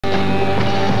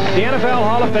The NFL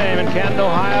Hall of Fame in Canton,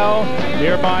 Ohio,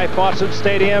 nearby Fawcett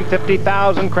Stadium,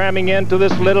 50,000 cramming into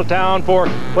this little town for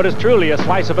what is truly a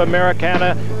slice of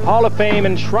Americana. Hall of Fame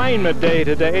Enshrinement Day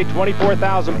today.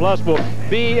 24,000 plus will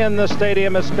be in the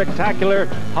stadium. A spectacular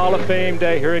Hall of Fame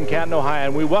day here in Canton, Ohio.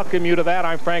 And we welcome you to that.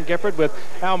 I'm Frank Gifford with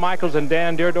Al Michaels and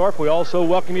Dan Deerdorf. We also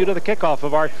welcome you to the kickoff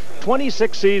of our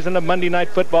 26th season of Monday Night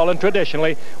Football. And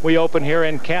traditionally, we open here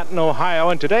in Canton, Ohio.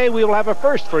 And today we will have a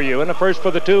first for you, and a first for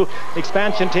the two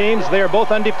expansion teams. They are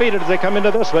both undefeated as they come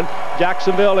into this one,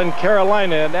 Jacksonville and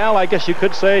Carolina. And Al, I guess you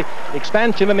could say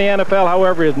expansion in the NFL,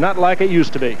 however, is not like it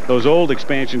used to be. Those old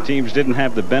expansion teams didn't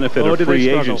have the benefit of free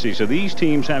agency, so these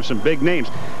teams have some big names.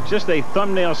 Just a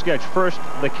thumbnail sketch. First,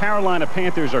 the Carolina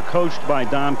Panthers are coached by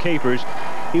Dom Capers.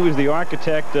 He was the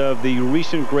architect of the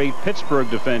recent great Pittsburgh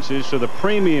defenses, so the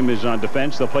premium is on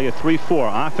defense. They'll play a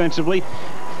 3-4. Offensively,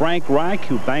 Frank Reich,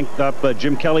 who banked up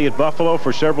Jim Kelly at Buffalo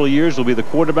for several years, will be the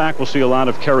quarterback. We'll see a lot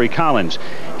of Kerry Collins.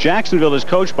 Jacksonville is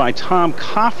coached by Tom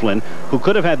Coughlin, who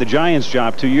could have had the Giants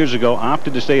job 2 years ago,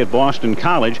 opted to stay at Boston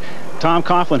College. Tom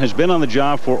Coughlin has been on the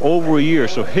job for over a year,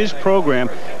 so his program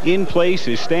in place,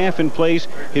 his staff in place.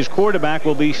 His quarterback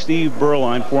will be Steve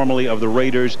Berline, formerly of the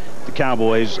Raiders, the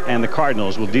Cowboys, and the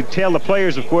Cardinals. We'll detail the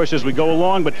players, of course, as we go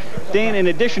along. But, Dan, in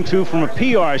addition to, from a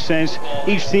PR sense,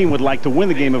 each team would like to win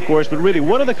the game, of course. But really,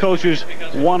 what do the coaches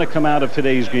want to come out of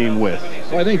today's game with?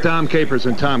 Well, I think Dom Capers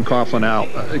and Tom Coughlin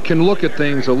out can look at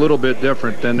things a little bit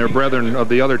different than their brethren of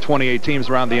the other 28 teams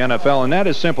around the NFL, and that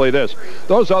is simply this.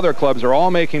 Those other clubs are all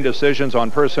making decisions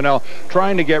on personnel,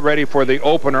 trying to get ready for the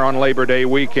opener on Labor Day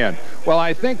weekend. Well,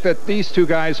 I think that these two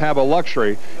guys have a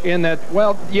luxury in that,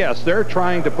 well, yes, they're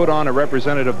trying to put on a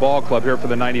representative ball club here for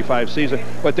the 95 season,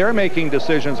 but they're making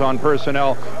decisions on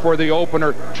personnel for the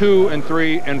opener 2 and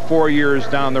 3 and 4 years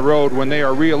down the road when they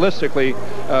are realistically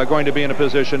going to be in a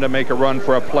position to make a run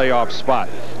for a playoff spot.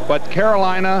 But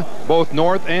Carolina, both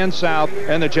North and South,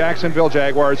 and the Jacksonville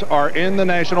Jaguars are in the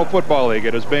National Football League.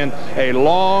 It has been a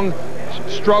long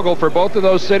struggle for both of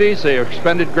those cities. They have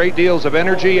expended great deals of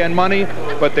energy and money,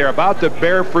 but they're about to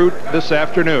bear fruit this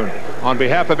afternoon. On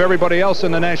behalf of everybody else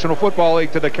in the National Football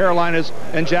League, to the Carolinas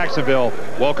and Jacksonville,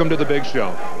 welcome to the big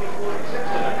show.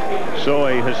 So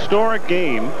a historic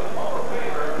game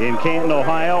in Canton,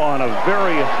 Ohio on a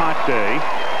very hot day.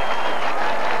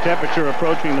 Temperature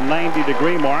approaching the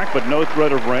 90-degree mark, but no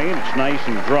threat of rain. It's nice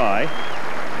and dry.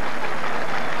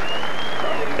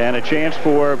 And a chance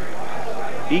for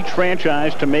each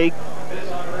franchise to make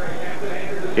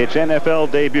its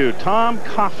NFL debut. Tom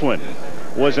Coughlin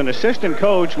was an assistant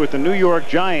coach with the New York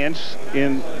Giants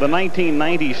in the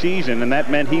 1990 season, and that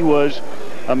meant he was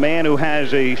a man who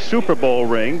has a Super Bowl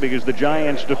ring because the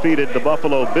Giants defeated the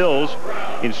Buffalo Bills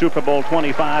in Super Bowl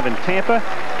 25 in Tampa.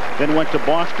 Then went to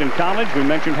Boston College. We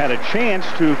mentioned had a chance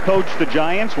to coach the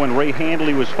Giants when Ray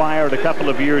Handley was fired a couple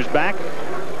of years back.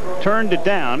 Turned it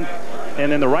down,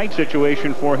 and then the right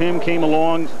situation for him came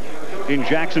along in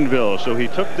Jacksonville. So he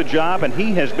took the job, and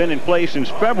he has been in place since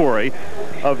February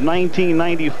of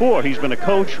 1994. He's been a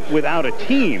coach without a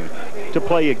team to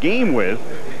play a game with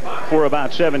for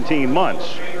about 17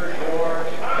 months.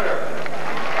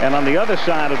 And on the other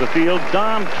side of the field,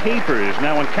 Dom Capers.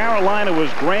 Now, when Carolina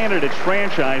was granted its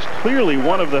franchise, clearly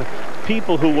one of the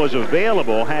people who was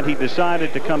available had he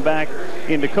decided to come back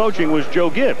into coaching was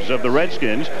Joe Gibbs of the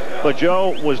Redskins. But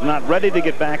Joe was not ready to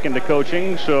get back into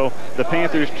coaching, so the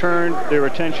Panthers turned their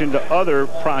attention to other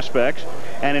prospects.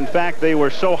 And in fact, they were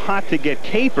so hot to get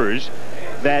Capers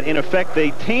that in effect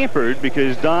they tampered,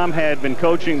 because Dom had been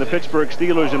coaching the Pittsburgh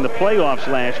Steelers in the playoffs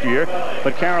last year,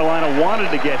 but Carolina wanted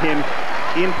to get him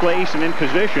in place and in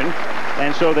position,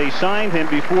 and so they signed him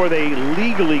before they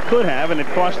legally could have, and it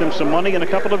cost them some money and a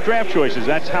couple of draft choices.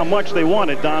 That's how much they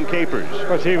wanted Dom Capers. Of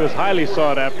course, he was highly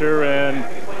sought after and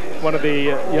one of the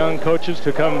young coaches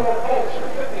to come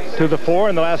to the fore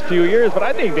in the last few years. But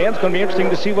I think, Dan, it's going to be interesting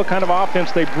to see what kind of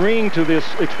offense they bring to this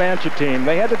expansion team.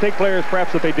 They had to take players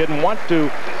perhaps that they didn't want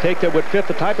to take that would fit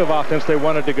the type of offense they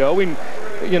wanted to go.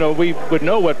 We would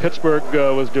know what Pittsburgh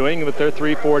was doing with their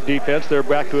 3-4 defense. They're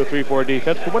back to a 3-4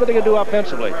 defense. But what are they going to do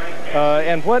offensively?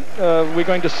 And what we're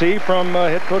going to see from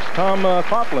head coach Tom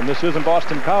Coughlin. This is in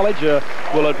Boston College.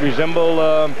 Will it resemble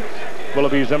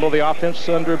the offense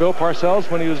under Bill Parcells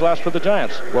when he was last for the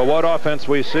Giants? Well, what offense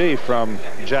we see from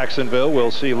Jacksonville,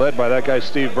 we'll see led by that guy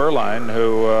Steve Berline,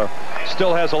 who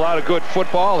still has a lot of good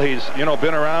football. He's,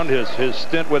 been around. His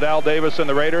stint with Al Davis and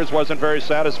the Raiders wasn't very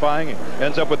satisfying. He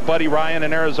ends up with Buddy Ryan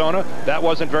in Arizona. That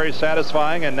wasn't very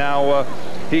satisfying, and now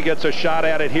he gets a shot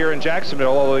at it here in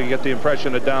Jacksonville, although you get the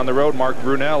impression that down the road Mark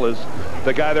Brunell is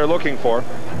the guy they're looking for.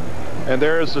 And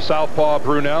there's the southpaw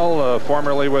Brunell,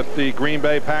 formerly with the Green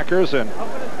Bay Packers, and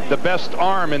the best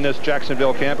arm in this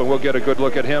Jacksonville camp, and we'll get a good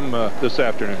look at him this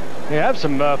afternoon. You have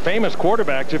some famous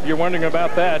quarterbacks, if you're wondering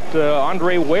about that.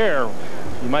 Andre Ware,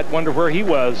 you might wonder where he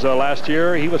was last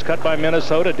year. He was cut by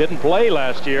Minnesota, didn't play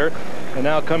last year, and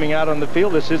now coming out on the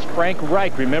field, this is Frank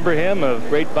Reich. Remember him, of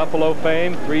great Buffalo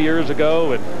fame 3 years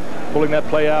ago, and pulling that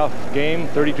playoff game,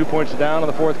 32 points down in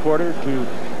the fourth quarter to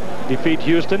defeat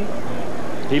Houston.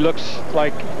 He looks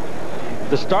like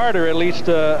the starter, at least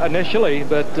initially,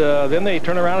 but then they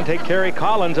turn around and take Kerry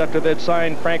Collins after they'd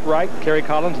signed Frank Reich. Kerry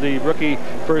Collins, the rookie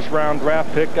first-round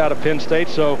draft pick out of Penn State.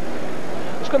 So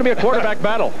it's going to be a quarterback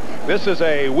battle. This is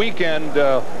a weekend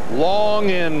long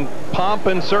in pomp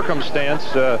and circumstance.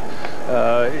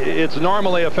 It's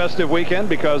normally a festive weekend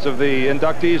because of the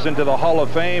inductees into the Hall of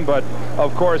Fame, but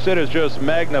of course it is just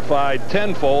magnified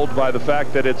tenfold by the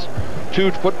fact that it's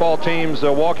two football teams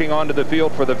walking onto the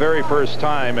field for the very first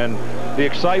time, and the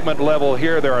excitement level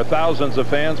here, there are thousands of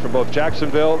fans from both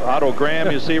Jacksonville. Otto Graham,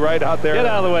 you see right out there. Get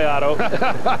out of the way, Otto.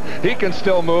 He can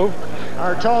still move.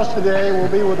 Our toss today will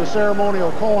be with a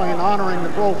ceremonial coin honoring the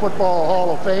Pro Football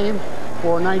Hall of Fame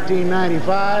for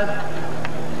 1995.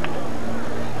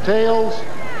 Tails,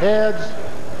 heads,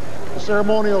 the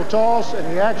ceremonial toss, and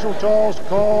the actual toss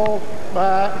called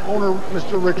by owner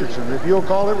Mr. Richardson. If you'll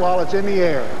call it while it's in the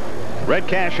air. Red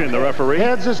Cashin, the referee.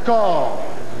 Heads is called.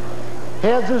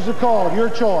 Heads is the call of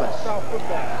your choice.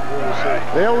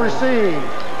 They'll receive.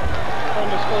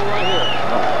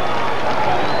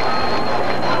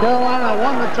 Carolina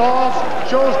won the toss,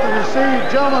 chose to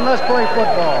receive. Gentlemen, let's play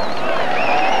football.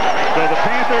 So the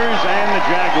Panthers and the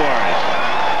Jaguars.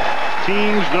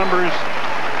 Teams numbers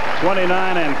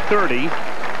 29 and 30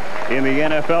 in the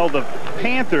NFL. The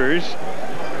Panthers,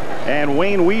 and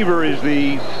Wayne Weaver is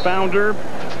the founder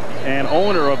and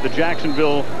owner of the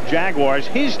Jacksonville Jaguars.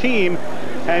 His team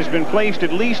has been placed,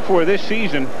 at least for this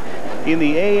season, in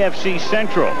the AFC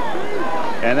Central.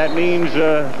 And that means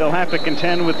they'll have to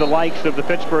contend with the likes of the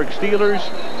Pittsburgh Steelers,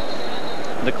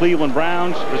 the Cleveland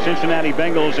Browns, the Cincinnati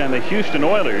Bengals, and the Houston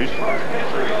Oilers.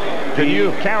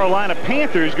 The Carolina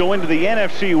Panthers go into the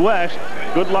NFC West.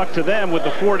 Good luck to them, with the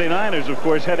 49ers, of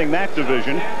course, heading that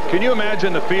division. Can you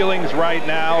imagine the feelings right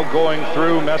now going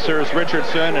through Messrs.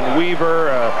 Richardson and Weaver,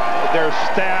 their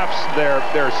staffs,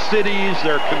 their cities,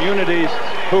 their communities,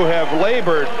 who have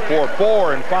labored for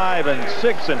 4 and 5 and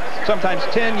 6 and sometimes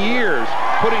 10 years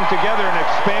putting together an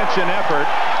expansion effort,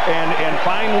 and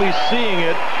finally seeing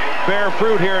it bear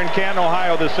fruit here in Canton,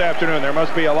 Ohio this afternoon. There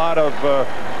must be a lot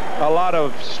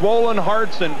of swollen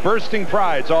hearts and bursting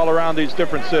prides all around these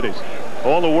different cities.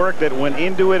 All the work that went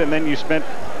into it, and then you spent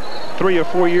 3 or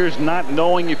 4 years not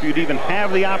knowing if you'd even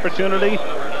have the opportunity.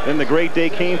 Then the great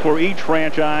day came for each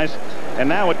franchise, and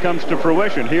now it comes to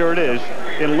fruition. Here it is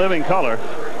in living color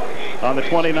on the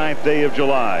 29th day of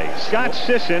July. Scott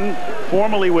Sisson,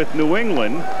 formerly with New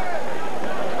England,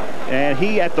 and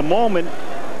he at the moment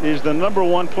is the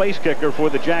 #1 place kicker for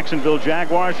the Jacksonville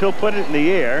Jaguars. He'll put it in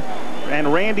the air,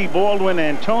 and Randy Baldwin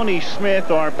and Tony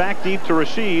Smith are back deep to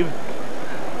receive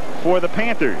for the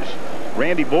Panthers.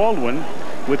 Randy Baldwin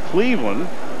with Cleveland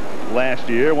last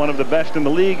year, one of the best in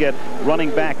the league at running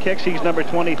back kicks. He's number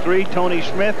 23. Tony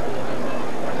Smith,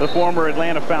 the former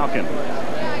Atlanta Falcon.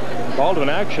 Baldwin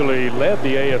actually led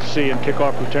the AFC in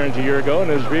kickoff returns a year ago,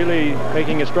 and is really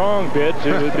making a strong bid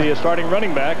to be a starting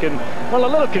running back. And, well, a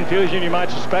little confusion, you might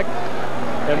suspect,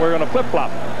 and we're going to flip-flop.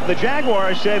 The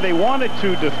Jaguars said they wanted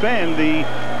to defend the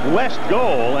west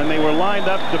goal, and they were lined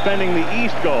up defending the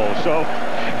east goal. So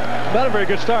not a very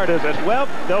good start, is it? Well,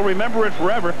 they'll remember it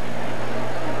forever.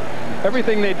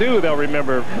 Everything they do, they'll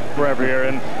remember forever here.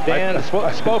 And Dan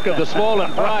spoke of the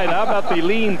swollen pride. How about the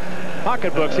lean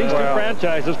pocketbooks? These two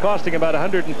franchises costing about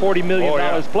 $140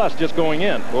 million plus just going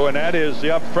in. Oh, and that is the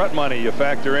upfront money. You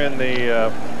factor in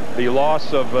the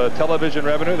loss of television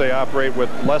revenue. They operate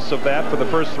with less of that for the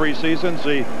first 3 seasons.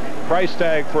 The price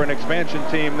tag for an expansion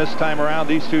team this time around,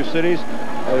 these two cities,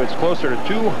 it's closer to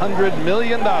 $200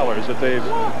 million that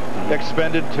they've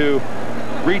expended to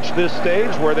reach this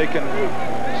stage where they can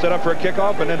set up for a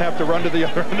kickoff and then have to run to the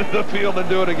other end of the field and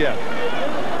do it again.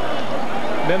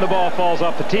 And then the ball falls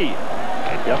off the tee.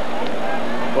 Yep.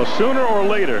 Well, sooner or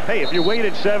later, hey, if you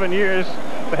waited 7 years,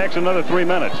 the heck's another 3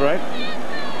 minutes, right?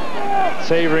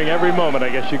 Savoring every moment, I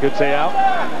guess you could say, Al.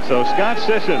 So Scott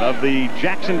Sisson of the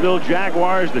Jacksonville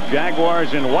Jaguars, the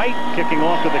Jaguars in white, kicking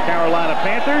off to the Carolina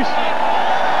Panthers.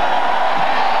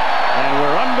 And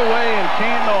we're underway in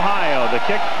Canton, Ohio. The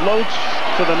kick floats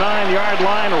to the 9-yard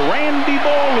line. Randy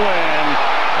Baldwin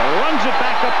runs it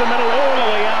back up the middle all the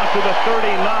way out to the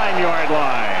 39-yard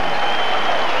line.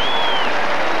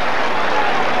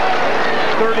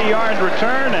 30-yard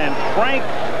return, and Frank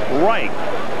Reich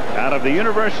out of the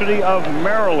University of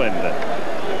Maryland.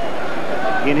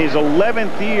 In his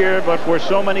 11th year, but for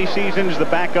so many seasons, the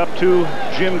backup to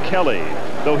Jim Kelly,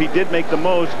 though he did make the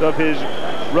most of his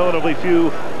relatively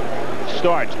few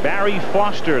starts. Barry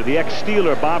Foster, the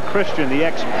ex-Steeler, Bob Christian, the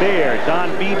ex-Bear, Don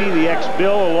Beebe, the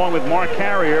ex-Bill, along with Mark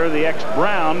Carrier, the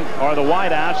ex-Brown, are the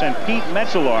wideouts, and Pete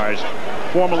Metzelaars,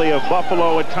 formerly of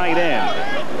Buffalo, at tight end.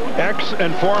 Ex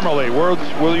and formerly, words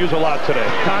we'll use a lot today.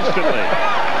 Constantly.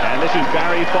 And this is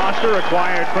Barry Foster,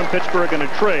 acquired from Pittsburgh in a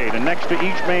trade. And next to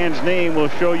each man's name will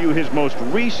show you his most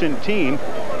recent team,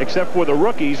 except for the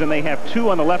rookies, and they have two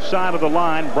on the left side of the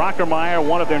line. Brockermeyer,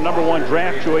 one of their #1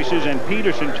 draft choices, and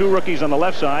Peterson, two rookies on the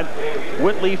left side.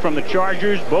 Whitley from the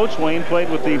Chargers, Boatswain played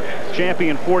with the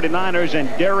champion 49ers, and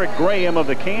Derek Graham of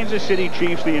the Kansas City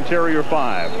Chiefs, the interior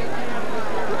 5.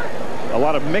 A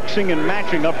lot of mixing and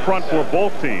matching up front for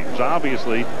both teams,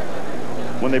 obviously,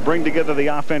 when they bring together the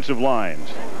offensive lines.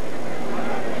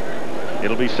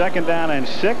 It'll be 2nd down and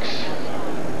 6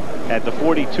 at the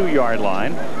 42-yard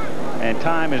line. And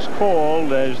time is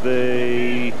called as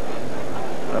they,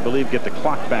 I believe, get the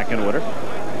clock back in order.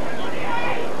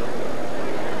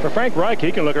 For Frank Reich,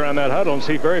 he can look around that huddle and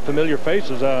see very familiar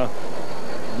faces.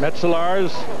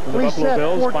 Metzelaars, the Buffalo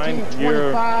Bills, fine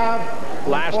year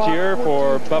last year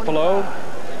for Buffalo.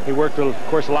 He worked, of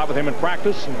course, a lot with him in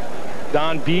practice. And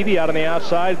Don Beebe out on the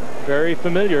outside, very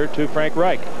familiar to Frank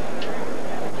Reich.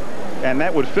 And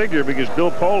that would figure because Bill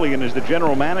Polian is the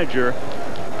general manager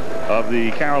of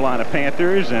the Carolina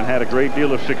Panthers and had a great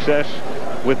deal of success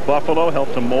with Buffalo,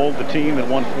 helped to mold the team that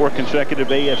won 4 consecutive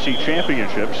AFC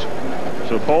championships.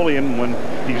 So Polian, when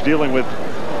he's dealing with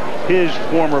his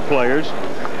former players,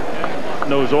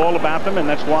 knows all about them, and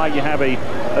that's why you have a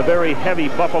very heavy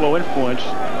Buffalo influence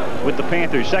with the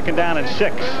Panthers. 2nd down and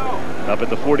 6 up at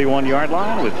the 41-yard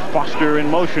line with Foster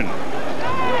in motion.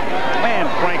 And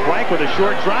Frank Reich with a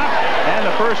short drop, and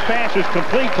the first pass is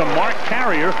complete to Mark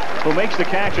Carrier, who makes the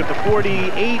catch at the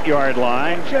 48-yard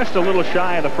line, just a little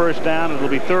shy of the first down. It'll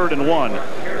be 3rd and 1.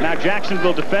 Now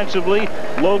Jacksonville defensively,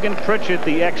 Logan Pritchett,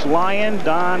 the ex-Lion,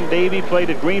 Don Davey played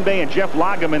at Green Bay, and Jeff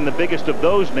Lageman, the biggest of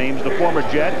those names, the former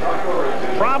Jet.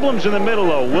 Problems in the middle,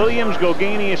 though. Williams,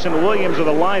 Goganius, and Williams are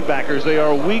the linebackers. They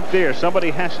are weak there.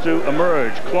 Somebody has to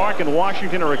emerge. Clark and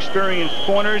Washington are experienced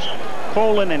corners.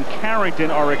 Colin and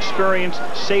Carrington are experienced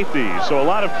safeties. So a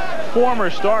lot of former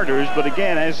starters, but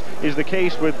again, as is the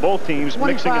case with both teams,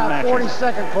 mixing and matching.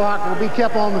 40-second clock will be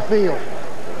kept on the field.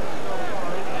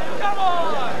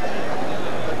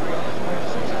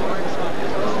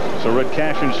 So Red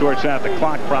Cashin sorts out the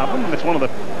clock problem, and it's one of the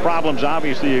problems,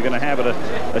 obviously, you're going to have at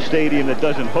a stadium that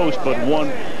doesn't host but one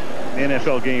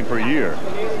NFL game per year.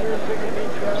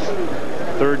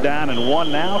 3rd down and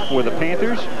 1 now for the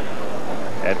Panthers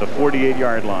at the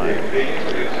 48-yard line.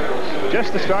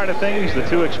 Just the start of things, the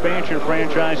two expansion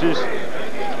franchises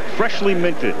freshly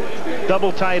minted.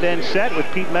 Double tight end set with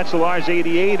Pete Metzelaars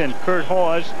 88 and Kurt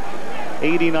Hawes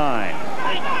 89.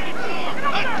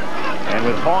 And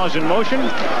with Hawes in motion,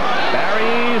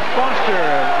 Barry Foster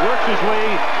works his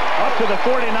way up to the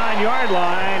 49-yard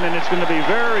line, and it's going to be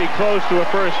very close to a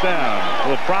first down.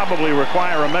 Will probably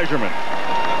require a measurement.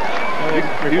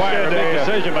 Require a big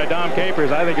decision by Dom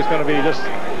Capers. I think it's going to be just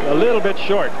a little bit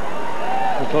short.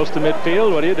 We're close to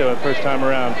midfield. What do you do first time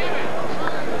around?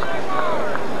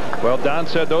 Well, Don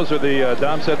said those are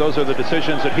the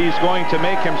decisions that he's going to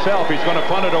make himself. He's going to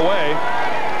punt it away.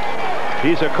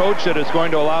 He's a coach that is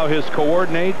going to allow his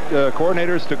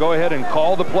coordinators to go ahead and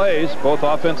call the plays, both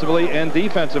offensively and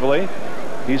defensively.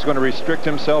 He's going to restrict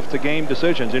himself to game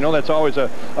decisions. You know, that's always a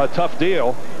tough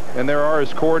deal. And there are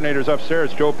his coordinators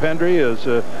upstairs. Joe Pendry is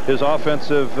his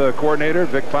offensive coordinator.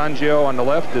 Vic Fangio on the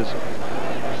left is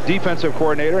defensive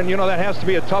coordinator. And, you know, that has to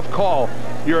be a tough call.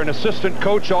 You're an assistant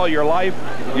coach all your life.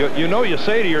 You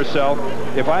say to yourself,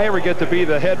 if I ever get to be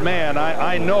the head man,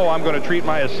 I know I'm going to treat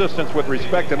my assistants with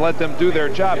respect and let them do their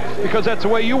job, because that's the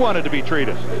way you wanted to be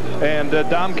treated. And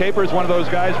Dom Capers, one of those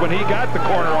guys, when he got the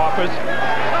corner office,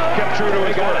 kept true to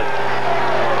his word.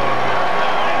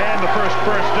 And the first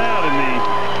down in the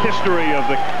history of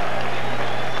the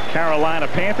Carolina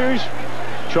Panthers,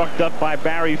 chalked up by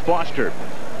Barry Foster.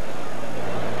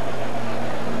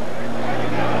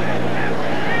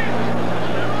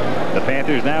 The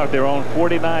Panthers now at their own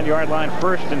 49-yard line,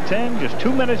 1st and 10, just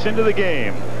 2 minutes into the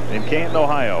game in Canton,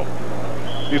 Ohio.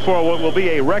 Before what will be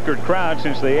a record crowd,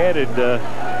 since they added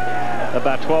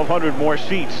about 1,200 more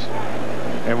seats.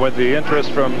 And with the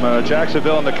interest from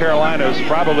Jacksonville and the Carolinas,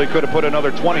 probably could have put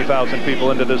another 20,000 people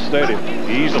into this stadium.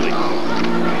 Easily.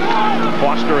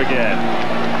 Foster again.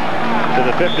 to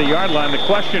the 50-yard line. The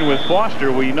question with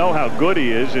Foster, we know how good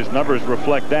he is. His numbers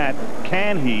reflect that.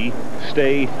 Can he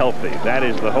stay healthy? That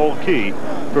is the whole key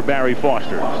for Barry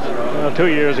Foster. Well, 2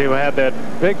 years he had that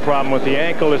big problem with the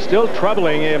ankle. It's still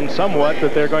troubling him somewhat,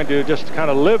 but they're going to just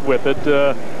kind of live with it. He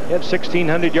had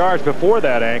 1,600 yards before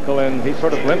that ankle, and he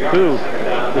sort of limped through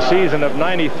the season of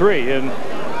 '93. And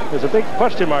there's a big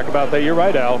question mark about that. You're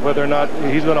right, Al, whether or not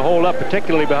he's going to hold up,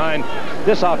 particularly behind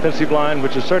this offensive line,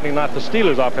 which is certainly not the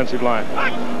Steelers' offensive line.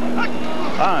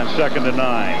 On 2nd and 9.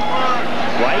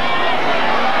 Right.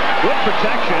 Good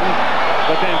protection,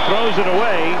 but then throws it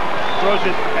away. Throws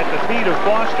it at the feet of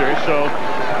Foster. So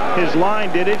his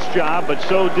line did its job, but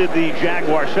so did the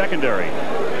Jaguar secondary.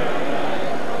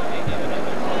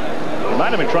 He might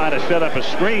have been trying to set up a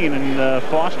screen, and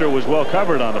Foster was well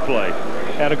covered on the play.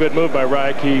 And a good move by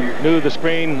Reich. He knew the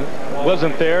screen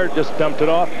wasn't there, just dumped it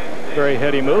off. Very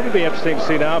heady move. It'll be interesting to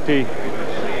see now if he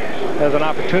has an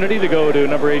opportunity to go to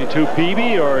number 82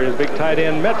 Beebe or his big tight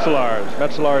end Metzelaars.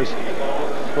 Metzelaars,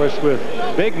 of course, with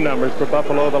big numbers for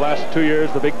Buffalo the last 2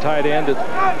 years. The big tight end at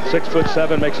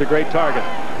 6'7" makes a great target.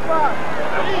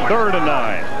 3rd and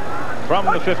 9 from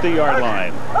the 50-yard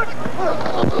line.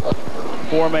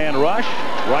 4-man rush.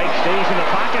 Wright stays in the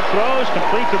pocket, throws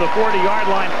complete to the 40-yard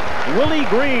line. Willie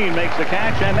Green makes the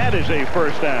catch, and that is a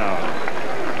first down.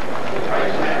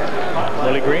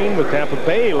 Willie Green with Tampa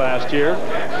Bay last year.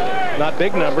 Not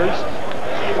big numbers.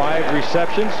 5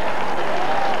 receptions.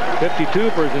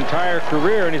 52 for his entire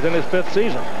career, and he's in his 5th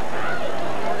season.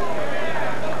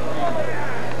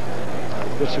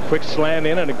 Just a quick slant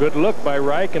in and a good look by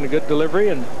Reich and a good delivery.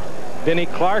 And Vinnie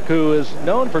Clark, who is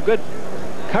known for good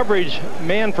coverage,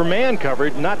 man-for-man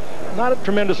coverage, not a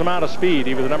tremendous amount of speed.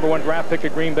 He was the #1 draft pick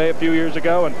at Green Bay a few years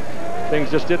ago, and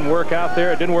things just didn't work out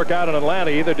there. It didn't work out in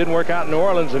Atlanta either. It didn't work out in New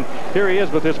Orleans, and here he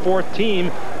is with his 4th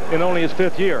team in only his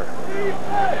 5th year.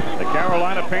 The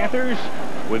Carolina Panthers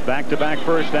with back-to-back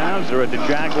first downs. They're at the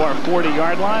Jaguar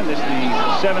 40-yard line. This is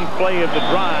the 7th play of the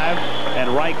drive,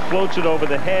 and Reich floats it over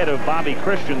the head of Bobby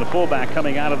Christian, the fullback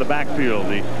coming out of the backfield.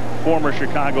 The former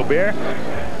Chicago Bear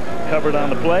covered on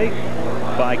the play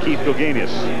by Keith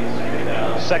Gilganius.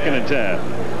 2nd and 10.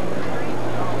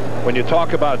 When you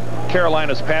talk about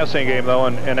Carolina's passing game, though,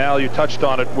 and Al, you touched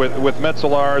on it with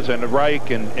Metzelaars and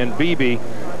Reich and Beebe,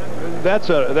 that's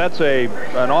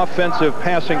an offensive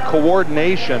passing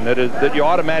coordination that you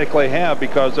automatically have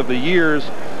because of the years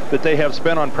that they have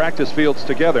spent on practice fields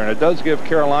together. And it does give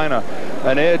Carolina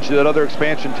an edge that other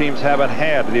expansion teams haven't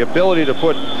had. The ability to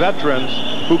put veterans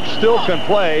who still can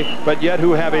play, but yet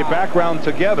who have a background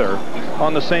together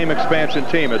on the same expansion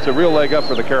team. It's a real leg up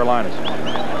for the Carolinas,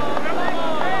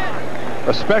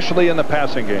 especially in the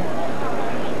passing game.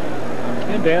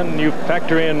 And then you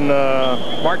factor in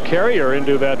Mark Carrier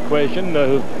into that equation,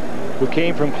 who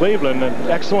came from Cleveland, an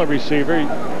excellent receiver.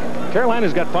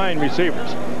 Carolina's got fine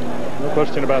receivers. No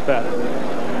question about that.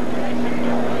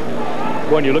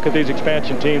 When you look at these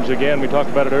expansion teams, again, we talked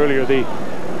about it earlier, the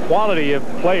quality of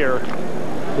player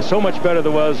is so much better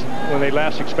than it was when they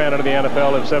last expanded to the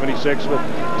NFL in '76 with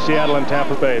Seattle and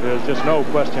Tampa Bay. There's just no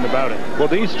question about it. Well,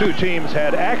 these two teams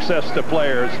had access to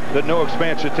players that no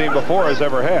expansion team before has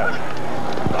ever had.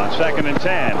 On 2nd and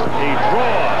 10, he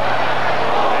draws.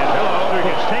 And Hillholder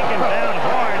gets taken down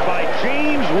hard by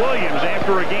James Williams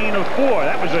after a gain of 4.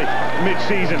 That was a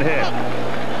midseason hit.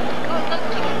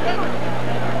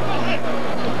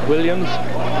 Williams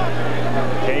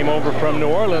came over from New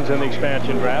Orleans in the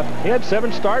expansion draft. He had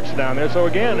 7 starts down there. So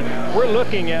again, we're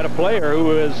looking at a player who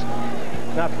has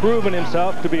not proven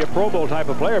himself to be a Pro Bowl type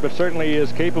of player, but certainly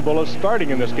is capable of starting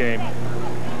in this game.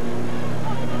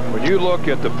 When you look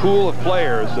at the pool of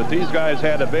players that these guys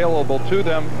had available to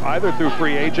them, either through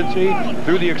free agency,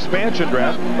 through the expansion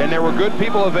draft, and there were good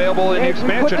people available in the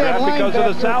expansion draft because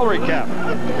of the salary cap.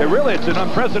 It's an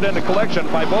unprecedented collection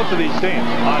by both of these teams.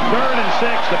 On 3rd and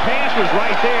 6, the pass was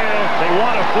right there. They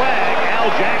want a flag.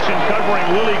 Al Jackson covering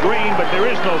Willie Green, but there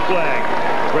is no flag.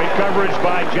 Great coverage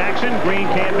by Jackson. Green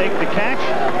can't make the catch,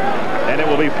 and it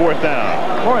will be 4th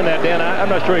down. More on that, Dan. I'm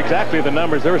not sure exactly the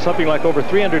numbers. There was something like over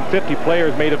 350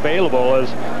 players made available as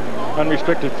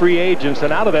unrestricted free agents,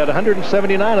 and out of that,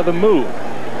 179 of them moved.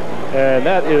 And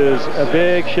that is a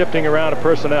big shifting around of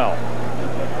personnel.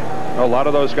 A lot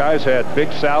of those guys had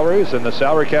big salaries, and the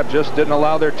salary cap just didn't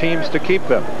allow their teams to keep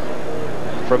them.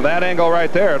 From that angle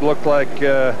right there, it looked like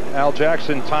Al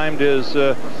Jackson timed his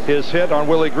hit on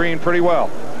Willie Green pretty well.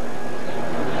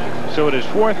 So it is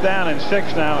 4th down and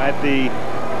 6 now at the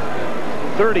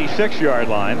 36-yard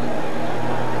line.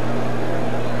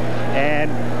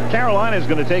 And Carolina is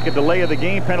going to take a delay of the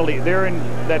game penalty. They're in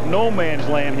that no man's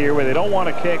land here where they don't want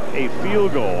to kick a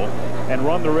field goal. and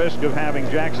run the risk of having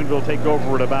Jacksonville take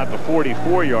over at about the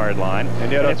 44-yard line.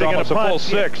 And yet it's almost a full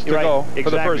 6 to go for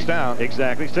the first down.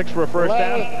 Exactly. 6 for a first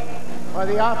down. By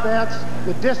the offense,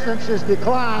 the distance is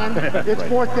declined. It's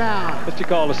fourth down. What you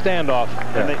call a standoff.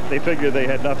 And they figured they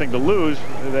had nothing to lose,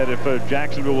 that if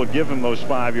Jacksonville would give them those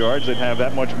 5 yards, they'd have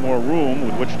that much more room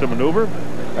with which to maneuver.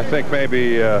 I think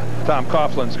maybe Tom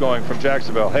Coughlin's going from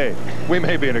Jacksonville. Hey, we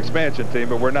may be an expansion team,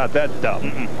 but we're not that dumb.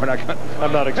 We're not.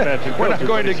 I'm not expansion. We're not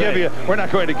going to give you. We're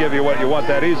not going to give you what you want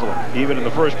that easily. Even in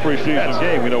the first preseason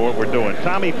game, we know what we're doing.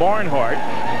 Tommy Barnhart,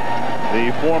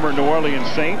 the former New Orleans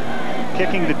Saint,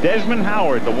 kicking to Desmond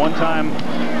Howard, the one-time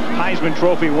Heisman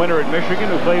Trophy winner at Michigan,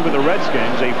 who played with the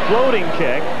Redskins. A floating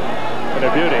kick, and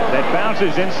a beauty, that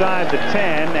bounces inside the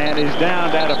 10 and is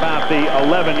down at about the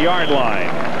 11-yard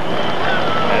line.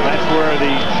 And that's where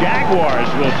the Jaguars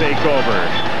will take over.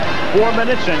 4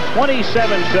 minutes and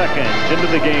 27 seconds into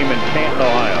the game in Canton,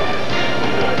 Ohio.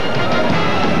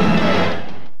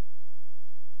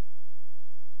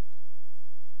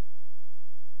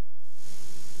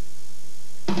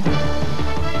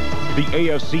 The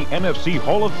AFC-NFC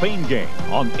Hall of Fame game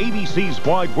on ABC's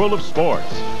Wide World of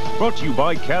Sports. Brought to you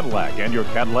by Cadillac and your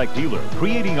Cadillac dealer,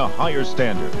 creating a higher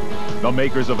standard. The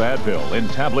makers of Advil in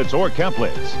tablets or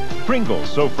caplets. Pringles,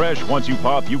 so fresh once you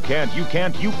pop, you can't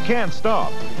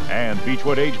stop. And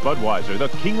Beechwood Age Budweiser, the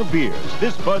king of beers.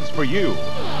 This Bud's for you.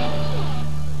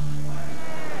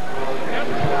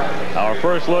 Our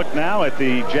first look now at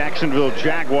the Jacksonville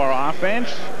Jaguar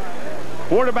offense.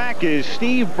 Quarterback is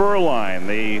Steve Berline.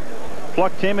 They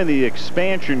plucked him in the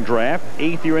expansion draft.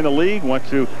 8th year in the league. Went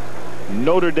to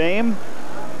Notre Dame.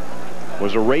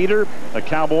 Was a Raider, a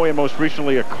Cowboy, and most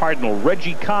recently a Cardinal.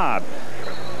 Reggie Cobb,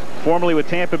 formerly with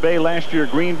Tampa Bay, last year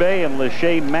Green Bay, and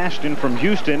Lachey Maston from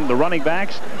Houston. The running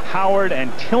backs, Howard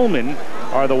and Tillman,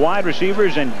 are the wide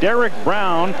receivers, and Derek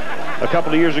Brown, a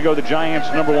couple of years ago, the Giants'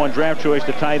 #1 draft choice,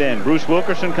 to tight end. Bruce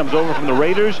Wilkerson comes over from the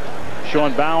Raiders.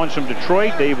 Sean Bowens from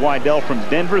Detroit, Dave Weidel from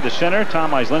Denver, the center,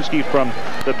 Tom Islinski from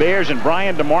the Bears, and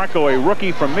Brian DeMarco, a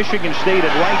rookie from Michigan State,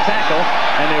 at right tackle.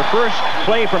 And their first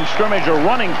play from scrimmage, a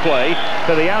running play.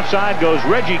 To the outside goes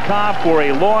Reggie Cobb for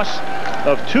a loss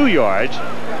of 2 yards.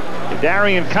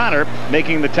 Darian Connor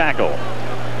making the tackle.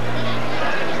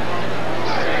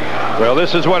 Well,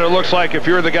 this is what it looks like if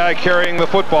you're the guy carrying the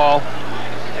football,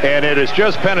 and it is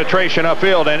just penetration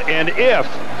upfield. And if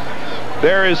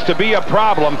there is to be a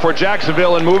problem for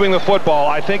Jacksonville in moving the football,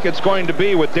 I think it's going to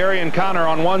be with Darian Connor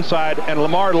on one side and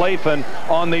Lamar Lathan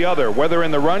on the other. Whether in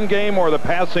the run game or the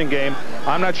passing game,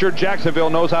 I'm not sure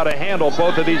Jacksonville knows how to handle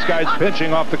both of these guys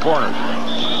pinching off the corners.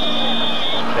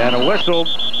 And a whistle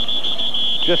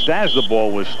just as the ball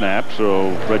was snapped,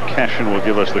 so Fred Cashin will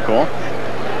give us the call.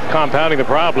 Compounding the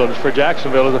problems for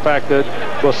Jacksonville is the fact that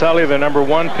Boselli, the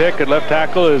 #1 pick at left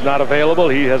tackle, is not available.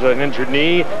 He has an injured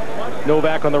knee.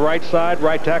 Novak on the right side,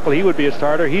 right tackle, he would be a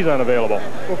starter. He's unavailable.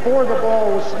 Before the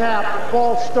ball was snapped,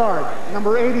 false start.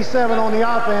 Number 87 on the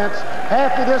offense,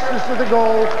 half the distance to the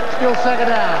goal, still second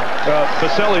down.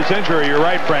 Boselli's injury, you're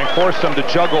right, Frank, forced him to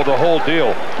juggle the whole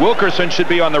deal. Wilkerson should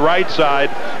be on the right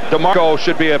side. DeMarco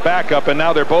should be a backup, and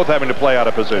now they're both having to play out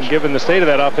of position. And given the state of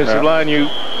that offensive line, you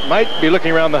might be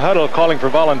looking around the huddle calling for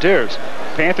volunteers.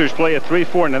 Panthers play a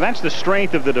 3-4. Now that's the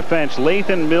strength of the defense.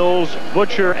 Lathan, Mills,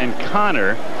 Butcher, and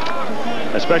Connor,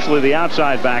 especially the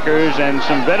outside backers, and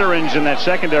some veterans in that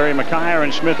secondary, McKyer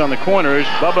and Smith on the corners.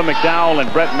 Bubba McDowell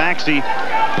and Brett Maxey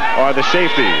are the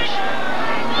safeties.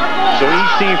 So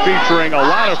each team featuring a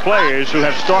lot of players who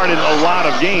have started a lot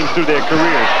of games through their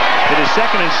careers. It is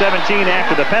 2nd and 17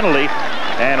 after the penalty,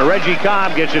 and Reggie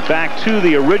Cobb gets it back to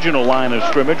the original line of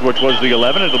scrimmage, which was the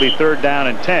 11. It'll be 3rd down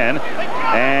and 10.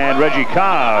 And Reggie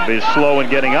Cobb is slow in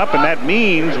getting up, and that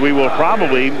means we will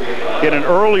probably get an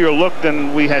earlier look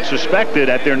than we had suspected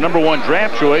at their #1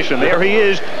 draft choice. And there he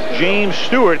is, James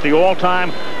Stewart, the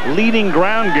all-time leading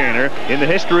ground gainer in the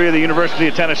history of the University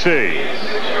of Tennessee.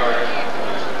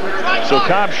 So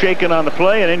Cobb shaken on the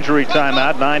play, an injury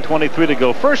timeout, 9:23 to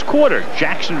go. First quarter,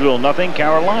 Jacksonville nothing,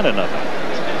 Carolina nothing.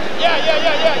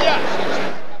 Yeah.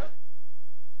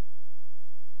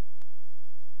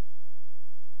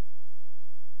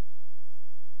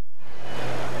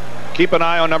 Keep an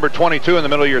eye on number 22 in the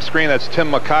middle of your screen. That's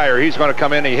Tim McKyer. He's going to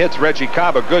come in. He hits Reggie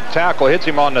Cobb. A good tackle. Hits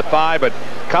him on the thigh, but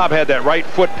Cobb had that right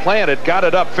foot planted. Got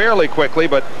it up fairly quickly,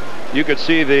 but you could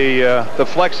see the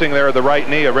flexing there of the right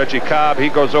knee of Reggie Cobb. He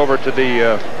goes over to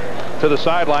the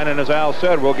sideline, and as Al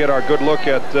said, we'll get our good look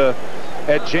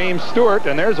at James Stewart.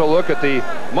 And there's a look at the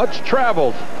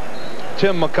much-traveled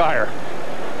Tim McKyer.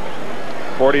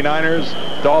 49ers,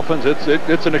 Dolphins,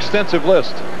 it's an extensive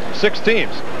list. 6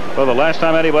 teams. Well, the last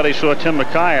time anybody saw Tim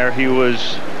McKyer, he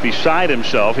was beside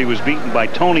himself. He was beaten by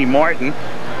Tony Martin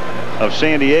of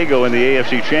San Diego in the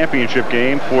AFC Championship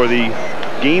game for the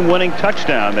game-winning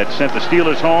touchdown that sent the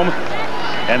Steelers home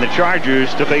and the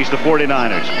Chargers to face the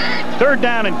 49ers. 3rd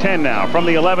down and 10 now from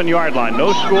the 11-yard line.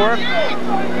 No score.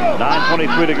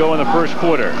 9:23 to go in the first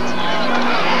quarter.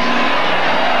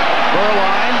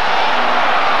 Burline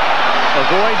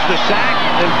avoids the sack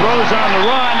and throws on the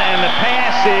run, and the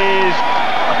pass is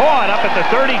caught up at the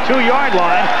 32-yard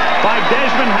line by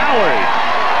Desmond Howard.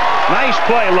 Nice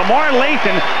play. Lamar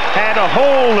Lathan had a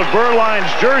hold of Burline's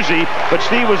jersey, but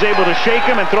Steve was able to shake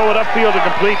him and throw it upfield to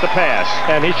complete the pass.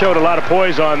 And he showed a lot of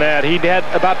poise on that. He had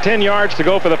about 10 yards to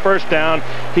go for the first down.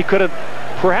 He could have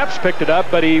perhaps picked it up,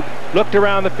 but he looked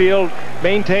around the field,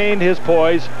 maintained his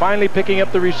poise, finally picking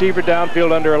up the receiver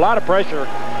downfield under a lot of pressure.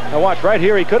 Now watch, right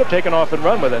here, he could have taken off and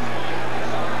run with it.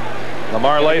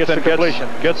 Lamar Lathan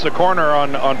gets the corner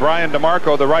on Brian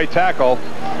DeMarco, the right tackle.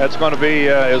 That's going to be,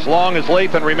 as long as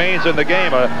Lathan remains in the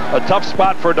game, a tough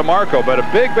spot for DeMarco, but a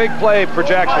big play for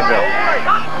Jacksonville.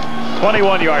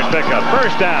 21 yards pickup.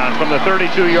 First down from the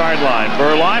 32-yard line.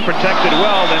 Burline protected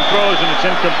well, then throws, and it's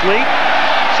incomplete.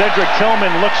 Cedric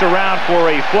Tillman looks around for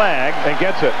a flag and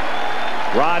gets it.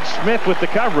 Rod Smith with the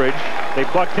coverage. They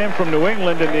plucked him from New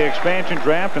England in the expansion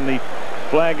draft, and the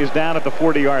flag is down at the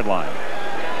 40-yard line.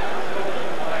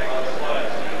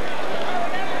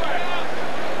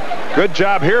 Good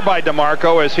job here by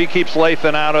DeMarco as he keeps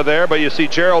Lathan out of there, but you see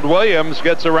Gerald Williams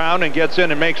gets around and gets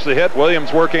in and makes the hit.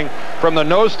 Williams working from the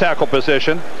nose tackle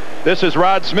position. This is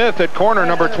Rod Smith at corner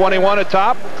number 21 at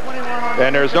top,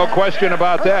 and there's no question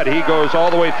about that. He goes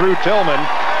all the way through Tillman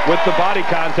with the body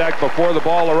contact before the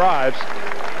ball arrives.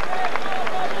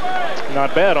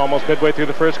 Not bad, almost midway through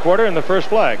the first quarter and the first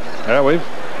flag. Yeah, we've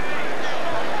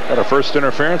got our first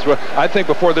interference. I think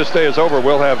before this day is over,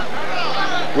 we'll have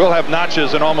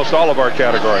notches in almost all of our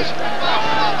categories.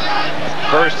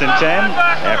 1st and 10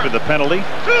 after the penalty.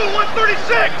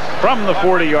 136 from the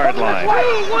 40-yard line.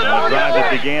 The drive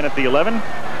that began at the 11. Long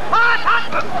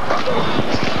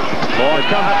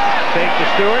fake to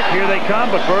Stewart. Here they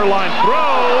come, but Burline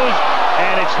throws,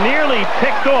 and it's nearly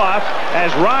picked off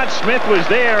as Rod Smith was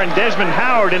there, and Desmond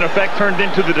Howard, in effect, turned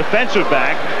into the defensive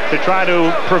back to try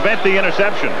to prevent the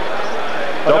interception.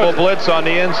 Double blitz on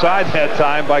the inside that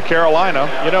time by Carolina.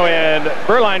 You know, and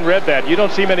Burline read that. You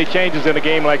don't see many changes in a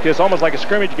game like this, almost like a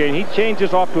scrimmage game. He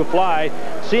changes off to a fly,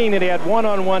 seeing that he had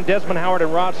one-on-one Desmond Howard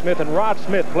and Rod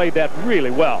Smith played that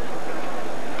really well.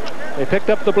 They picked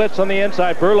up the blitz on the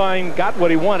inside. Burline got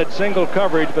what he wanted, single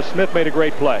coverage, but Smith made a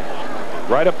great play.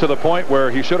 Right up to the point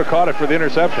where he should have caught it for the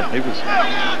interception. He was...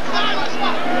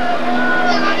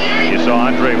 You saw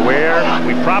Andre Ware.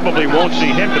 We probably won't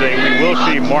see him today. We will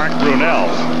see Mark Brunell.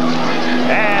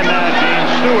 And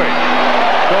James Stewart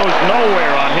goes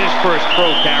nowhere on his first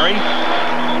pro carry.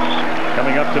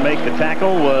 Coming up to make the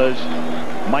tackle was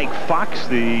Mike Fox,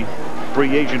 the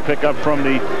free agent pickup from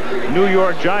the New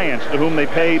York Giants, to whom they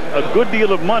paid a good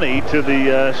deal of money, to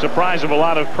the surprise of a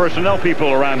lot of personnel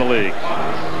people around the league.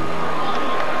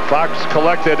 Fox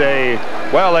collected a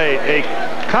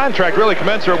contract really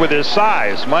commensurate with his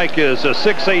size. Mike is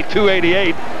 6'8",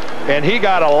 288, and he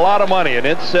got a lot of money, and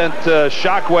it sent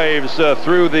shockwaves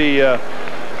through the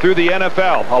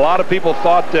NFL. A lot of people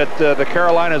thought that the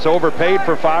Carolinas overpaid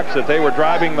for Fox, that they were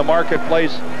driving the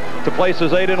marketplace to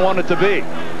places they didn't want it to be.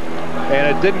 And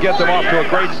it didn't get them off to a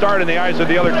great start in the eyes of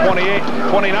the other 29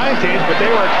 teams, but they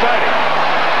were excited.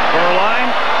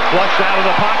 Burline flushed out of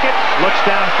the pocket, looks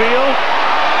downfield.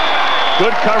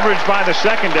 Good coverage by the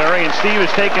secondary, and Steve is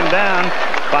taken down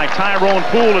by Tyrone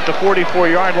Poole at the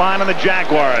 44-yard line, and the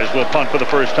Jaguars will punt for the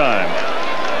first time.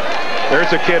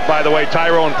 There's a kid, by the way,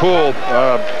 Tyrone Poole.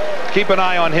 Keep an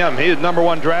eye on him. He is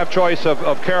 #1 draft choice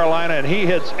of Carolina, and he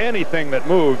hits anything that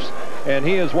moves, and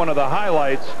he is one of the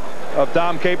highlights of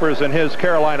Dom Capers and his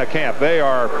Carolina camp.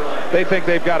 They think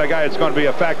they've got a guy that's going to be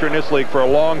a factor in this league for a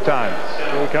long time.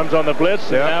 Here he comes on the blitz,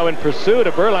 and now in pursuit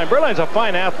of Burline. Burline's a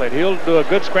fine athlete. He'll do a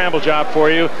good scramble job for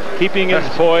you, keeping his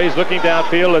poise, looking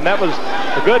downfield, and that was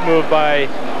a good move by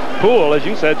Poole, as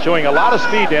you said, showing a lot of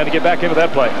speed down to get back into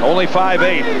that play. Only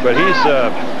 5'8", but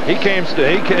he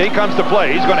comes to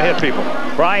play. He's going to hit people.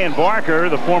 Brian Barker,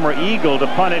 the former Eagle, to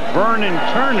punt it. Vernon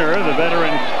Turner, the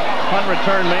veteran punt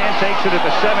return man, takes it at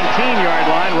the 17-yard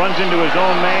line, runs into his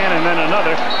own man, and then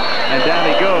another, and down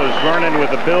he goes. Vernon with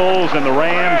the Bills and the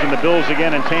Rams, and the Bills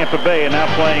again in Tampa Bay, and now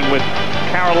playing with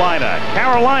Carolina.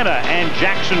 Carolina and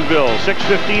Jacksonville.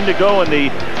 6:15 to go in the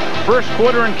first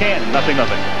quarter in Canton. 0-0.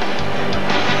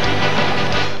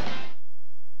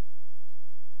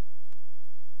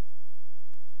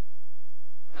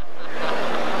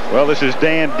 Well, this is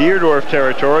Dan Deerdorf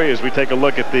territory as we take a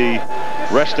look at the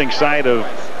resting site of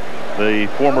the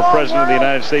former president of the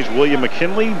United States, William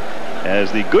McKinley,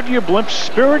 as the Goodyear Blimp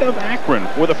Spirit of Akron,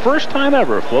 for the first time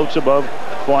ever, floats above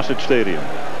Fawcett Stadium.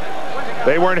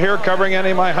 They weren't here covering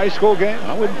any of my high school games?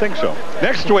 I wouldn't think so.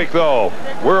 Next week, though,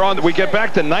 we get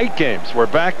back to night games. We're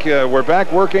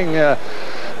back working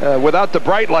without the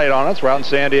bright light on us. We're out in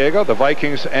San Diego, the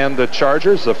Vikings and the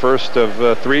Chargers, the first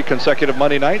of 3 consecutive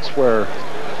Monday nights where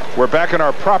we're back in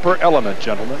our proper element,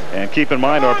 gentlemen. And keep in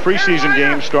mind, our preseason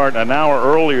games start an hour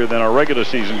earlier than our regular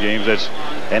season games. That's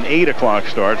an 8 o'clock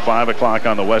start, 5 o'clock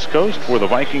on the West Coast for the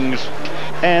Vikings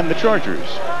and the Chargers.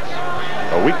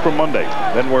 A week from Monday.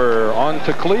 Then we're on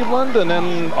to Cleveland and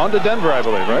then on to Denver, I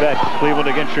believe, right? That's Cleveland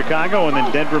against Chicago and then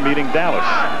Denver meeting Dallas.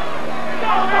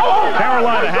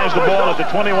 Carolina has the ball at the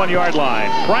 21-yard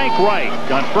line. Frank Reich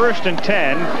on 1st and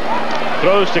 10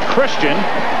 throws to Christian,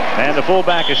 and the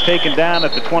fullback is taken down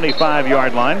at the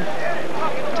 25-yard line.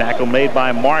 Tackle made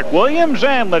by Mark Williams,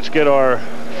 and let's get our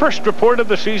first report of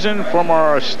the season from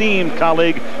our esteemed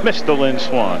colleague, Mr. Lynn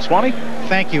Swan. Swanee?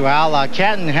 Thank you, Al.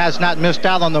 Canton has not missed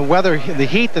out on the weather, the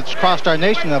heat that's crossed our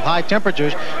nation of high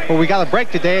temperatures, but we got a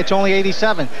break today. It's only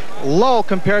 87. Low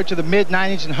compared to the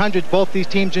mid-90s and 100s both these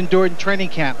teams endured in training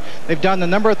camp. They've done a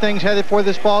number of things headed for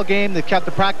this ball game. They've kept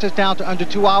the practice down to under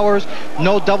 2 hours,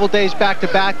 no double days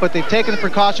back-to-back, but they've taken the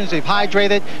precautions. They've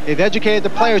hydrated. They've educated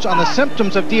the players on the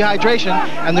symptoms of dehydration,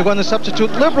 and they're going to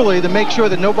substitute liberally to make sure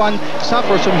that no one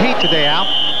suffers from heat today, Al.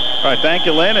 All right, thank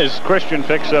you, Lynn. As Christian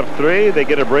picks up 3, they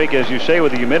get a break, as you say,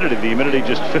 with the humidity. The humidity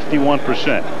just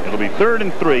 51%. It'll be 3rd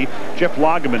and 3. Jeff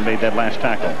Lagerman made that last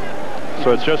tackle.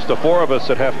 So it's just the 4 of us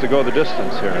that have to go the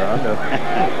distance here.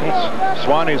 Huh?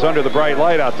 Swanee's under the bright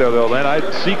light out there, though, Lynn.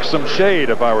 I'd seek some shade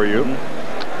if I were you.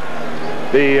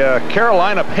 The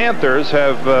Carolina Panthers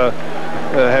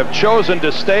have chosen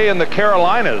to stay in the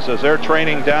Carolinas as they're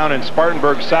training down in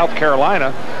Spartanburg, South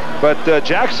Carolina. But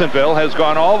Jacksonville has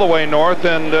gone all the way north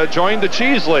and joined the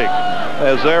Cheese League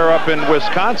as they're up in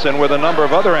Wisconsin with a number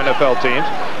of other NFL teams.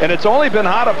 And it's only been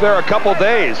hot up there a couple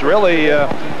days. Really,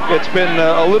 it's been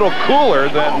a little cooler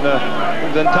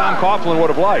than Tom Coughlin would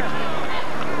have liked.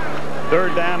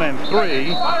 3rd down and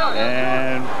 3,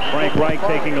 and Frank Reich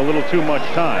taking a little too much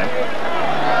time.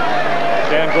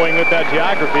 And going with that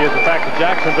geography is the fact that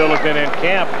Jacksonville has been in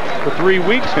camp for 3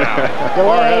 weeks now.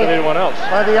 Far ahead of anyone else.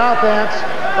 By the offense,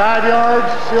 5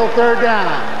 yards, still 3rd down.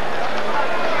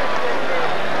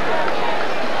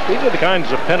 These are the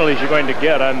kinds of penalties you're going to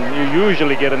get, and you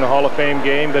usually get in the Hall of Fame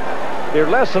game, but they're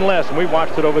less and less, and we've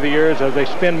watched it over the years as they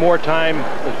spend more time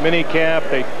with mini camp.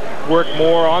 They work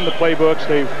more on the playbooks.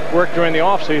 They work during the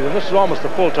offseason. This is almost a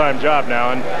full-time job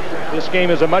now, and this game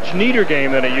is a much neater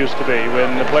game than it used to be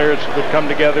when the players would come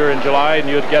together in July and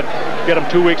you'd get them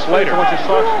 2 weeks later.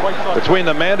 Between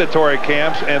the mandatory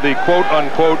camps and the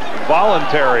quote-unquote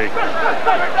voluntary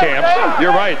camps,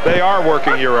 you're right, they are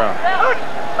working year-round.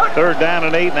 3rd down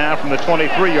and 8 now from the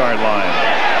 23-yard line.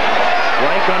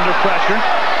 Reich under pressure.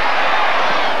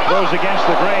 Goes against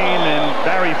the grain, and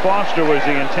Barry Foster was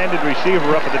the intended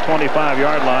receiver up at the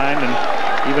 25-yard line, and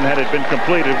even had it been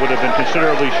completed, would have been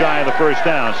considerably shy of the 1st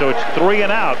down. So it's 3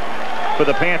 and out for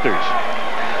the Panthers.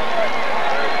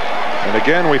 And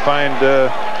again, we find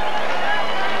that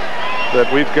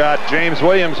we've got James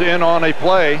Williams in on a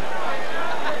play.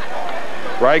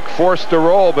 Reich forced to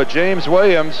roll, but James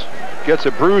Williams gets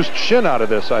a bruised shin out of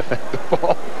this, I think.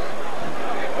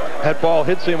 That ball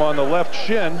hits him on the left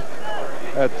shin.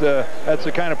 That's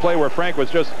the kind of play where Frank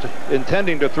was just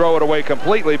intending to throw it away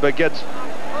completely, but gets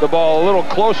the ball a little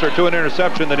closer to an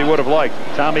interception than he would have liked.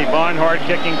 Tommy Barnhart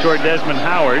kicking toward Desmond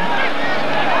Howard.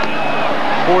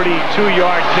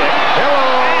 42-yard kick. Hello!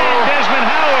 And Desmond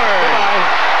Howard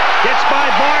gets by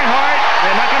Barnhart.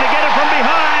 They're not going to get it from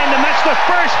behind, and that's the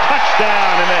first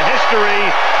touchdown in the history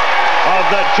of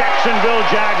the Jacksonville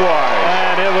Jaguars.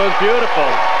 And it was beautiful.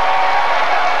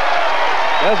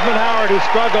 Desmond Howard, who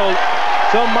struggled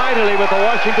so mightily with the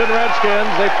Washington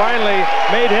Redskins, they finally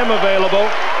made him available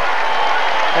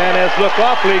and has looked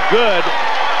awfully good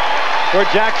for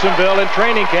Jacksonville in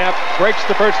training camp. Breaks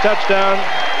the first touchdown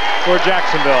for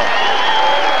Jacksonville.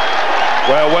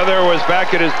 Well, whether it was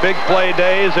back at his big play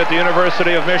days at the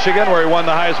University of Michigan where he won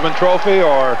the Heisman Trophy,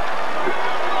 or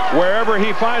wherever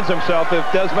he finds himself, if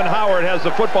Desmond Howard has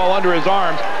the football under his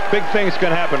arms, big things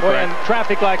can happen, Frank. In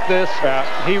traffic like this,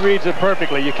 he reads it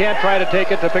perfectly. You can't try to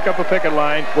take it to pick up a picket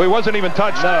line. Well, he wasn't even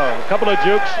touched. No, a couple of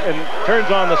jukes and turns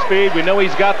on the speed. We know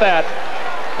he's got that.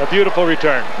 A beautiful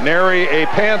return. Nary a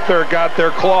Panther got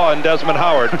their claw in Desmond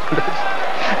Howard.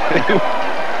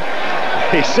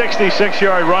 A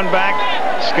 66-yard run back.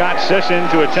 Scott Sisson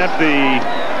to attempt the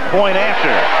point after.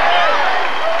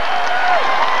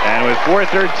 with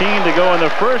 4:13 to go in the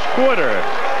first quarter.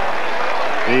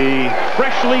 The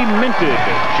freshly minted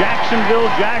Jacksonville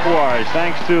Jaguars,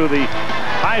 thanks to the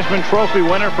Heisman Trophy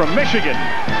winner from Michigan,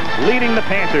 leading the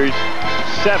Panthers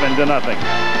 7-0.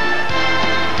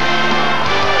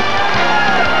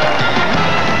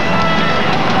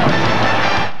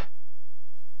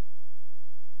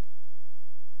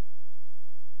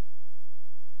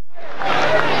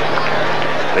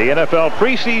 The NFL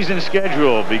preseason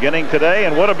schedule beginning today,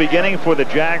 and what a beginning for the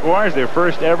Jaguars. Their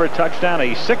first ever touchdown,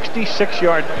 a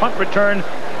 66-yard punt return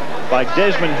by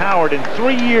Desmond Howard in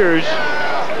 3 years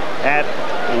at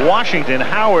Washington.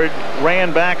 Howard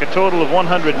ran back a total of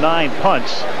 109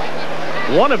 punts,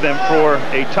 one of them for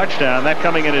a touchdown, that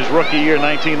coming in his rookie year,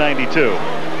 1992.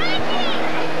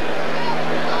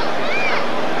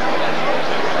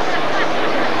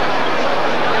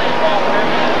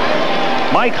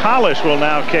 Mike Hollis will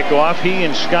now kick off. He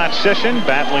and Scott Sisson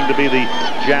battling to be the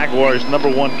Jaguars'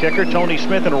 #1 kicker. Tony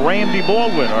Smith and Randy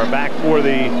Baldwin are back for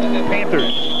the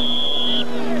Panthers.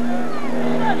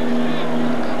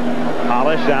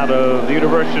 Hollis out of the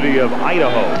University of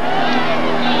Idaho.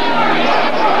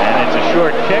 And it's a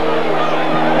short kick.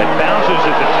 It bounces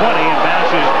at the 20 and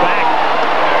bounces back.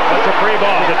 That's a free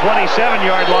ball. The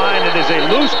 27-yard line. It is a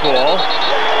loose ball.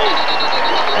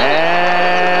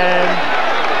 And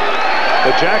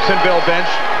the Jacksonville bench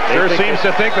sure seems to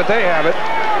think that they have it.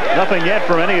 Nothing yet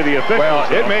from any of the officials. Well,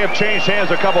 it may have changed hands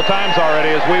a couple times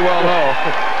already, as we well know.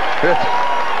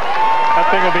 That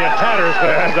thing will be in tatters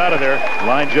when it comes out of there.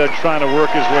 Line judge trying to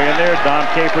work his way in there. Dom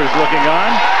Capers looking on.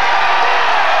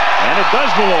 And it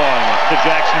does belong to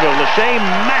Jacksonville. Lachey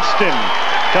Maston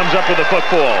comes up with the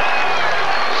football.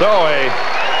 So a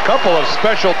couple of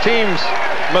special teams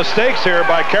mistakes here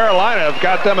by Carolina have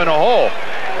got them in a hole.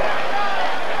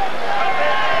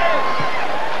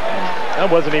 That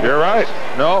wasn't even. You're right.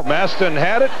 No, Maston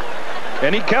had it,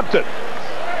 and he kept it.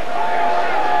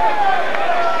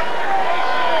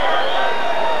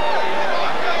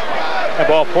 That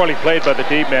ball poorly played by the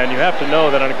deep man. You have to know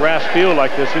that on a grass field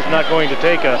like this, he's not going to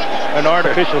take an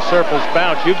artificial surface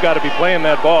bounce. You've got to be playing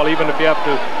that ball, even if you have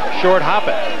to short hop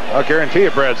it. I'll guarantee you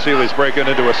Brad Seeley's breaking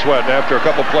into a sweat after a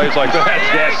couple plays like that.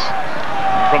 Yes.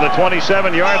 From the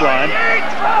 27-yard line.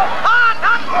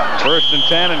 First and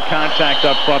 10 and contact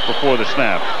up front before the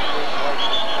snap.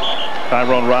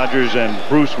 Tyrone Rogers and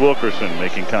Bruce Wilkerson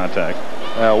making contact.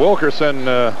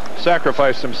 Wilkerson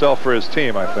sacrificed himself for his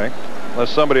team, I think.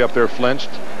 Unless somebody up there flinched.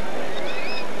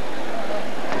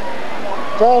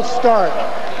 False start.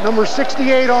 Number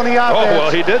 68 on the offense. Oh,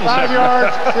 well, he didn't. 5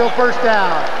 yards, still first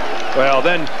down. Well,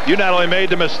 then you not only made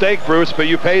the mistake, Bruce, but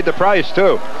you paid the price,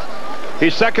 too.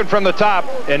 He's second from the top,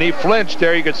 and he flinched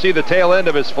there. You could see the tail end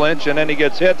of his flinch, and then he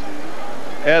gets hit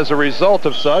as a result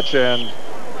of such, and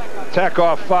tack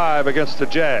off 5 against the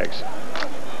Jags.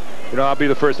 You know, I'll be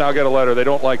the first. Now I'll get a letter. They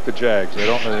don't like the Jags. They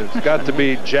don't. It's got to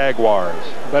be Jaguars.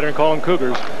 Better than call them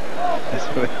Cougars.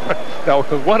 Now,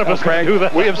 one of us can do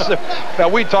that. Now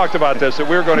we talked about this, that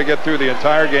we were going to get through the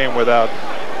entire game without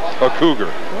a Cougar.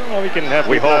 Well, we can have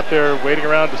people out there waiting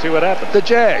around to see what happens. The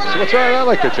Jags. What's right? I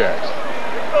like the Jags.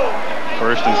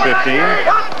 First and 15.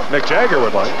 Mick Jagger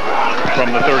would like.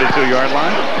 From the 32-yard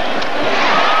line.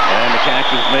 And the catch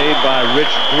is made by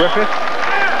Rich Griffith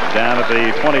down at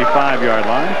the 25-yard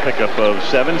line. Pickup of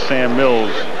 7. Sam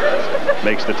Mills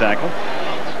makes the tackle.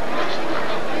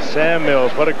 Sam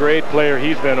Mills, what a great player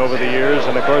he's been over the years,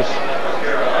 and of course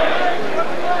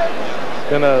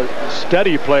been a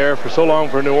steady player for so long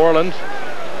for New Orleans.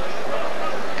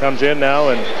 Comes in now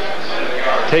and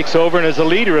takes over and is the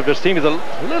leader of this team. He's a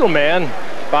little man,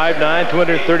 5'9",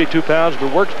 232 pounds,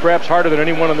 but works perhaps harder than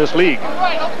anyone in this league.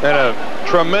 And a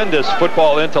tremendous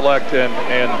football intellect,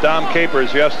 and Dom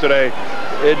Capers yesterday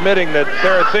admitting that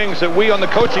there are things that we on the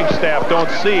coaching staff don't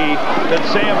see that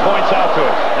Sam points out to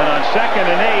us. And on 2nd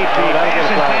and 8, the pass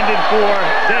intended for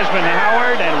Desmond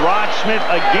Howard, and Rod Smith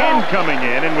again coming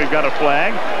in, and we've got a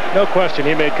flag. No question,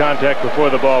 he made contact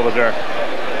before the ball was there.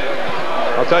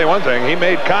 I'll tell you one thing, he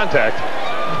made contact.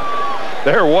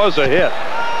 There was a hit.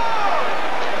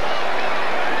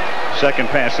 Second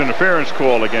pass interference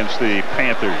call against the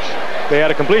Panthers. They had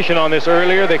a completion on this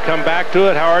earlier. They come back to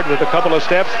it. Howard with a couple of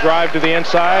steps, drive to the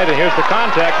inside, and here's the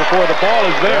contact before the ball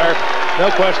is there.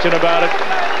 No question about it.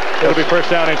 It'll be first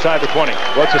down inside the 20.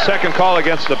 Well, it's the second call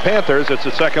against the Panthers. It's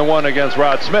the second one against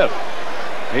Rod Smith.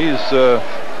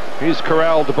 He's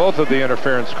corralled both of the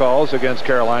interference calls against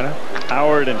Carolina.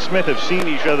 Howard and Smith have seen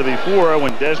each other before.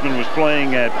 When Desmond was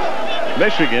playing at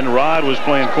Michigan, Rod was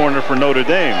playing corner for Notre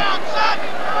Dame.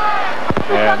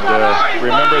 And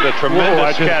remember the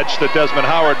tremendous catch that Desmond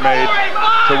Howard made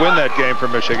to win that game for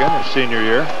Michigan his senior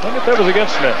year. I wonder if that was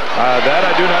against Smith. That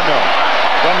I do not know.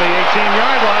 From the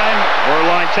 18-yard line,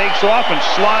 Beuerlein takes off and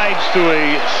slides to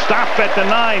a stop at the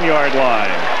 9-yard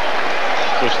line.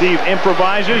 So Steve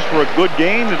improvises for a good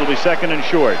gain. It'll be second and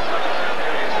short.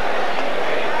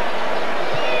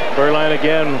 Beuerlein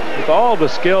again with all the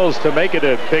skills to make it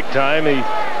a big time. He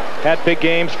had big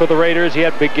games for the Raiders. He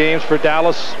had big games for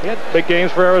Dallas. He had big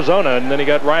games for Arizona, and then he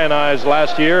got Ryanized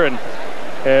last year,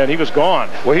 and he was gone.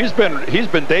 Well, he's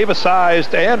been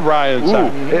Davis-ized and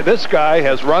Ryan-sized. This guy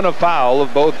has run afoul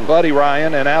of both Buddy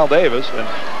Ryan and Al Davis, and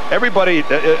everybody,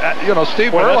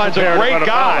 Steve Beuerlein's a great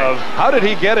guy. How did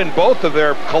he get in both of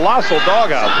their colossal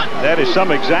dogouts? That is some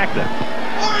exacta.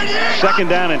 Second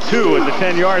down and 2 at the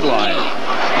 10-yard line.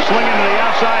 Swinging to the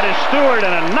outside is Stewart,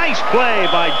 and a nice play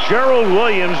by Gerald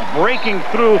Williams breaking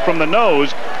through from the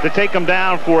nose to take him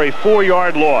down for a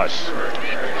 4-yard loss.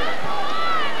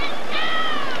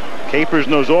 Capers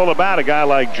knows all about a guy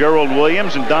like Gerald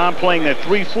Williams, and Dom playing that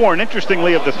 3-4. And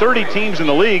interestingly, of the 30 teams in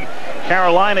the league,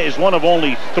 Carolina is one of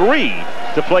only 3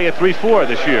 to play a 3-4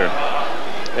 this year.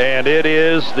 And it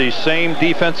is the same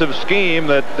defensive scheme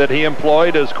that he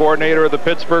employed as coordinator of the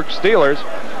Pittsburgh Steelers.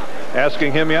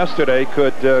 Asking him yesterday,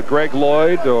 could Greg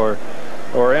Lloyd or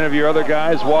any of your other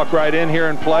guys walk right in here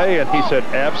and play? And he said,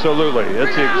 absolutely.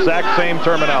 It's the exact same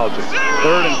terminology.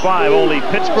 3rd and 5. Only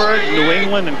Pittsburgh, New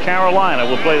England, and Carolina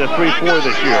will play the 3-4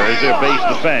 this year as their base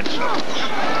defense.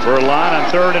 Beuerlein on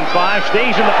 3rd and 5.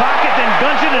 Stays in the pocket, then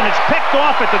guns it, and it's picked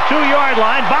off at the 2-yard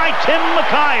line by Tim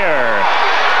McKyer.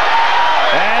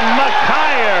 And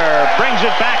McKyer brings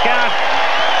it back out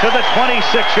to the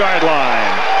 26-yard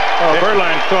line. Oh,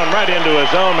 Beuerlein's thrown right into his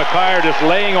zone. McKyer just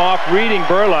laying off, reading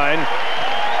Beuerlein.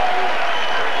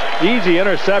 Easy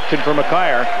interception for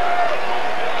McKyer.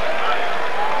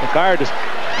 McKyer just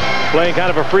playing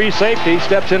kind of a free safety,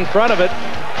 steps in front of it.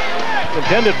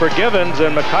 Intended for Givens,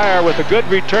 and McKyer with a good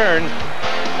return.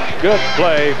 Good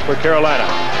play for Carolina.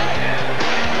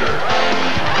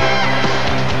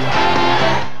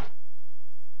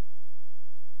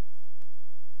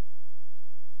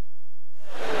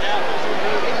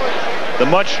 The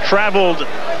much-traveled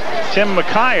Tim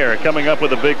McKyer coming up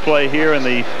with a big play here in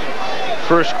the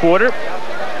first quarter.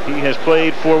 He has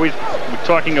played for, we're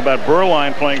talking about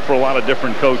Beuerlein playing for a lot of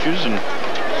different coaches and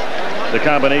the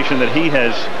combination that he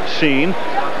has seen.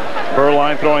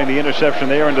 Beuerlein throwing the interception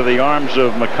there into the arms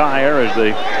of McKyer as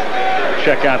they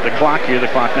check out the clock here. The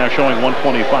clock now showing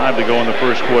 1:25 to go in the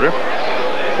first quarter.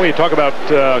 Well, you talk about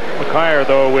McKyer,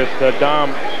 though, with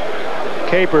Dom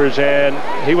Capers, and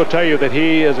he will tell you that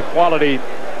he is a quality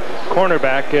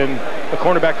cornerback, and a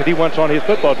cornerback that he wants on his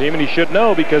football team, and he should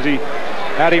know because he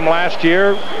had him last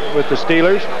year with the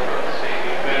Steelers,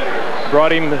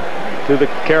 brought him to the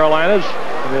Carolinas,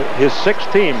 his 6th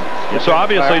team. So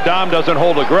obviously Dom doesn't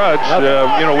hold a grudge.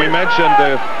 We mentioned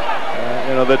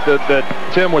that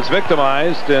Tim was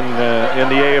victimized in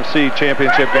the AFC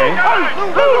Championship game.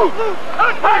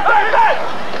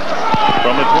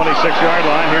 From the 26-yard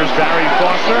line, here's Barry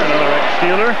Foster, another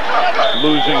ex-Steeler,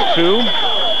 losing 2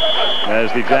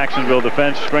 as the Jacksonville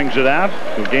defense strings it out.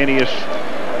 Gugenius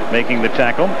making the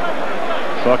tackle.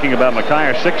 Talking about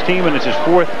McKyer, 6th team, and it's his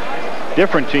 4th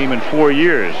different team in 4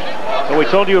 years. So we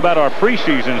told you about our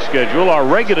preseason schedule. Our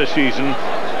regular season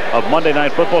of Monday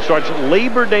Night Football starts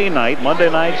Labor Day night, Monday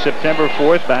night, September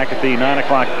 4th, back at the 9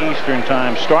 o'clock Eastern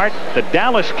time start. The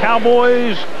Dallas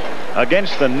Cowboys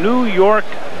against the New York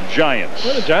Giants.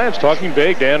 Well, the Giants talking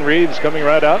big. Dan Reeves coming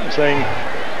right out and saying,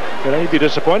 he'd be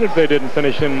disappointed if they didn't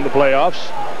finish in the playoffs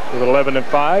with 11-5.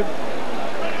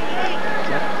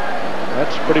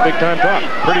 That's pretty big time talk.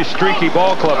 Pretty streaky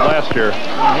ball club last year.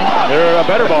 They're a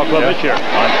better ball club this year.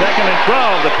 On 2nd and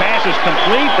 12, the pass is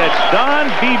complete. That's Don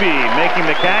Beebe making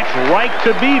the catch right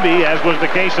to Beebe, as was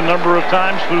the case a number of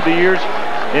times through the years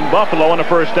in Buffalo on a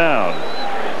first down.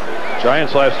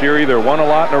 Giants last year either won a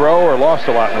lot in a row or lost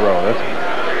a lot in a row.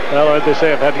 Well, as they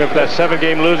say, I've had been for that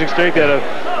 7-game losing streak that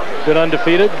have been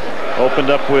undefeated. Opened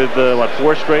up with,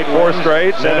 4 straight? 4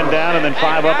 straight. 7 down and then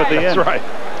 5 up at the end. That's right.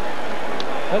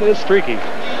 That is streaky.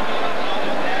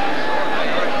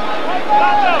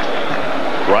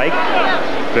 Reich,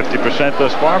 50%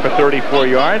 thus far for 34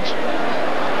 yards.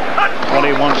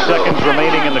 21 seconds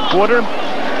remaining in the quarter.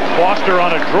 Foster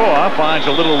on a draw, finds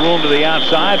a little room to the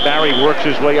outside. Barry works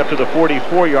his way up to the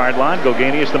 44-yard line.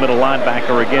 Gugenius, the middle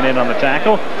linebacker, again in on the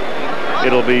tackle.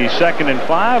 It'll be 2nd and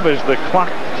 5 as the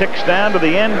clock ticks down to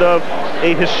the end of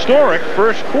a historic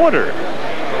first quarter.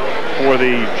 for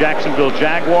the Jacksonville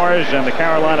Jaguars and the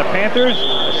Carolina Panthers.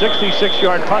 A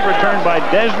 66-yard punt return by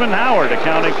Desmond Howard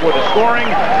accounting for the scoring.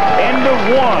 End of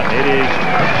one. It is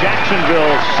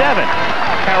Jacksonville 7,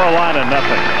 Carolina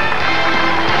nothing.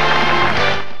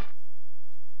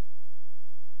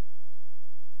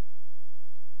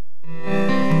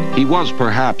 He was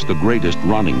perhaps the greatest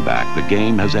running back the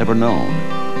game has ever known.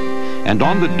 And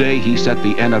on the day he set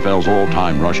the NFL's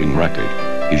all-time rushing record,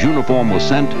 his uniform was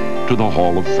sent to the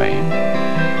Hall of Fame.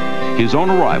 His own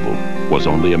arrival was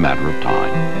only a matter of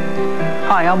time.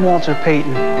 Hi, I'm Walter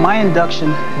Payton. My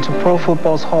induction into Pro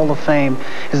Football's Hall of Fame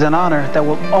is an honor that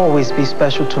will always be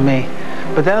special to me.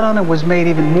 But that honor was made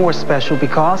even more special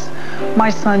because my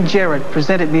son Jared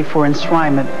presented me for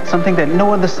enshrinement, something that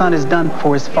no other son has done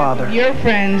for his father. Your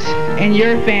friends and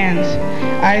your fans,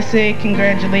 I say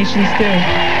congratulations too.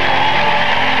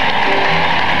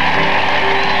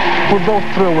 We're both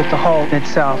thrilled with the Hall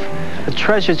itself, a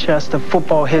treasure chest of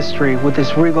football history with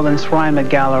its regal enshrinement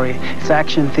gallery, its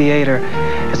action theater,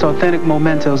 its authentic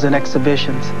mementos and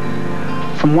exhibitions.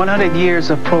 From 100 years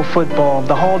of pro football,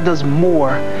 the Hall does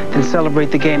more than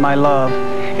celebrate the game I love.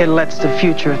 It lets the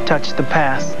future touch the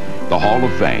past. The Hall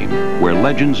of Fame, where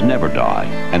legends never die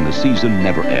and the season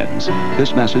never ends.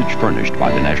 This message furnished by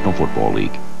the National Football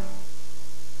League.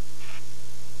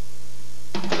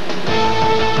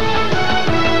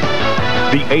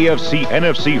 The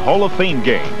AFC-NFC Hall of Fame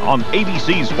game on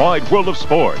ABC's Wide World of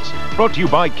Sports. Brought to you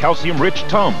by Calcium-Rich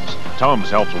Tums. Tums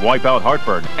helps wipe out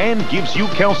heartburn and gives you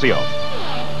calcium.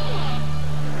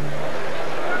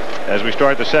 As we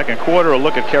start the second quarter, a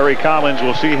look at Kerry Collins.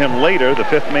 We'll see him later, the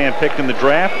 5th man picked in the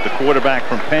draft, the quarterback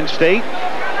from Penn State,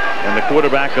 and the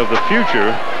quarterback of the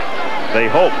future, they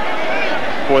hope,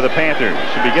 for the Panthers.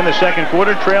 To begin the second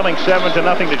quarter, trailing 7-0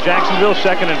 to Jacksonville,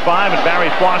 2nd and 5, and Barry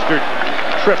Foster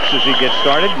trips as he gets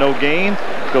started. No gain.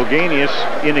 Gilganius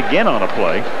in again on a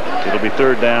play. It'll be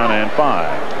 3rd down and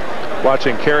 5.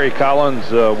 Watching Kerry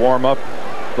Collins warm up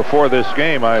before this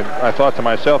game, I thought to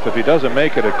myself, if he doesn't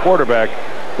make it at quarterback,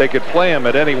 they could play him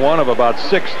at any one of about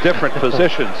 6 different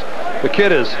positions. The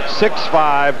kid is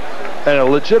 6'5" and a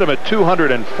legitimate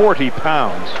 240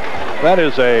 pounds. That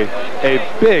is a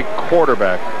big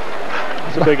quarterback.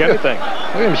 It's a big anything.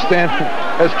 Look at him standing.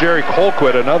 That's Jerry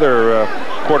Colquitt, another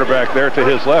quarterback there to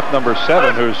his left, number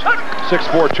 7, who's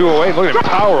 6'4", 208. Look at him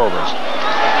tower over us.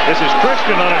 This is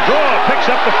Christian on a draw, picks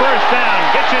up the 1st down,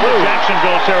 gets into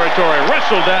Jacksonville territory,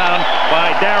 wrestled down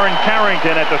by Darren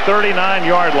Carrington at the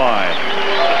 39-yard line.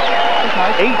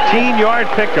 18-yard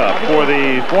pickup for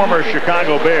the former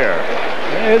Chicago Bear.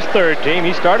 His 3rd team.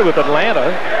 He started with Atlanta,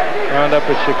 wound up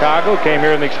at Chicago, came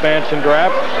here in the expansion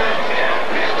draft.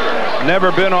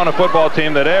 Never been on a football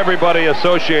team that everybody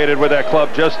associated with that club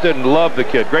just didn't love the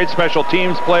kid. Great special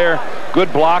teams player,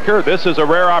 good blocker. This is a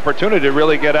rare opportunity to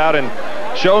really get out and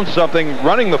show something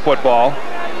running the football.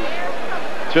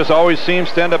 It just always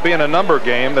seems to end up being a number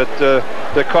game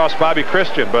that cost Bobby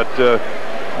Christian, but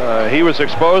he was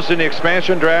exposed in the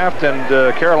expansion draft,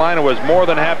 and Carolina was more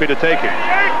than happy to take him.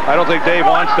 I don't think Dave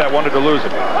wants that, wanted to lose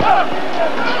him.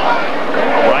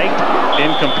 Reich,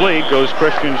 incomplete, goes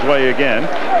Christian's way again.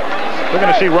 We're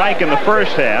going to see Reich in the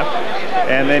 1st half,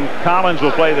 and then Collins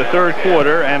will play the 3rd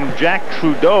quarter, and Jack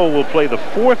Trudeau will play the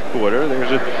 4th quarter.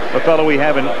 There's a fellow we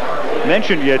haven't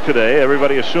mentioned yet today.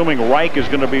 Everybody assuming Reich is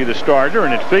going to be the starter,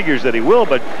 and it figures that he will,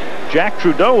 but Jack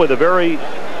Trudeau with a very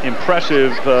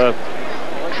impressive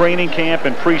training camp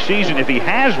and preseason, if he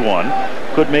has one,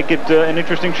 could make it an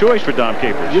interesting choice for Dom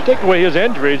Capers. You take away his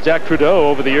injuries, Jack Trudeau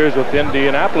over the years with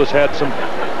Indianapolis had some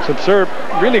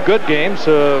really good games,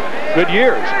 good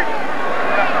years.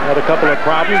 Had a couple of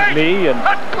problems, knee and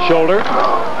shoulder.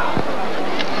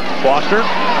 Foster,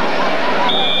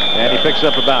 and he picks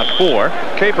up about 4.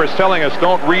 Capers telling us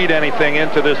don't read anything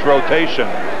into this rotation.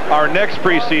 Our next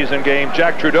preseason game,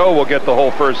 Jack Trudeau will get the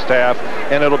whole 1st half,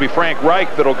 and it'll be Frank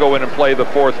Reich that'll go in and play the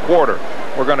 4th quarter.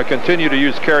 We're going to continue to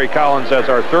use Kerry Collins as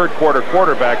our 3rd quarter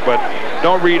quarterback, but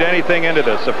don't read anything into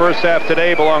this. The 1st half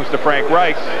today belongs to Frank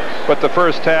Reich, but the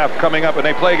 1st half coming up, and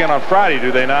they play again on Friday,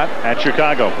 do they not? At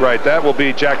Chicago. Right, that will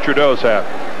be Jack Trudeau's half.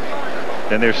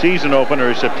 And their season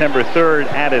opener is September 3rd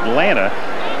at Atlanta.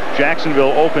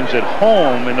 Jacksonville opens at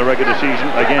home in the regular season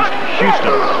against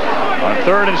Houston. On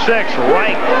 3rd and 6,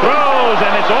 Reich throws,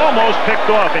 and it's almost picked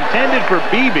off. Intended for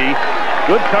Beebe.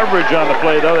 Good coverage on the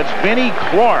play, though. It's Vinnie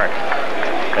Clark,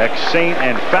 ex-Saint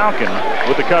and Falcon,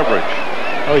 with the coverage.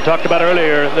 Oh, we talked about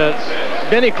earlier that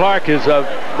Vinnie Clark is a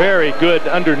very good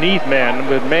underneath man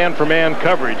with man-for-man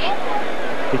coverage.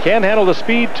 He can't handle the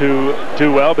speed too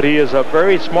well, but he is a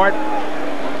very smart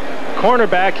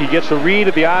cornerback, he gets a read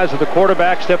of the eyes of the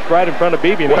quarterback, steps right in front of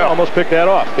Beebe, and almost picked that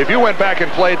off. If you went back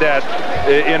and played that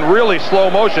in really slow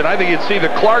motion, I think you'd see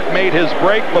that Clark made his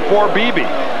break before Beebe.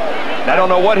 I don't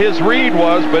know what his read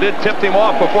was, but it tipped him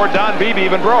off before Don Beebe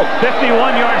even broke.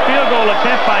 51-yard field goal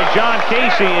attempt by John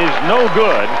Casey is no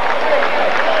good.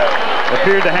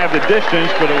 Appeared to have the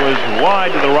distance, but it was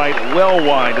wide to the right, well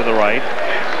wide to the right.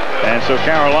 And so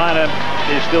Carolina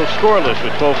is still scoreless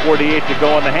with 12:48 to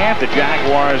go in the half. The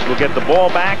Jaguars will get the ball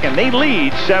back, and they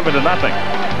lead 7-0.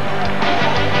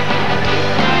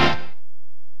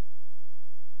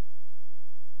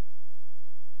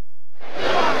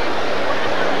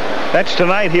 That's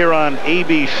tonight here on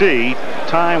ABC.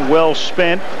 Time well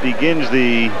spent begins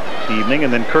the evening,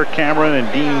 and then Kirk Cameron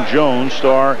and Dean Jones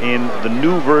star in the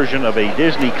new version of a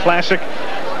Disney classic,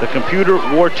 The Computer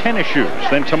Wore Tennis Shoes.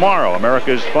 Then tomorrow,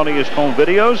 America's Funniest Home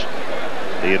Videos,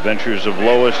 The Adventures of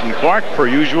Lois and Clark, per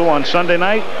usual on Sunday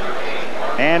night,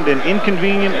 and An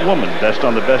Inconvenient Woman, best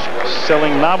on the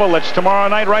best-selling novel. That's tomorrow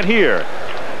night right here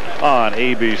on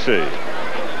ABC.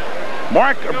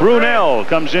 Mark Brunell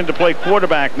comes in to play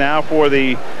quarterback now for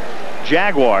the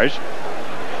Jaguars.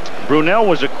 Brunell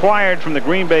was acquired from the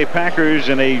Green Bay Packers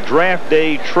in a draft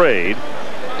day trade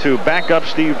to back up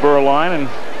Steve Berline, and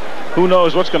who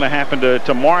knows what's going to happen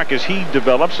to Mark as he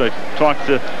develops. I talked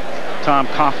to Tom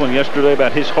Coughlin yesterday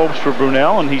about his hopes for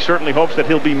Brunell, and he certainly hopes that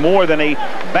he'll be more than a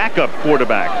backup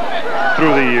quarterback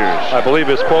through the years. I believe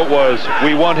his quote was,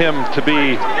 "We want him to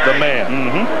be the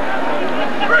man."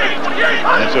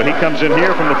 And so he comes in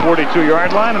here from the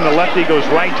 42-yard line, and the lefty goes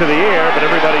right to the air, but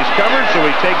everybody's covered, so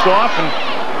he takes off and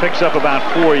picks up about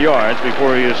 4 yards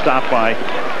before he is stopped by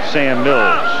Sam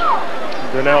Mills.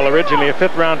 Brunell, originally a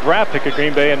 5th-round draft pick at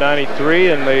Green Bay in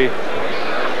 '93, and the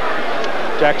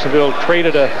Jacksonville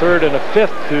traded a 3rd and a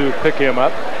 5th to pick him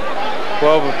up.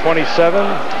 12 of 27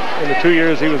 in the 2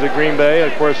 years he was at Green Bay,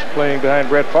 of course, playing behind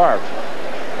Brett Favre.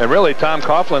 And really, Tom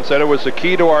Coughlin said it was the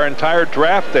key to our entire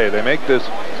draft day. They made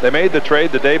the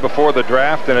trade the day before the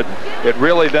draft, and it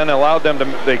really then allowed them to.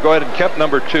 They go ahead and kept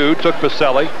number 2, took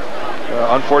Baselli.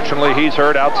 Unfortunately, he's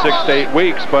hurt out 6 to 8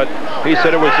 weeks, but he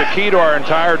said it was the key to our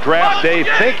entire draft day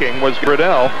thinking was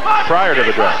Brunell prior to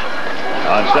the draft.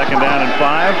 On 2nd down and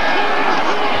 5,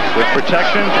 with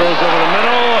protection, throws over the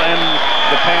middle, and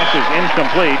the pass is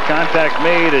incomplete. Contact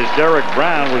made as Derek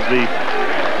Brown was the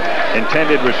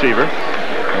intended receiver.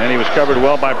 And he was covered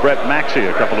well by Brett Maxey,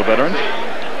 a couple of veterans.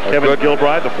 Kevin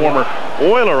Gilbride, the former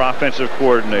Oiler offensive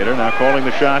coordinator, now calling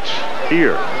the shots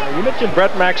here. You mentioned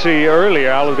Brett Maxey earlier,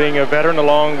 Al, being a veteran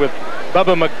along with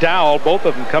Bubba McDowell, both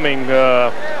of them coming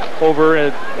over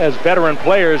as veteran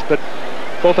players, but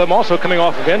both of them also coming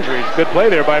off of injuries. Good play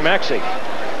there by Maxey.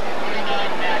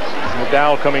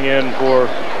 McDowell coming in for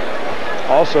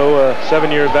also a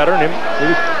 7-year veteran.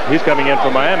 He's coming in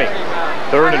for Miami.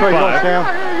 3rd and 5.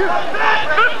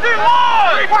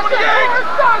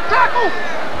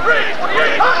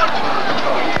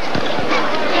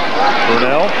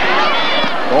 Brunell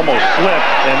almost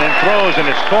slipped and then throws, and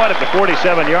it's caught at the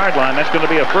 47-yard line. That's going to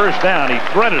be a 1st down. He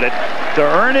threaded it to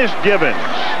Ernest Gibbons.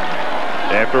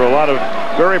 After a lot of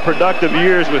very productive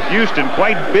years with Houston,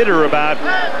 quite bitter about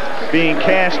being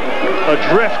cast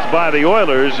adrift by the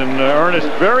Oilers, and Ernest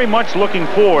very much looking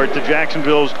forward to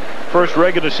Jacksonville's first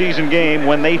regular season game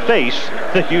when they face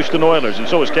the Houston Oilers, and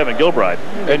so is Kevin Gilbride.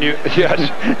 And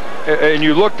and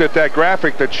you looked at that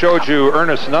graphic that showed you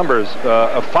Ernest's numbers,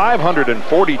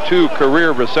 542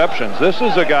 career receptions. This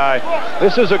is a guy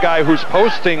who's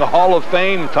posting Hall of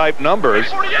Fame type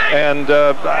numbers, and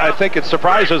I think it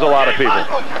surprises a lot of people.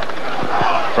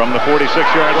 From the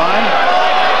 46-yard line,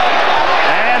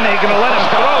 and they're going to let him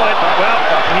throw it. Well,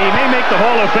 he may make the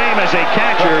Hall of Fame as a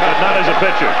catcher, but not as a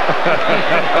pitcher.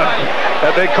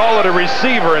 They call it a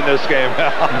receiver in this game.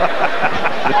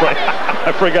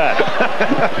 I forgot.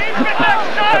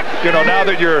 You know, now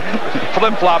that you're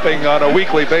flip-flopping on a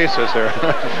weekly basis here.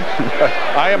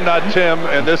 I am not Tim,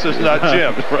 and this is not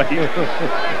Jim. Right.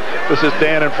 This is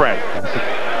Dan and Frank.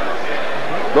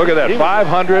 Look at that,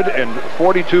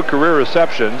 542 career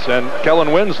receptions, and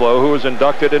Kellen Winslow, who was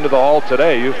inducted into the Hall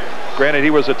today. Granted, he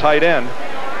was a tight end,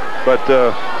 but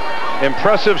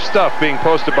impressive stuff being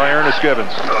posted by Ernest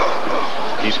Gibbons.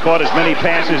 He's caught as many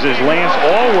passes as Lance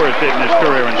Allworth did in his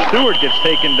career, and Stewart gets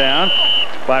taken down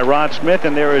by Rod Smith,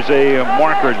 and there is a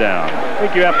marker down. I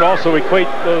think you have to also equate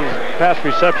those pass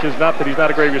receptions, not that he's not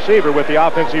a great receiver, with the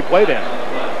offense he played in.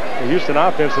 The Houston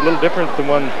offense is a little different than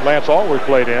when Lance Allworth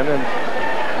played in, and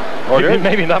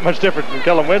maybe not much different than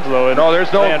Kellen Winslow and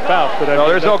Dan Faust, but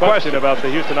there's no question about the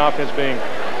Houston offense being,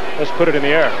 let's put it in the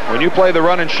air. When you play the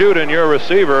run and shoot and you're a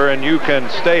receiver and you can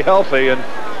stay healthy, and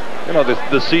You know,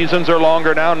 the seasons are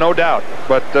longer now, no doubt.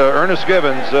 But Ernest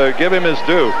Givens, give him his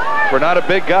due. For not a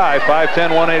big guy,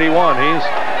 5'10", 181.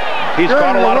 He's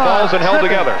caught a lot of balls and held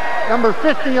together. Number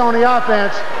 50 on the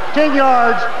offense, 10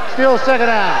 yards, still second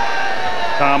down.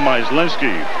 Tom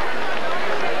Myslinski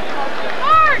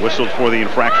whistled for the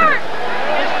infraction.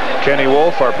 Kenny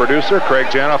Wolf, our producer, Craig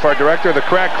Janoff, our director. The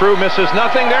crack crew misses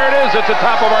nothing. There it is at the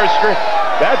top of our screen.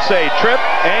 That's a trip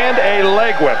and a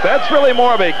leg whip. That's really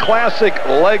more of a classic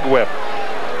leg whip.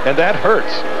 And that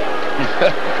hurts.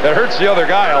 That hurts the other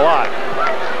guy a lot.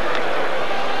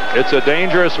 It's a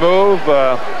dangerous move.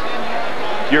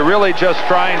 You're really just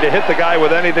trying to hit the guy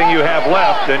with anything you have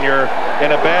left, and you're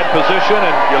in a bad position,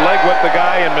 and you leg whip the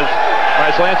guy, and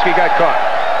Myslinski got caught.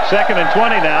 2nd and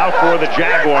 20 now for the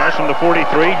Jaguars from the 43.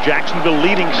 Jacksonville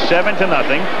leading 7-0. And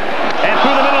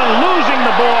through the middle, losing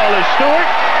the ball is Stewart.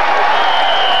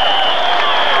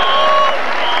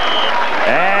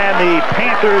 And the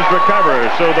Panthers recover.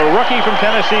 So the rookie from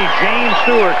Tennessee, James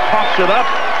Stewart, coughs it up.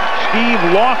 Steve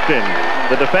Lofton,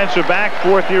 the defensive back,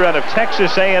 4th year out of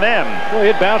Texas A&M. Well,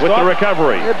 it bounced with off the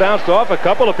recovery. It bounced off a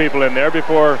couple of people in there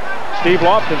before Steve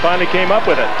Lofton finally came up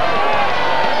with it.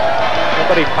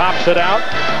 Somebody pops it out.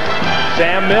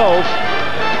 Sam Mills.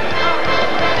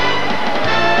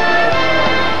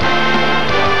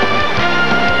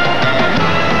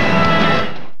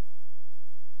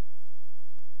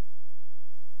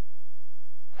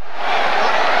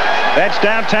 That's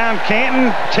downtown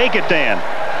Canton. Take it, Dan.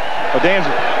 Well,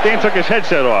 Dan took his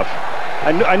headset off.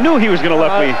 I knew he was going to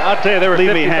I'll tell you, there were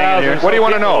 50,000. What do you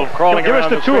want to know? Give us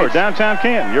the tour. Downtown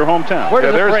Canton, your hometown.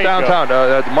 Where there's downtown.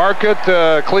 Market,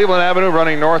 Cleveland Avenue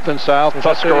running north and south.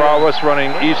 Tuscarawas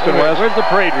running east and west. Where's the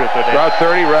parade route today? Route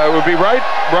 30. It would be right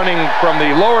running from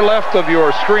the lower left of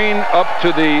your screen up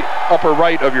to the upper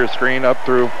right of your screen up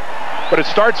through. But it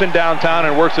starts in downtown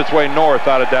and works its way north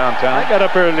out of downtown. I got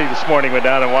up early this morning, went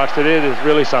down and watched it. It is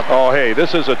really something. Oh, hey,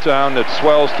 this is a town that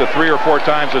swells to 3 or 4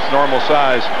 times its normal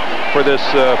size for this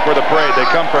for the parade. They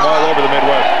come from all over the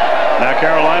Midwest. Now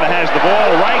Carolina has the ball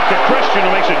right to Christian,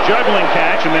 who makes a juggling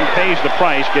catch and then pays the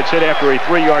price. Gets hit after a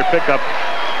 3-yard pickup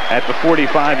at the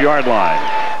 45-yard line.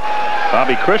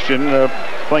 Bobby Christian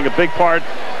playing a big part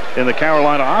in the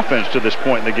Carolina offense to this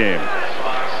point in the game.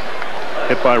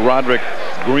 Hit by Roderick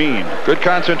Green. Good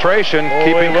concentration,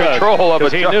 keeping control of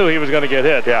it. He knew he was going to get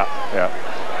hit. Yeah.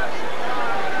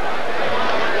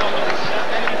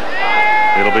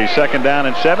 It'll be 2nd down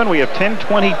and 7. We have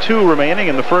 10:22 remaining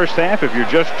in the first half. If you're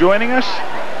just joining us,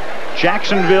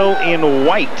 Jacksonville in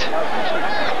white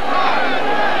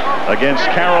against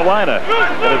Carolina.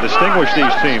 Got to distinguish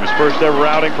these teams. First ever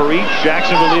outing for each.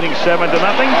 Jacksonville leading 7-0.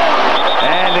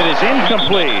 And it is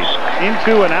incomplete.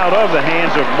 Into and out of the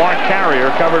hands of Mark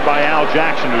Carrier, covered by Al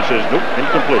Jackson, who says, nope,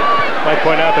 incomplete. Might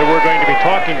point out that we're going to be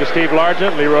talking to Steve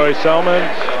Largent, Leroy Selman,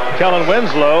 Kellen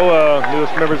Winslow,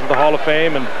 newest members of the Hall of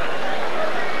Fame, and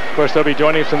of course they'll be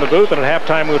joining us in the booth, and at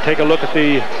halftime we'll take a look at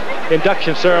the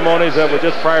induction ceremonies that were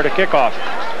just prior to kickoff.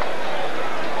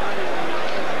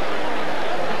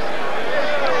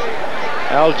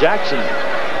 Al Jackson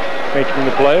making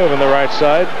the play over on the right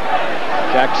side.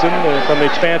 Jackson from the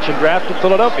expansion draft of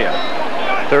Philadelphia.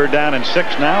 3rd down and 6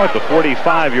 now at the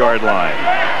 45-yard line.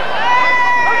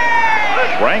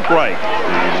 Frank Reich,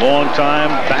 the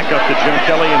longtime backup to Jim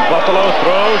Kelly in Buffalo,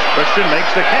 throws. Christian makes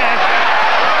the catch.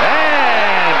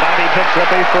 And Bobby picks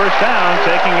up a 1st down,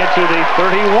 taking it to the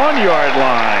 31-yard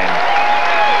line.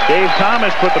 Dave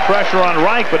Thomas put the pressure on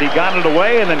Reich, but he got it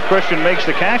away, and then Christian makes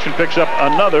the catch and picks up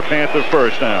another Panther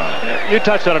 1st down. You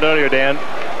touched on it earlier, Dan.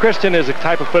 Christian is a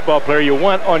type of football player you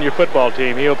want on your football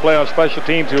team. He'll play on special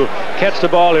teams. He'll catch the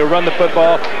ball. He'll run the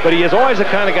football. But he is always the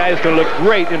kind of guy that's going to look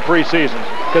great in preseason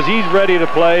because he's ready to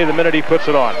play the minute he puts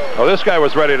it on. Oh, this guy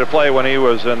was ready to play when he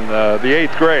was in the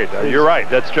 8th grade. You're right.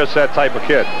 That's just that type of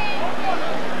kid.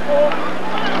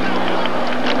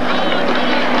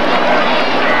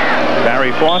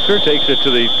 Barry Foster takes it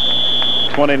to the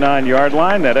 29-yard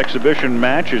line. That exhibition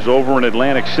match is over in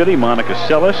Atlantic City. Monica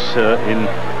Seles in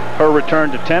her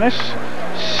return to tennis.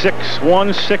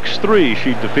 6-1, 6-3.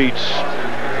 She defeats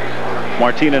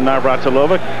Martina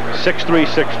Navratilova. 6-3,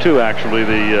 6-2, actually,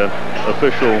 the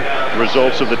official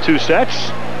results of the 2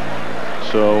 sets.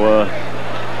 So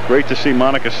great to see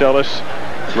Monica Seles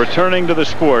returning to the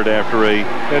sport after a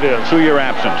 2-year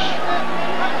absence.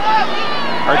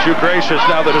 Aren't you gracious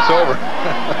now that it's over?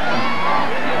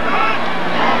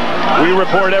 We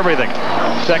report everything.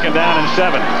 2nd down and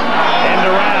 7. End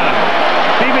around.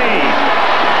 PB.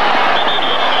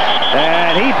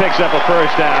 And he picks up a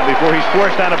 1st down before he's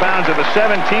forced out of bounds at the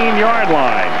 17-yard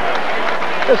line.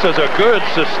 This is a good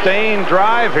sustained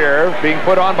drive here being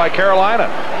put on by Carolina.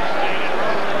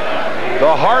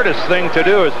 The hardest thing to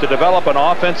do is to develop an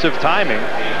offensive timing.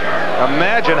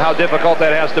 Imagine how difficult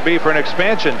that has to be for an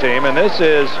expansion team, and this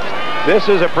is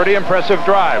a pretty impressive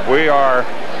drive. We are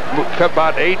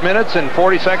about 8 minutes and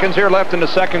 40 seconds here left in the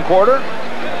second quarter.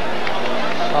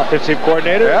 Offensive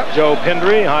coordinator, Joe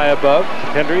Pendry, high above.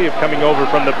 Pendry coming over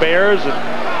from the Bears.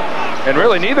 And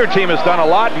really, neither team has done a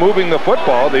lot moving the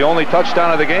football. The only touchdown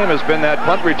of the game has been that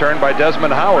punt return by Desmond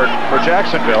Howard for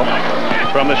Jacksonville.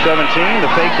 From the 17, the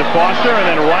fake to Foster, and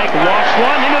then Reich lofts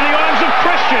one into the arms of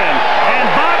Christian. And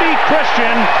Bobby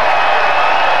Christian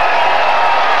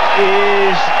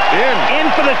is in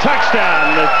for the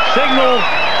touchdown. The signal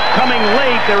coming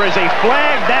late. There is a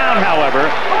flag down, however.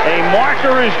 A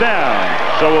marker is down.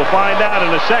 So we'll find out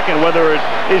in a second whether it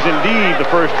is indeed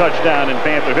the first touchdown in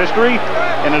Panther history,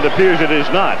 and it appears it is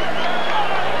not.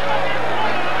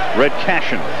 Red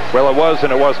Cashin. Well, it was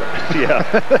and it wasn't. Yeah.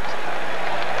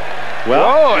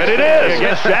 Well, and it is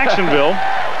against Jacksonville.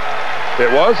 It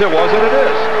was, it wasn't, it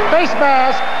is. Face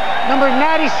mask, number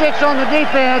 96 on the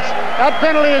defense. That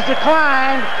penalty is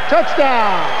declined.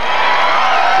 Touchdown.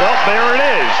 Well, there it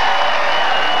is.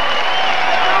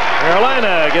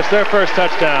 Carolina gets their first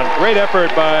touchdown. Great effort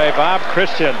by Bob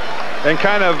Christian. And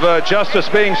kind of justice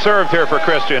being served here for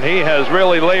Christian. He has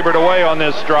really labored away on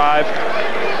this drive.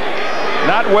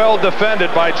 Not well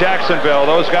defended by Jacksonville.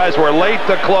 Those guys were late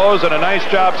to close, and a nice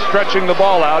job stretching the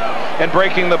ball out and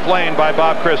breaking the plane by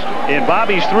Bob Christian. In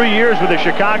Bobby's 3 years with the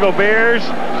Chicago Bears,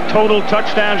 total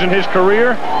touchdowns in his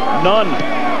career, none.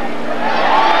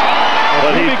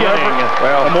 But he's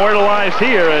immortalized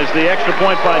here as the extra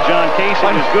point by John Casey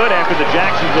is good after the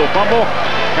Jacksonville fumble.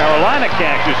 Carolina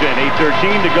cashes in.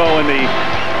 8:13 to go in the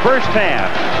first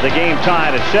half. The game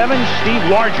tied at 7. Steve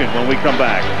Largent when we come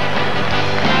back.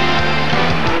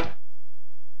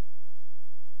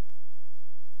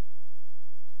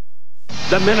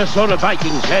 The Minnesota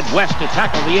Vikings head west to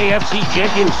tackle the AFC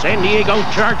champion San Diego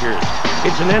Chargers.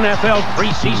 It's an NFL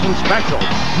preseason special,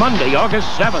 Monday, August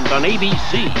 7th on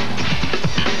ABC.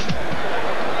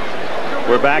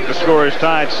 We're back. The score is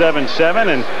tied 7-7,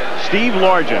 and Steve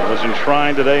Largent was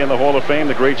enshrined today in the Hall of Fame,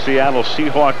 the great Seattle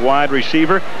Seahawk wide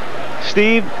receiver.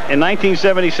 Steve, in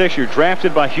 1976, you're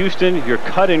drafted by Houston. You're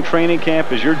cut in training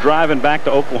camp as you're driving back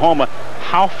to Oklahoma.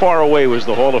 How far away was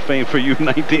the Hall of Fame for you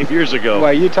 19 years ago?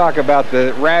 Well, you talk about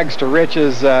the rags to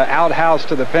riches, outhouse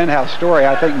to the penthouse story.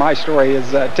 I think my story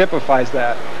typifies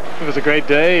that. It was a great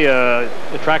day.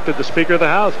 Attracted the Speaker of the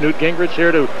House, Newt Gingrich,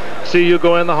 here to see you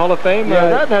go in the Hall of Fame. Yeah,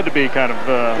 that had to be kind of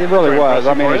it really was.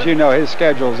 I mean, as you know, his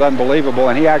schedule is unbelievable,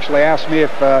 and he actually asked me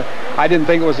if I didn't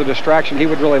think it was a distraction. He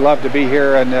would really love to be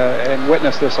here and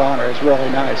witness this honor. It's really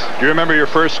nice. Do you remember your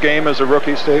first game as a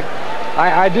rookie, Steve?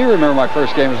 I do remember my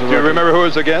first game as a rookie. Do you remember who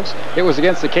it was against? It was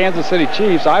against the Kansas City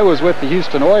Chiefs. I was with the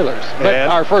Houston Oilers. But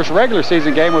our first regular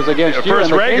season game was against you in the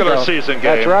First regular season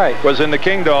game That's right. was in the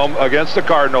Kingdome against the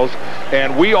Cardinals,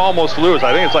 and we almost lose.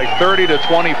 I think it's like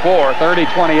 30-24.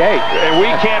 30-28. And we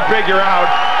can't figure out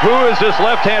who is this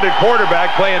left-handed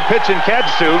quarterback playing pitch and catch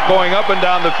to going up and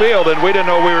down the field, and we didn't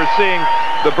know we were seeing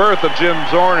the birth of Jim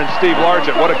Zorn and Steve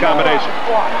Largent. What a combination.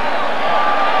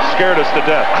 Scared us to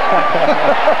death.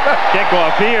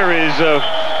 Kickoff here is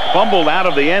fumbled out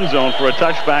of the end zone for a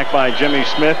touchback by Jimmy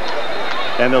Smith,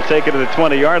 and they'll take it to the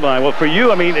 20-yard line. Well, for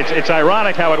you, I mean, it's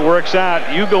ironic how it works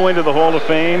out. You go into the Hall of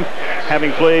Fame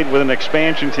having played with an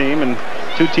expansion team, and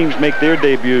two teams make their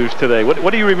debuts today.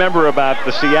 What do you remember about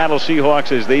the Seattle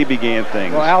Seahawks as they began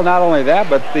things? Well, Al, not only that,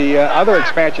 but the other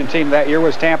expansion team that year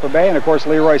was Tampa Bay, and of course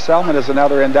Leroy Selman is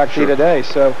another inductee today.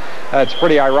 So it's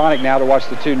pretty ironic now to watch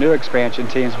the two new expansion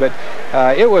teams. But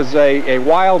it was a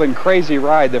wild and crazy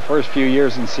ride the first few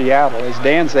years in Seattle. As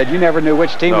Dan said, you never knew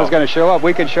which team was going to show up.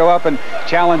 We could show up and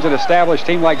challenge an established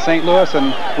team like St. Louis,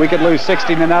 and we could lose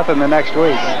 60-0 the next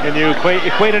week. Can you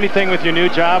equate anything with your new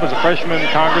job as a freshman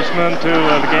congressman to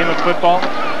the game of football?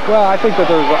 Well, I think that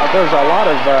there's a lot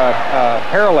of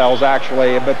parallels,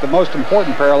 actually, but the most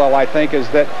important parallel, I think, is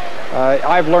that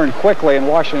I've learned quickly in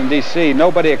Washington, D.C.,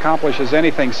 nobody accomplishes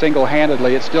anything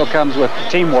single-handedly. It still comes with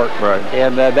teamwork. Right.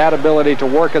 And that ability to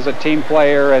work as a team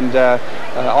player and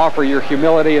offer your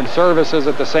humility and services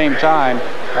at the same time,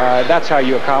 that's how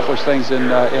you accomplish things in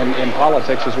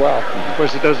politics as well. Of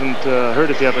course, it doesn't hurt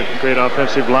if you have a great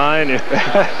offensive line to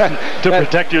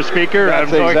protect your speaker.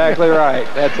 That's exactly right.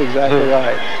 That's exactly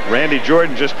right. Randy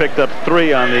Jordan just picked up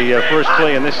 3 on the first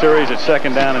play in this series at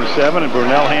 2nd down and 7, and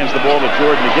Brunell hands the ball to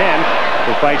Jordan again.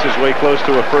 who fights his way close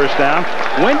to a first down.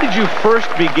 When did you first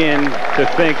begin to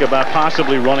think about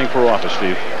possibly running for office,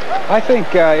 Steve? I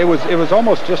think it was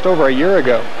almost just over a year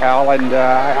ago, Al, and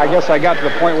I guess I got to the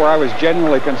point where I was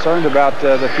genuinely concerned about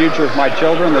the future of my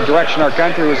children, the direction our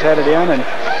country was headed in,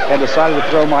 and decided to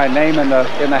throw my name in the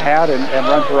hat and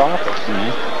run for office.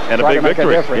 And a big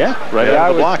victory. Yeah, right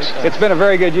out of the blocks. It's been a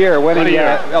very good year. Winning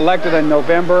elected in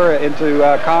November into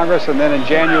Congress, and then in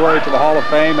January to the Hall of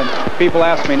Fame. And people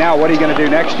ask me now, what are you going to do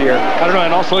next year? I don't know.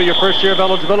 And also your first year of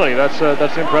eligibility. That's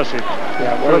impressive.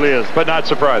 Yeah, it really is. But not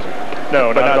surprising.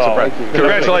 No, but not surprising.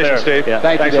 Congratulations, Steve. Yeah.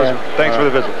 Thanks for the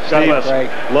visit. Steve,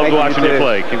 loved watching you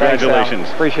play. Congratulations.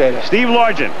 Thanks, appreciate it. Steve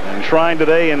Largent, enshrined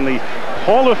today in the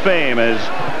Hall of Fame as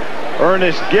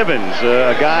Ernest Gibbons,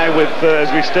 a guy with,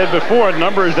 as we said before,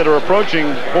 numbers that are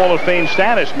approaching Hall of Fame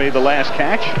status, made the last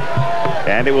catch.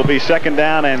 And it will be 2nd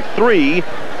down and 3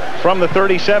 from the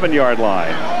 37-yard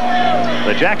line.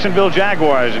 The Jacksonville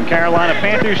Jaguars and Carolina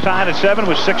Panthers tied at 7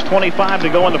 with 6:25 to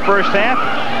go in the first half.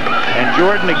 And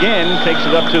Jordan again takes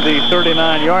it up to the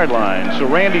 39-yard line. So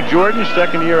Randy Jordan,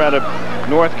 2nd year out of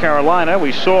North Carolina.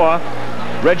 We saw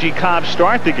Reggie Cobb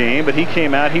start the game, but he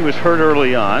came out. He was hurt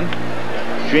early on.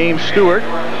 James Stewart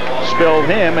spelled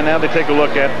him, and now they take a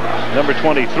look at number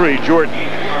 23, Jordan.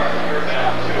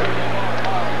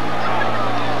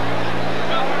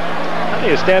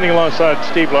 Standing alongside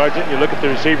Steve Largent, you look at the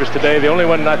receivers today. The only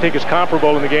one I think is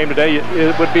comparable in the game today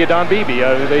would be Don Beebe.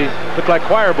 They look like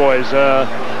choir boys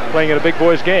playing in a big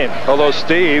boys game. Although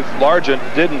Steve Largent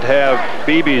didn't have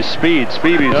Beebe's speed.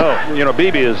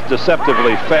 Beebe is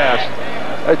deceptively fast.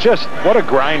 Just what a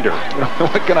grinder.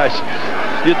 What can I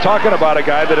say? You're talking about a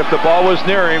guy that if the ball was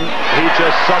near him, he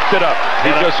just sucked it up.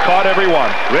 He just caught every one.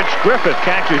 Rich Griffith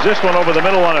catches this one over the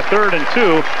middle on a 3rd and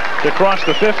 2 to cross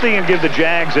the 50 and give the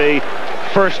Jags a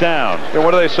first down. And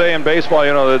what do they say in baseball?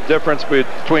 You know, the difference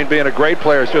between being a great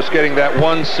player is just getting that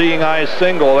one seeing eye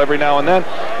single every now and then.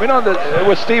 We know that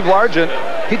with Steve Largent,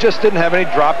 he just didn't have any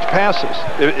dropped passes.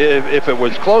 If it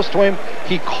was close to him,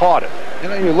 he caught it. You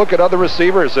know, you look at other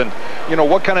receivers and, you know,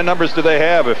 what kind of numbers do they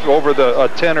have if over the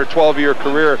 10 or 12-year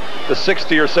career, the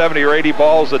 60 or 70 or 80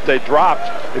 balls that they dropped,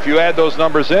 if you add those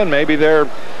numbers in, maybe they're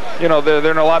in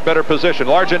a lot better position.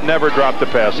 Largent never dropped a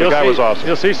pass. The guy was awesome.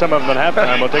 You'll see some of them at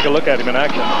halftime. We'll take a look at him in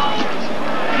action.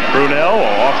 Brunell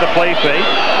off the play fake.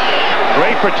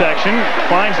 Great protection.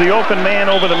 Finds the open man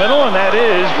over the middle, and that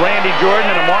is Randy Jordan,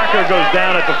 and a marker goes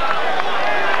down at the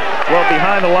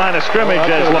behind the line of scrimmage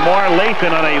as Lamar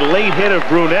Lathan on a late hit of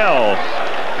Brunell.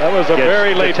 That was a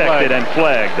very late detected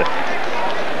flag. And flagged.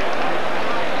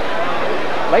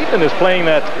 Lathan is playing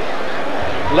that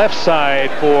left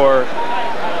side for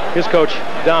his coach,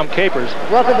 Dom Capers.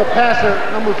 Roughing the passer,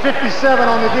 number 57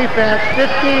 on the defense,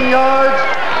 15 yards,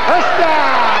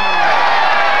 touchdown!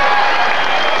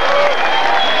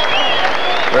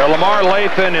 Well, Lamar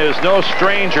Lathan is no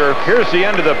stranger. Here's the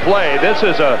end of the play. This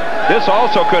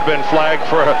also could have been flagged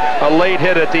for a late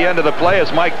hit at the end of the play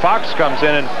as Mike Fox comes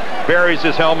in and buries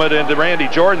his helmet into Randy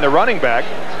Jordan, the running back.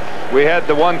 We had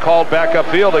the one called back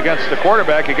upfield against the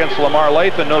quarterback against Lamar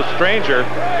Lathan, no stranger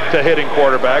to hitting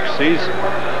quarterbacks. He's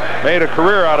made a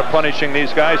career out of punishing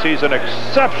these guys. He's an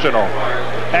exceptional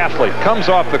athlete. Comes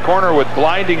off the corner with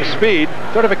blinding speed.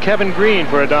 Sort of a Kevin Green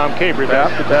for a Dom Capers.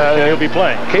 He'll be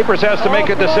playing. Capers has to make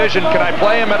a decision. Can I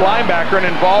play him at linebacker and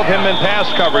involve him in pass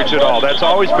coverage at all? That's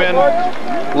always been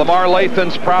Lamar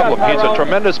Lathan's problem. He's a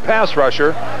tremendous pass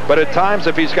rusher, but at times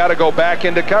if he's got to go back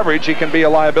into coverage, he can be a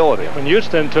liability. When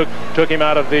Houston took him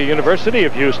out of the University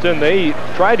of Houston, they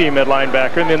tried him at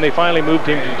linebacker, and then they finally moved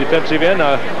him to defensive end.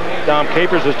 Dom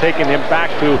Capers has taken him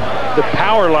back to the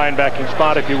power linebacking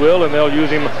spot, if you will, and they'll use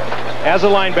him as a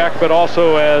linebacker, but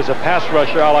also as a pass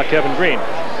rusher a la Kevin Green.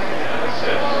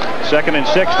 2nd and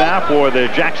 6 now for the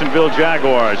Jacksonville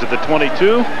Jaguars at the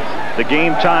 22. The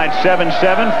game tied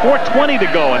 7-7, 4:20 to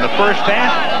go in the first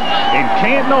half in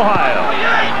Canton, Ohio.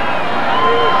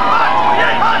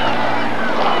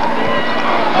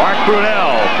 Mark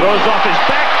Brunell throws off his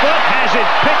back foot, has it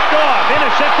picked off,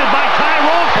 intercepted by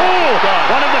Tyrone Poole,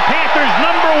 one of the Panthers'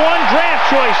 #1 draft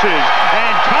choices.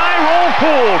 And Tyrone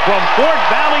Poole from Fort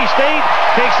Valley State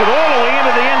takes it all the way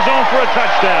into the end zone for a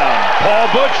touchdown. Paul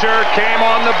Butcher came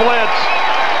on the blitz.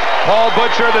 Paul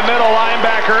Butcher, the middle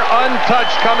linebacker,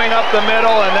 untouched coming up the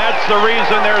middle, and that's the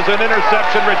reason there's an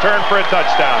interception return for a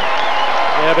touchdown.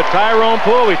 Yeah, but Tyrone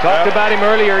Poole, we talked about him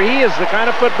earlier. He is the kind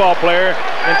of football player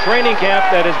in training camp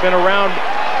that has been around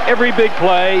every big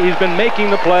play. He's been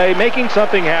making the play, making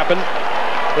something happen.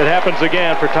 It happens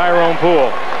again for Tyrone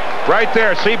Poole. Right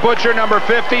there. See Butcher, number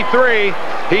 53.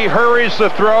 He hurries the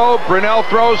throw. Brunell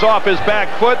throws off his back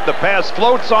foot. The pass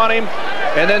floats on him.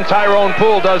 And then Tyrone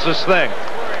Poole does his thing.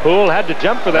 Poole had to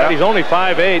jump for that. Yep. He's only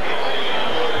 5'8".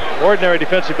 Ordinary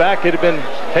defensive back. He'd have been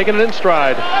taking it in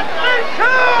stride.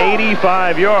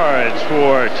 85 yards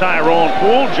for Tyrone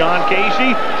Poole. John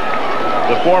Casey,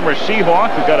 the former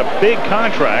Seahawk, who got a big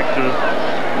contract to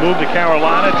move to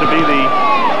Carolina to be the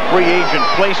free agent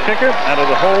place kicker. Out of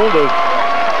the hold of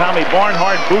Tommy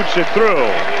Barnhart, boots it through.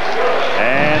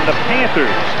 And the Panthers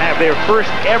have their first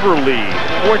ever lead.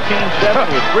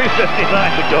 14-7 with 3:59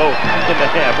 to go in the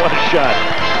half. What a shot.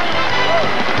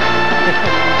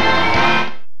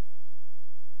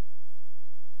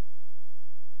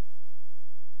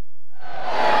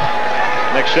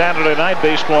 Next Saturday night,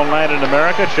 baseball night in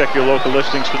America. Check your local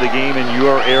listings for the game in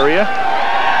your area.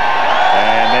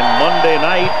 And then Monday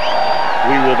night,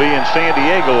 we will be in San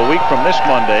Diego a week from this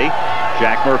Monday.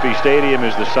 Jack Murphy Stadium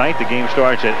is the site. The game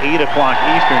starts at 8 o'clock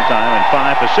Eastern Time and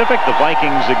 5 Pacific. The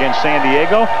Vikings against San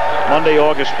Diego. Monday,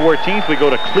 August 14th, we go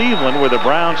to Cleveland, where the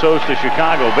Browns host the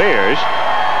Chicago Bears.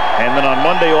 And then on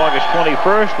Monday, August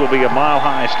 21st, will be at Mile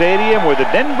High Stadium, where the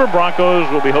Denver Broncos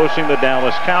will be hosting the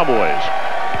Dallas Cowboys.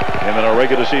 And then our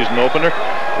regular season opener,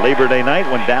 Labor Day night,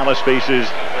 when Dallas faces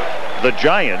the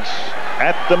Giants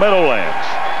at the Meadowlands.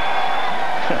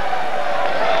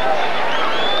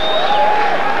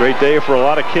 Great day for a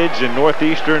lot of kids in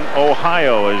northeastern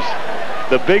Ohio as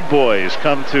the big boys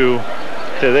come to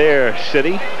their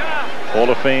city. Hall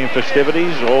of Fame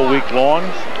festivities all week long.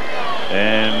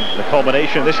 And the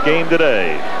culmination of this game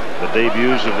today, the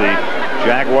debuts of the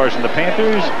Jaguars and the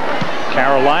Panthers.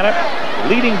 Carolina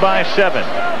leading by 7.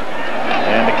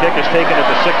 And the kick is taken at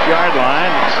the 6-yard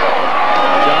line. It's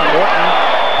John Morton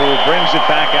who brings it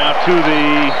back out to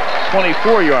the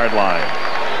 24-yard line.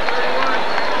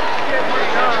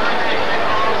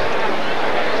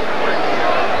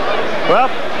 Well,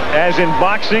 as in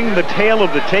boxing, the tail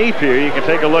of the tape here, you can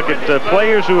take a look at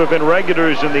players who have been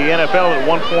regulars in the NFL at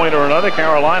one point or another.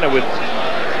 Carolina with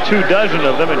 24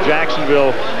 of them, and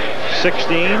Jacksonville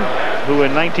 16, who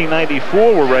in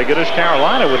 1994 were regulars.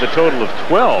 Carolina with a total of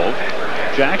 12.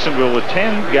 Jacksonville with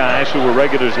 10 guys who were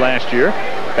regulars last year.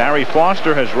 Barry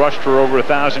Foster has rushed for over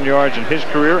 1,000 yards in his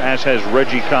career, as has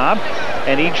Reggie Cobb.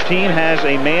 And each team has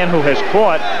a man who has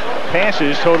caught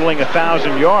passes totaling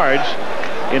 1,000 yards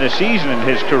in a season in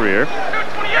his career.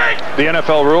 The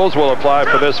NFL rules will apply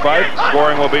for this fight.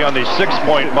 Scoring will be on the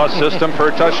 6-point must system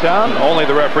per touchdown. Only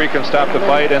the referee can stop the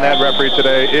fight, and that referee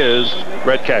today is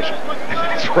Red Cashin.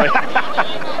 That's right.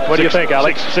 What do you think,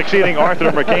 Alex? Succeeding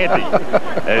Arthur McCanty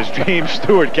as James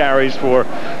Stewart carries for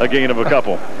a gain of a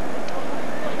couple.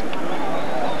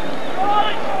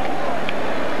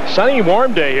 Sunny,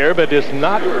 warm day here, but it's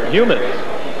not humid.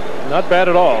 Not bad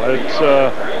at all. It's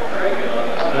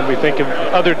when we think of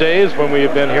other days when we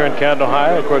have been here in Canton,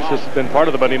 Ohio. Of course, this has been part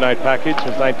of the Monday night package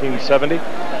since 1970.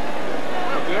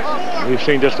 We've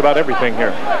seen just about everything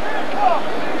here.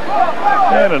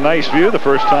 And a nice view. The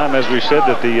first time, as we said,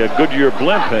 that the Goodyear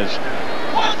blimp has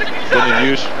been in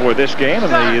use for this game,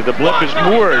 and the blimp is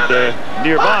moored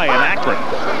nearby in Akron.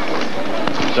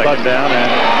 Second down and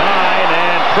 9,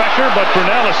 and pressure, but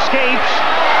Brunell escapes.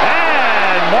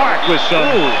 And Mark with some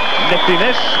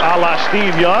niftiness, a la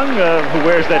Steve Young, who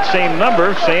wears that same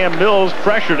number. Sam Mills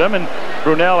pressured him, and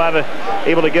Brunell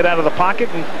able to get out of the pocket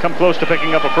and come close to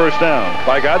picking up a first down.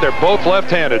 By God, they're both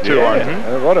left-handed, too, aren't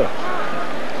they?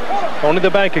 Only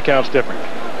the bank account's different.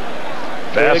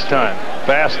 Fast time.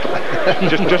 Fast.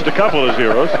 just a couple of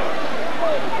zeros.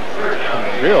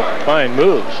 Real fine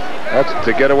moves. That's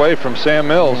to get away from Sam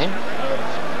Mills.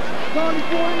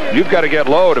 You've got to get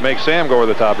low to make Sam go over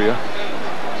the top of you.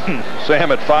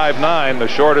 Sam at 5'9", the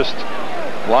shortest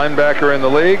linebacker in the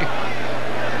league.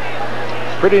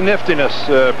 Pretty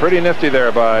nifty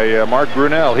there by Mark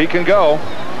Brunell. He can go.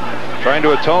 Trying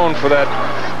to atone for that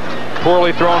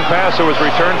poorly thrown pass that was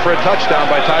returned for a touchdown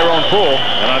by Tyrone Poole.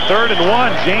 And on 3rd and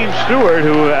 1, James Stewart,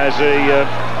 who has a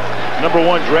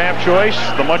 #1 draft choice,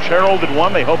 the much heralded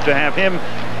one. They hope to have him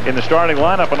in the starting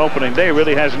lineup on opening day.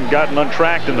 Really hasn't gotten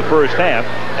untracked in the first half,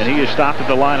 and he is stopped at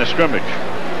the line of scrimmage.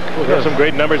 Well, he had some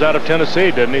great numbers out of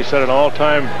Tennessee, didn't he? Set an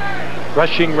all-time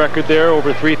rushing record there,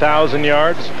 over 3,000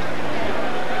 yards,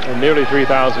 or nearly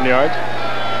 3,000 yards.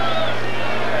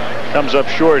 Comes up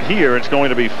short here. It's going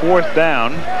to be 4th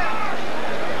down.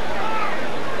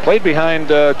 Played behind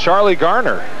Charlie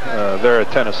Garner there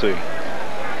at Tennessee.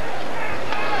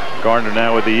 Garner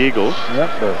now with the Eagles.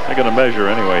 Yep. They're going to measure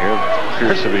anyway here.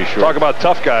 Appears to be short. Talk about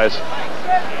tough guys.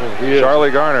 Charlie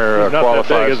Garner he's not qualifies.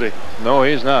 That big, is he? No,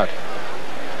 he's not.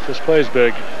 Just plays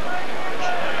big.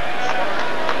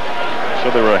 So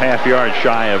they were a half yard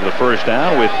shy of the first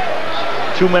down with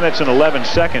 2 minutes and 11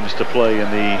 seconds to play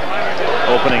in the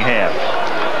opening half.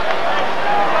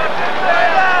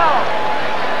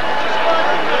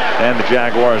 And the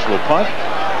Jaguars will punt.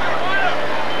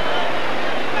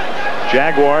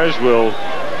 Jaguars will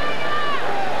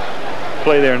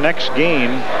play their next game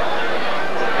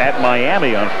at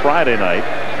Miami on Friday night.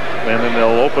 And then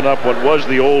they'll open up what was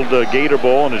the old Gator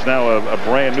Bowl and is now a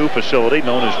brand new facility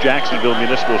known as Jacksonville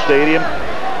Municipal Stadium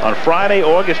on Friday,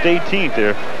 August 18th,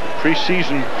 their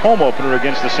preseason home opener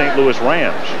against the St. Louis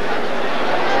Rams.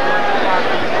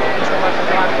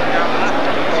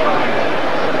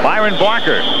 Byron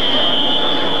Barker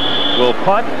will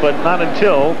punt, but not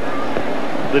until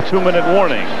the 2-minute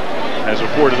warning has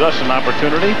afforded us an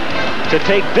opportunity to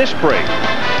take this break.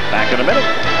 Back in a minute.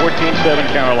 14-7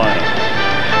 Carolina.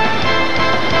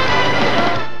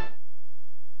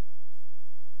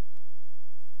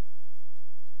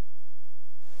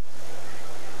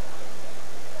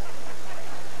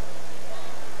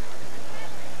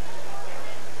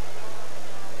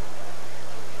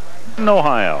 In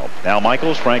Ohio, Al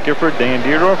Michaels, Frank Gifford, Dan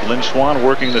Deerdorf, Lynn Swan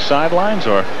working the sidelines.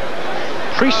 Our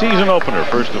preseason opener,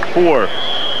 first of 4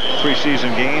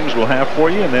 preseason games we'll have for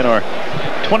you, and then our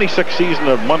 26th season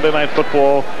of Monday Night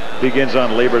Football begins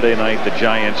on Labor Day night. The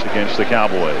Giants against the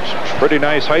Cowboys. Pretty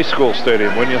nice high school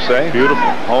stadium, wouldn't you say? Beautiful.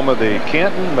 Home of the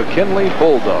Canton-McKinley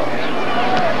Bulldogs.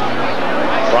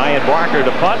 Brian Barker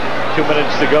to punt. 2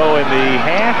 minutes to go in the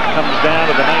half. Comes down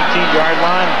to the 19-yard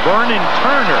line. Vernon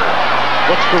Turner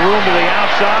looks for room to the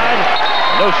outside.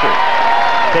 No, sir.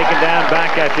 Taken down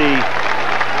back at the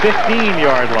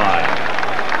 15-yard line.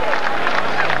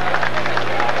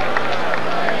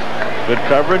 Good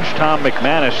coverage. Tom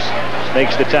McManus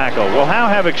makes the tackle. Well, how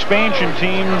have expansion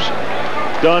teams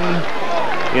done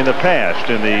in the past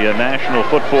in the National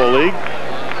Football League?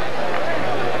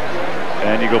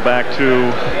 And you go back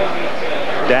to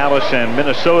Dallas and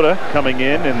Minnesota coming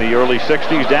in the early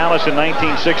 60s. Dallas in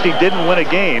 1960 didn't win a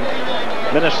game.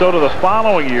 Minnesota the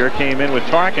following year came in with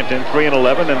Tarkenton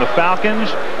 3-11, and the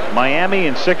Falcons, Miami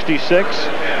in 66,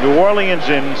 New Orleans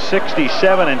in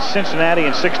 67, and Cincinnati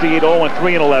in 68,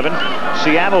 0-3-11.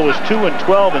 Seattle was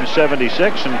 2-12 in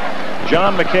 76, and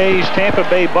John McKay's Tampa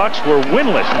Bay Bucks were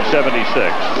winless in 76.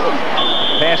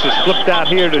 Pass is flipped out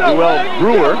here to Joel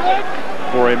Brewer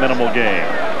for a minimal gain.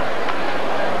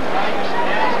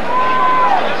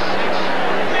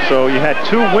 So you had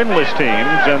 2 winless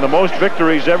teams and the most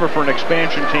victories ever for an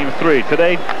expansion team, 3.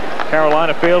 Today,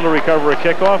 Carolina failed to recover a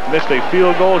kickoff, missed a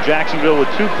field goal. Jacksonville with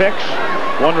 2 picks,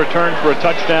 1 return for a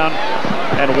touchdown,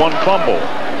 and 1 fumble.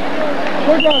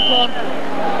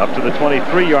 Up to the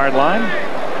 23-yard line.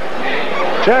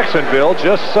 Jacksonville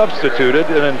just substituted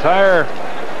an entire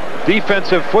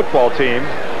defensive football team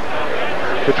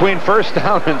between first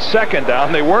down and second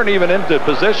down. They weren't even into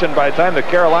position by the time the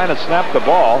Carolina snapped the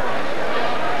ball.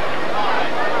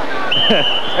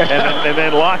 and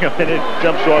then lock him, and it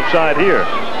jumps offside here.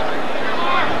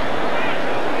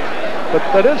 But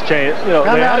that is changed. You know,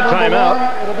 they had a timeout.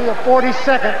 It'll be a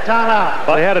 40-second timeout.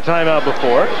 They had a timeout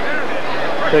before.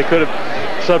 They could have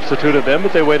substituted them,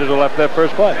 but they waited till after that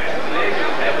first play.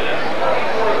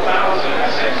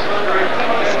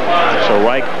 So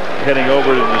Reich heading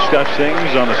over to discuss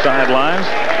things on the sidelines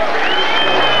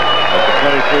at the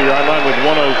 23-yard line with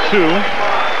 1:02.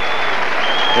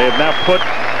 They have now put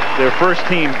their first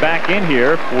team back in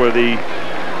here for the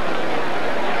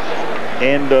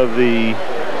end of the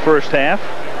first half.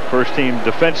 First team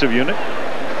defensive unit.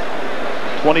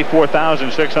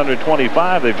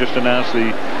 24,625. They've just announced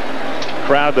the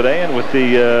crowd today, and with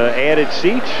the added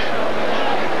seats,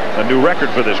 a new record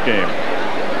for this game.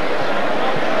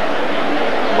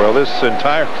 Well, this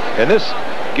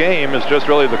game is just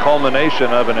really the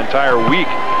culmination of an entire week.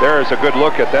 There is a good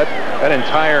look at that. That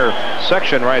entire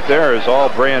section right there is all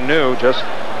brand new, just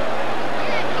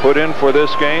put in for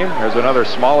this game. There's another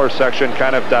smaller section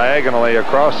kind of diagonally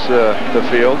across the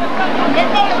field.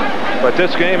 But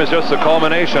this game is just the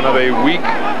culmination of a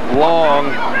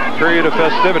week-long period of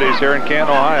festivities here in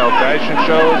Canton, Ohio. Fashion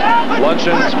shows,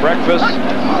 luncheons, breakfast,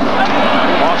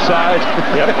 offside.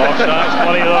 Yep, offsides,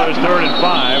 20 third and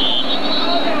 5.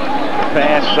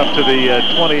 Pass up to the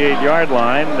 28-yard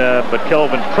line, but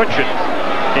Kelvin Pritchett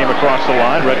came across the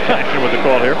line. Red Cashin with the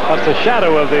call here. That's the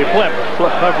shadow of the flip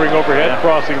hovering overhead,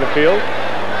 crossing the field.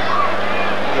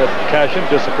 Red Cashin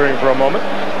disappearing for a moment.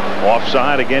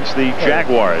 Offside against the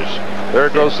Jaguars. There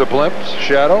goes the blimp's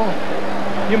shadow.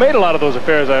 You made a lot of those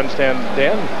affairs, I understand,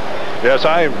 Dan. Yes,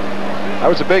 I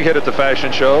was a big hit at the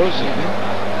fashion shows.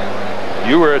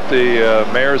 You were at the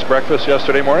mayor's breakfast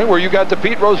yesterday morning, where you got the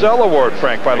Pete Rozelle Award,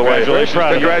 Frank, by the way.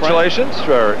 Congratulations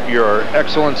for your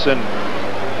excellence in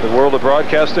the world of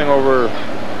broadcasting over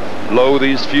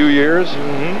these few years.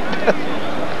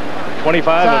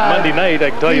 25 at Monday night, I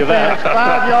can tell you that.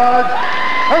 5 yards.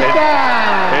 First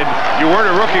down. And you weren't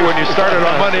a rookie when you started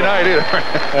on Monday night either.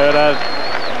 And I was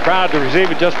proud to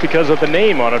receive it just because of the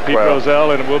name on it, Pete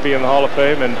Rozelle, and it will be in the Hall of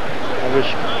Fame. And I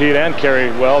wish Pete and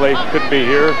Kerry well. They couldn't be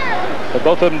here, but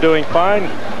both of them doing fine.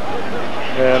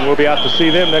 And we'll be out to see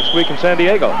them next week in San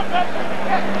Diego.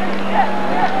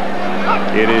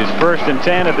 It is 1st and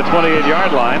 10 at the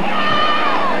 28-yard line.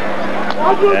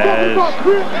 As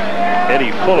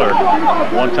Eddie Fuller,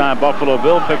 one-time Buffalo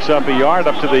Bill, picks up a yard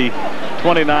up to the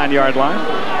 29-yard line.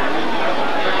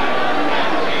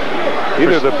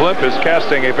 Either the blimp is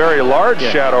casting a very large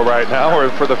shadow right now,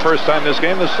 or for the first time this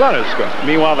game, the sun is gone.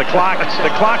 Meanwhile, the clock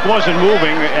wasn't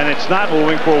moving, and it's not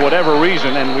moving for whatever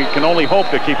reason, and we can only hope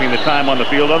they're keeping the time on the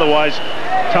field. Otherwise,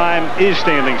 time is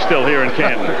standing still here in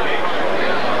Canton.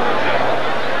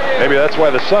 Maybe that's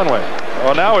why the sun went.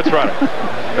 Oh, now it's running.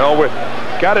 No, we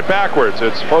got it backwards.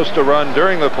 It's supposed to run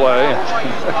during the play.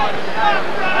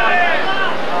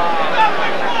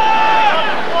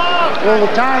 Will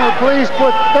the timer please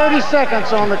put 30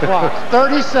 seconds on the clock?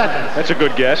 30 seconds. That's a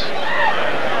good guess.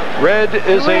 Red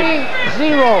is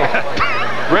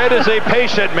 3-0. Red is a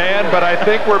patient man, but I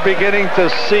think we're beginning to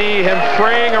see him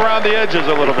fraying around the edges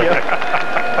a little bit.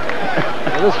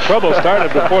 This trouble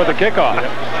started before the kickoff.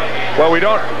 Well, we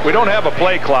don't have a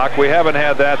play clock. We haven't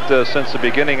had that since the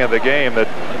beginning of the game that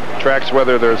tracks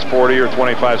whether there's 40 or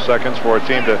 25 seconds for a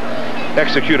team to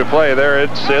execute a play. There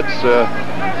it sits,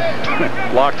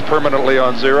 locked permanently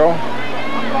on 0.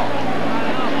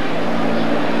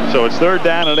 So it's 3rd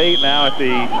down and 8 now at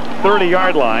the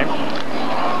 30-yard line.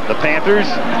 The Panthers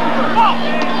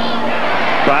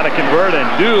try to convert and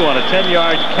do on a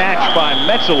 10-yard catch by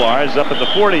Metzelaars up at the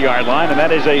 40-yard line, and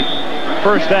that is a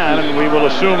 1st down, and we will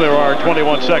assume there are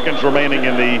 21 seconds remaining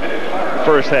in the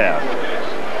first half.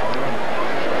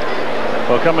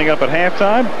 Well, coming up at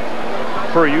halftime,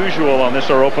 per usual on this,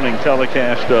 our opening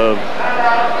telecast of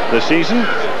the season,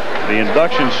 the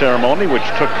induction ceremony, which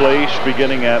took place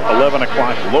beginning at 11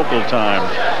 o'clock local time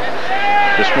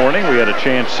this morning. We had a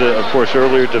chance, of course,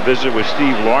 earlier to visit with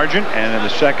Steve Largent, and in the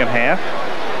second half,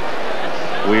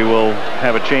 we will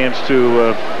have a chance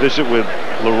to visit with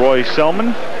Leroy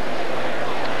Selman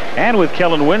and with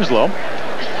Kellen Winslow,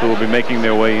 who will be making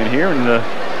their way in here. And the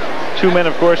 2 men,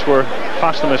 of course, were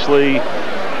posthumously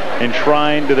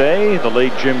enshrined today. The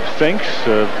late Jim Finks,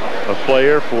 a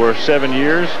player for 7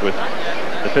 years with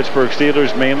the Pittsburgh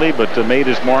Steelers mainly, but made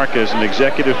his mark as an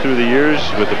executive through the years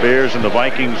with the Bears and the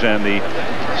Vikings and the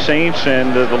Saints.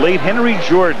 And the late Henry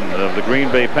Jordan of the Green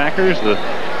Bay Packers, the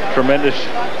tremendous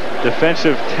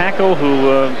defensive tackle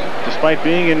who, despite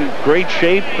being in great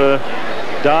shape,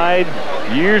 died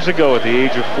years ago at the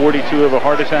age of 42 of a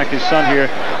heart attack. His son here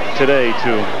today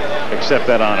to accept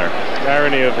that honor. The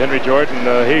irony of Henry Jordan,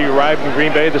 he arrived in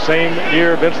Green Bay the same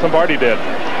year Vince Lombardi did.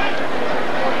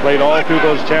 Played all through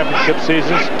those championship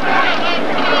seasons.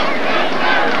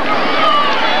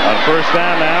 On 1st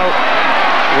down now,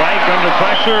 Reich under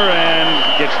pressure and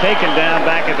gets taken down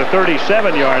back at the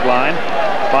 37-yard line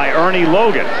by Ernie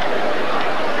Logan.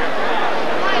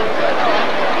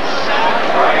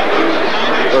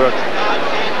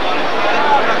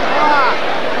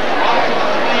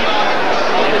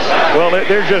 Well,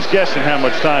 they're just guessing how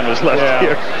much time is left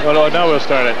here. Well, now we'll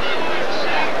start it.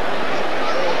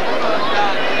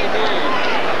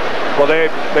 Well, they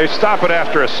stop it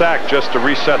after a sack just to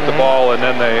reset the ball, and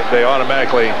then they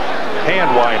automatically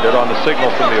hand wind it on the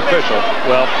signal from the official.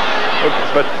 Well,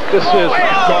 but this is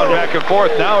gone back and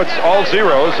forth. Now it's all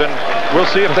zeros, and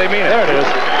we'll see if they mean it. There it is.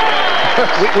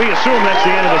 we assume that's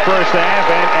the end of the first half,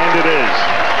 and it is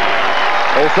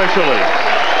officially.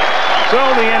 So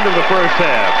the end of the first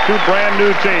half. 2 brand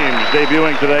new teams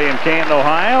debuting today in Canton,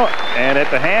 Ohio. And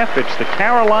at the half, it's the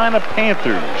Carolina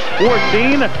Panthers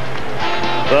 14,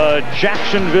 the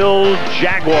Jacksonville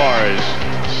Jaguars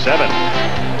 7.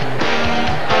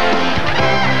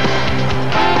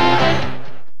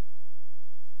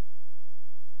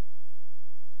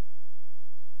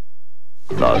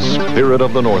 The spirit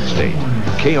of the North State.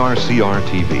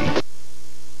 KRCR-TV.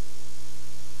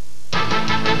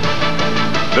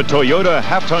 The Toyota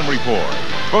Halftime Report,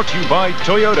 brought to you by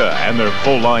Toyota and their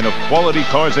full line of quality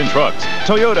cars and trucks.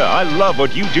 Toyota, I love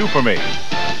what you do for me.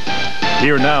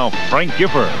 Here now, Frank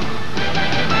Gifford.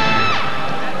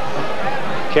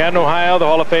 Canton, Ohio, the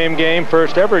Hall of Fame game,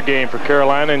 first ever game for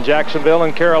Carolina and Jacksonville,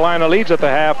 and Carolina leads at the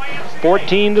half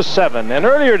 14-7. And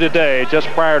earlier today, just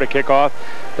prior to kickoff,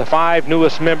 the 5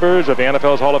 newest members of the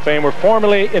NFL's Hall of Fame were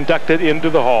formally inducted into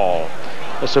the Hall.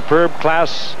 A superb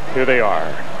class, here they are.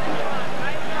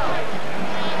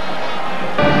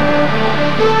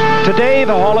 Today,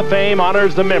 the Hall of Fame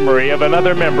honors the memory of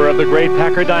another member of the great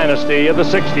Packer dynasty of the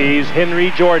 60s,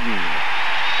 Henry Jordan.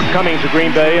 Coming to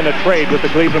Green Bay in a trade with the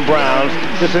Cleveland Browns,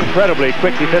 this incredibly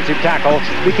quick defensive tackle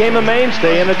became a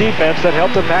mainstay in a defense that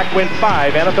helped the Pack win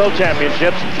 5 NFL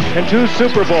championships and 2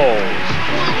 Super Bowls.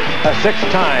 A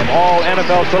 6-time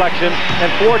All-NFL selection and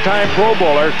 4-time Pro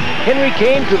Bowler, Henry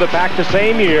came to the Pack the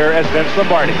same year as Vince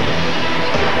Lombardi.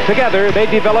 Together, they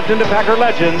developed into Packer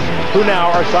legends who now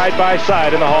are side by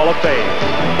side in the Hall of Fame.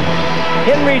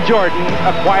 Henry Jordan,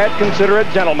 a quiet, considerate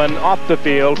gentleman off the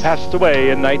field, passed away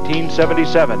in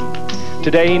 1977.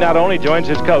 Today, he not only joins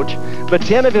his coach, but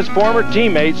 10 of his former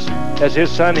teammates as his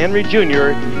son Henry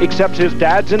Jr. accepts his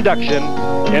dad's induction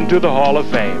into the Hall of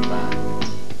Fame.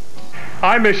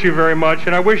 I miss you very much,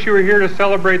 and I wish you were here to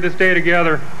celebrate this day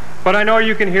together, but I know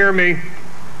you can hear me.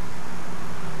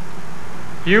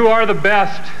 You are the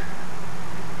best.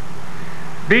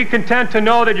 Be content to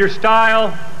know that your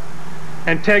style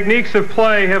and techniques of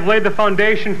play have laid the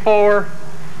foundation for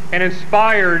and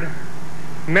inspired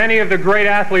many of the great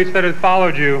athletes that have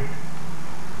followed you.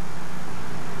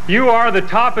 You are the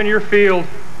top in your field.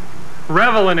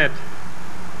 Revel in it.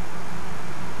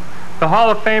 The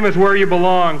Hall of Fame is where you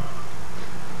belong.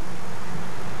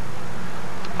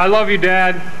 I love you,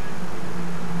 Dad.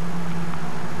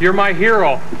 You're my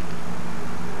hero.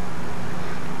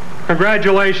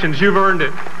 Congratulations, you've earned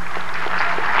it.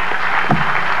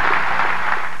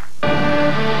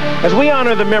 As we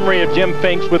honor the memory of Jim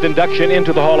Finks with induction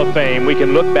into the Hall of Fame, we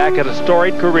can look back at a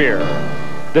storied career.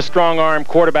 This strong-arm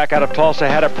quarterback out of Tulsa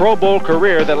had a Pro Bowl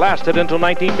career that lasted until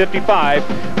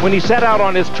 1955, when he set out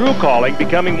on his true calling,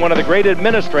 becoming one of the great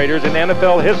administrators in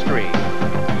NFL history.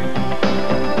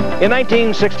 In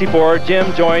 1964,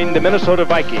 Jim joined the Minnesota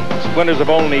Vikings. Winners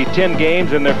of only 10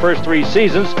 games in their first 3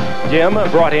 seasons, Jim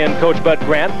brought in Coach Bud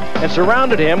Grant and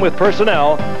surrounded him with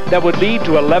personnel that would lead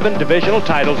to 11 divisional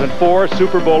titles and 4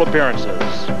 Super Bowl appearances.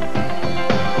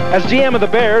 As GM of the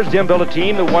Bears, Jim built a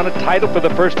team that won a title for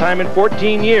the first time in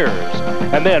 14 years,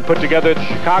 and then put together the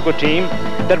Chicago team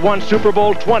that won Super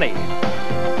Bowl 20.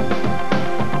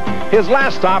 His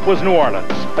last stop was New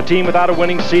Orleans, a team without a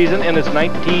winning season in its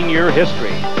 19-year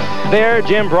history. There,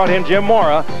 Jim brought in Jim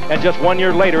Mora, and just 1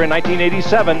 year later, in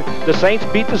 1987, the Saints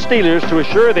beat the Steelers to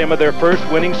assure them of their first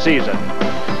winning season.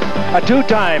 A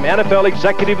 2-time NFL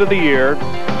Executive of the Year,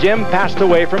 Jim passed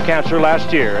away from cancer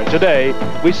last year, and today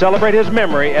we celebrate his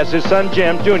memory as his son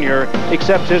Jim Jr.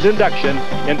 accepts his induction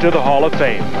into the Hall of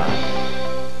Fame.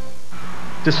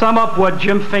 To sum up what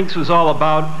Jim Finks was all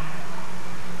about,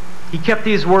 he kept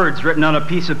these words written on a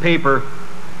piece of paper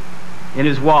in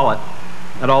his wallet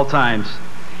at all times.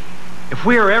 If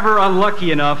we are ever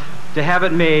unlucky enough to have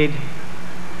it made,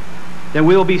 then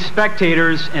we will be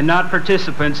spectators and not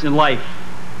participants in life.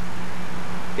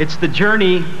 It's the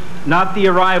journey, not the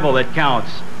arrival, that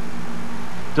counts.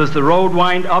 Does the road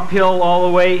wind uphill all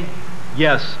the way?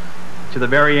 Yes, to the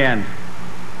very end.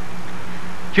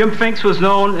 Jim Finks was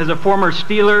known as a former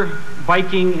Steeler,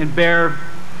 Viking, and Bear,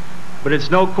 but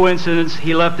it's no coincidence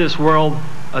he left this world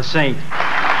a Saint.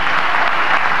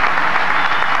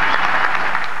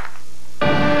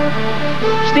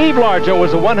 Steve Largent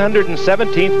was the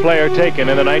 117th player taken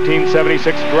in the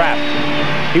 1976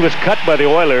 draft. He was cut by the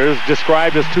Oilers,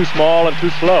 described as too small and too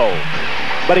slow.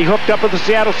 But he hooked up with the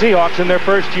Seattle Seahawks in their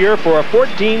first year for a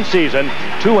 14-season,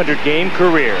 200-game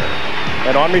career.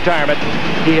 And on retirement,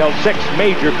 he held 6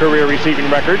 major career receiving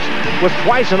records, was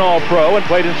twice an All-Pro, and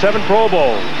played in 7 Pro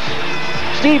Bowls.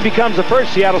 Steve becomes the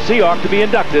first Seattle Seahawk to be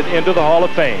inducted into the Hall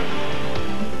of Fame.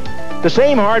 The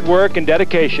same hard work and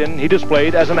dedication he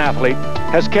displayed as an athlete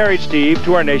has carried Steve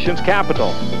to our nation's capital.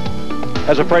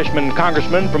 As a freshman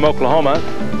congressman from Oklahoma,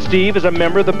 Steve is a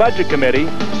member of the Budget Committee,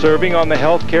 serving on the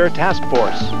Health Care Task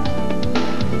Force.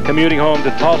 Commuting home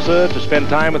to Tulsa to spend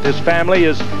time with his family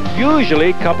is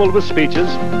usually coupled with speeches,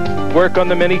 work on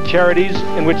the many charities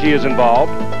in which he is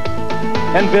involved,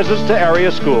 and visits to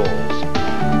area schools.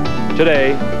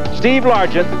 Today, Steve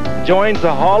Largent joins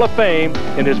the Hall of Fame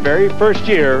in his very first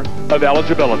year of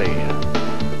eligibility.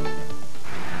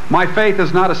 My faith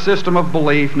is not a system of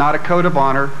belief, not a code of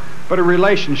honor, but a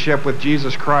relationship with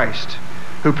Jesus Christ,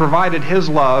 who provided his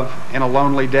love in a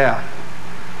lonely death.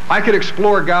 I could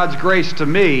explore God's grace to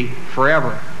me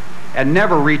forever and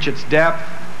never reach its depth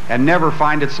and never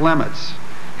find its limits.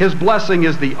 His blessing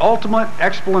is the ultimate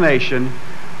explanation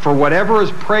for whatever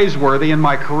is praiseworthy in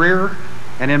my career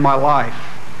and in my life.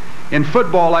 In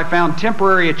football, I found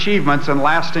temporary achievements and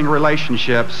lasting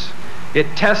relationships. It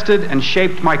tested and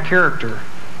shaped my character.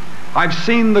 I've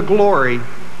seen the glory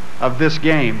of this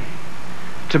game.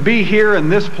 To be here in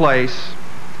this place,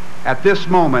 at this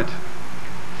moment,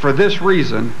 for this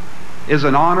reason, is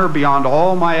an honor beyond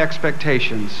all my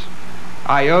expectations.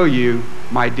 I owe you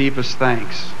my deepest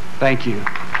thanks. Thank you.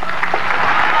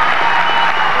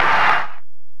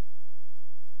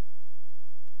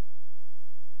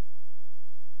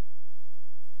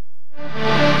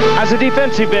 As a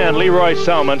defensive end, Leroy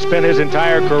Selmon spent his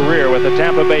entire career with the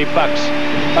Tampa Bay Bucks,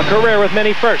 a career with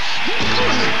many firsts.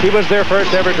 He was their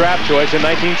first ever draft choice in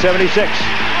 1976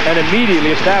 and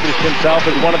immediately established himself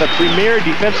as one of the premier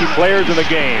defensive players in the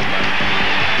game.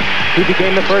 He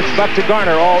became the first Buck to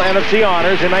garner all NFC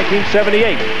honors in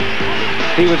 1978.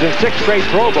 He was in 6 straight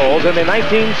Pro Bowls, and in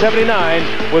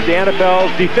 1979 was the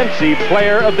NFL's Defensive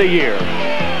Player of the Year.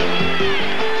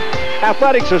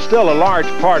 Athletics is still a large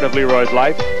part of Leroy's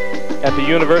life. At the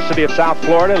University of South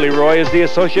Florida, Leroy is the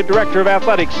Associate Director of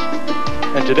Athletics.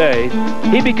 And today,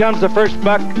 he becomes the first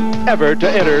Buck ever to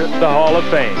enter the Hall of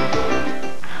Fame.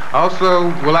 Also,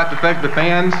 we'd like to thank the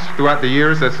fans throughout the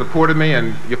years that supported me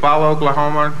in Eufaula,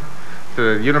 Oklahoma,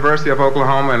 to the University of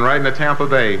Oklahoma, and right into Tampa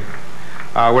Bay.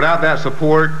 Without that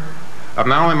support of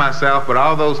not only myself, but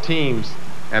all those teams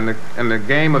and the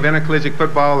game of intercollegiate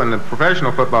football and the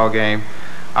professional football game,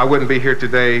 I wouldn't be here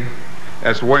today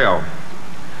as well.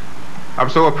 I'm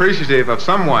so appreciative of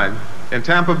someone in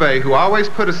Tampa Bay who always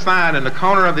put a sign in the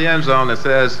corner of the end zone that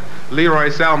says Leroy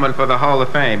Selmon for the Hall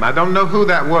of Fame. I don't know who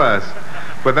that was,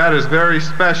 but that is very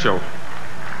special.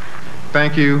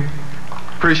 Thank you.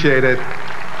 Appreciate it.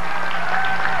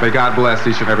 May God bless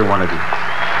each and every one of you.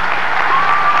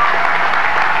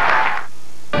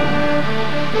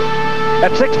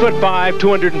 At 6'5",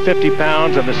 250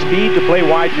 pounds, and the speed to play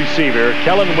wide receiver,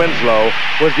 Kellen Winslow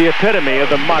was the epitome of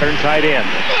the modern tight end.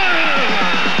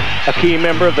 A key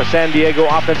member of the San Diego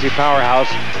offensive powerhouse,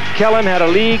 Kellen had a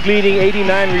league-leading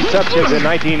 89 receptions in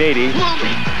 1980,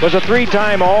 was a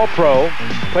 3-time All-Pro,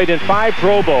 played in 5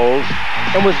 Pro Bowls,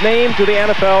 and was named to the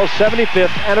NFL's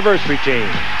 75th anniversary team.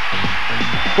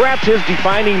 Perhaps his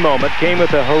defining moment came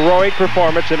with a heroic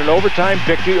performance in an overtime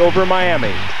victory over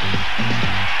Miami.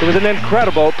 It was an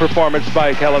incredible performance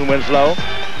by Kellen Winslow,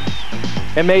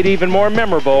 and made even more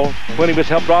memorable when he was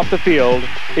helped off the field,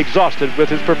 exhausted with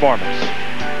his performance.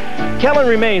 Kellen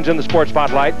remains in the sports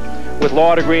spotlight. With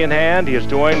law degree in hand, he has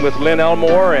joined with Lynn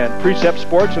Elmore and Precept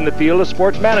Sports in the field of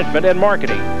sports management and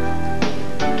marketing.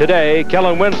 Today,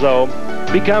 Kellen Winslow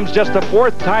becomes just the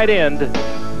 4th tight end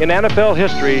in NFL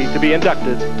history to be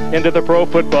inducted into the Pro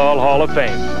Football Hall of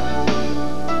Fame.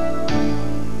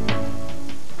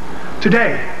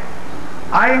 Today,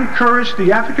 I encourage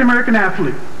the African American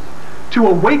athlete to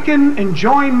awaken and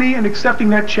join me in accepting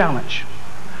that challenge,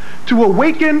 to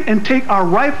awaken and take our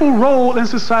rightful role in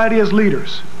society as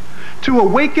leaders, to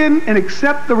awaken and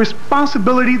accept the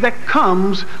responsibility that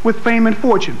comes with fame and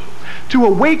fortune, to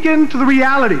awaken to the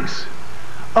realities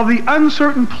of the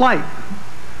uncertain plight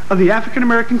of the African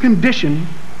American condition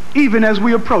even as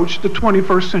we approach the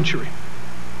 21st century.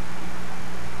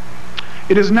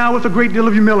 It is now with a great deal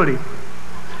of humility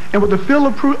and with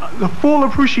the full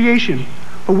appreciation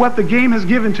for what the game has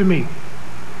given to me,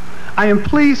 I am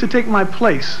pleased to take my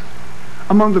place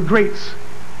among the greats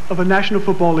of the National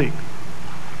Football League.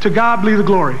 To God be the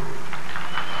glory.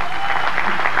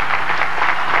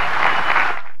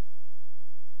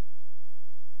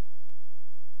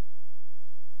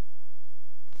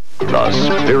 The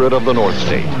spirit of the North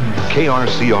State,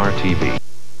 KRCR-TV.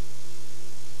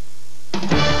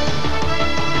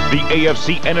 The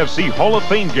AFC-NFC Hall of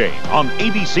Fame game on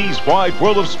ABC's Wide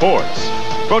World of Sports.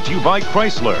 Brought to you by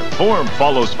Chrysler. Form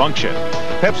follows function.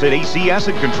 Pepsid AC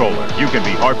Acid Controller. You can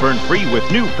be heartburn-free with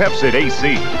new Pepsid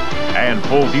AC. And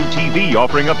Full View TV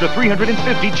offering up to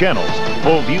 350 channels.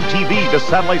 Full View TV, the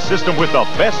satellite system with the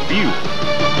best view.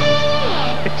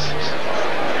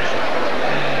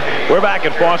 We're back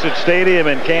at Fawcett Stadium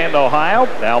in Canton, Ohio.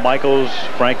 Al Michaels,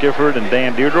 Frank Gifford, and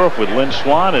Dan Deerdorf with Lynn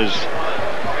Swan as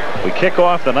we kick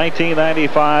off the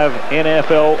 1995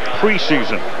 NFL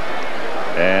preseason.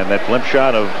 And that glimpse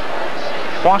shot of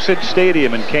Fawcett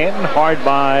Stadium in Canton, hard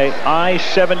by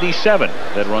I-77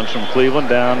 that runs from Cleveland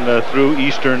down through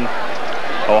eastern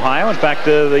Ohio. In fact,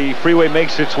 the freeway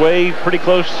makes its way pretty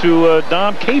close to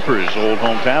Dom Capers' old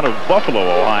hometown of Buffalo,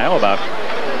 Ohio, about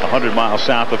 100 miles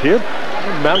south of here.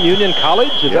 Mount Union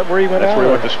College? Is that where he went? That's where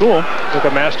he went to school. Took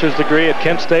a master's degree at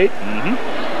Kent State.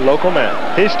 Local man.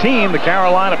 His team, the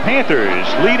Carolina Panthers,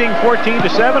 leading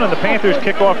 14-7, and the Panthers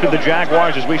kick off to the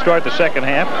Jaguars as we start the second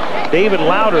half. David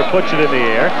Lauder puts it in the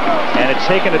air, and it's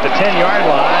taken at the 10-yard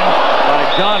line by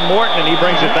John Morton, and he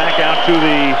brings it back out to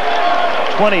the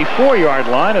 24-yard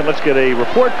line. And let's get a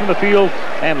report from the field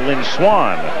and Lynn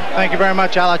Swan. Thank you very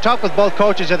much, Al. I talked with both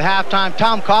coaches at halftime.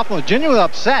 Tom Coughlin was genuinely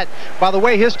upset by the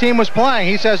way his team was playing.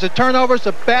 He says the turnovers,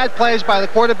 the bad plays by the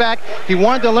quarterback, he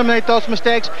wanted to eliminate those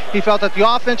mistakes. He felt that the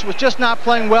offense was just not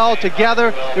playing well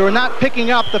together. They were not picking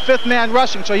up the fifth man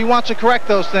rushing, so he wants to correct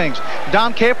those things.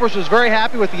 Dom Capers was very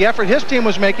happy with the effort his team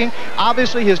was making.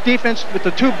 Obviously, his defense with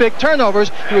the 2 big turnovers,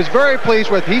 he was very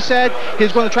pleased with. He said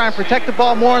he's going to try and protect the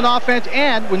ball more on offense,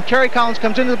 and when Kerry Collins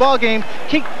comes into the ball game,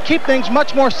 keep things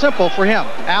much more simple for him.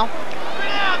 Al?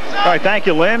 All right, thank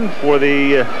you, Lynn. For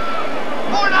the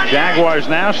Jaguars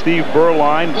now, Steve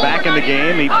Berline back in the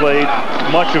game. He played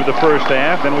much of the first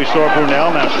half. Then we saw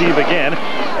Brunell, now Steve again.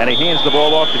 And he hands the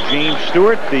ball off to James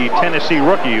Stewart, the Tennessee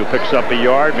rookie, who picks up a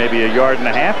yard, maybe a yard and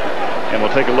a half. And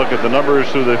we'll take a look at the numbers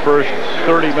through the first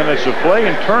 30 minutes of play.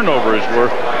 And turnovers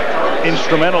were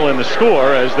instrumental in the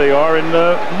score, as they are in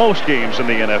most games in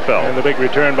the NFL. And the big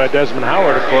return by Desmond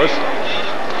Howard, of course.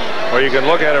 Well, you can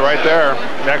look at it right there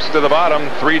next to the bottom.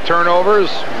 3 turnovers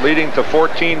leading to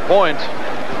 14 points.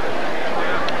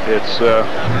 It's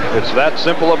that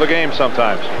simple of a game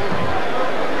sometimes.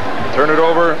 Turn it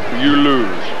over, you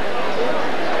lose.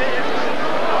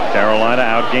 Carolina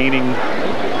outgaining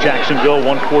Jacksonville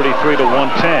 143 to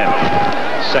 110.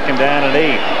 Second down and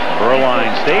 8.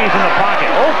 Berline stays in the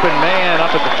pocket. Open man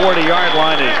up at the 40-yard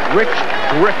line is Rich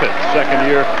Griffith,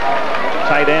 second-year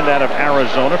tight end out of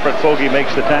Arizona. Fred Fogey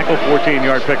makes the tackle,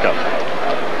 14-yard pickup.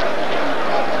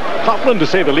 Coughlin, to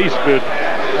say the least, but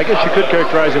I guess you could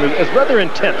characterize him as rather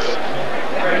intense.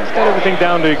 He's got everything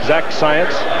down to exact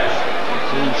science.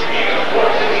 He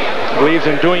believes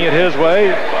in doing it his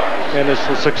way, and it's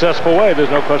a successful way. There's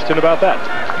no question about that.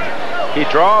 He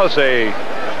draws a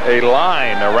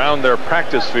line around their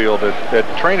practice field at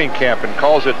training camp and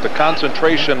calls it the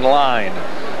concentration line.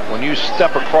 When you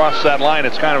step across that line,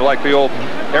 it's kind of like the old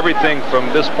everything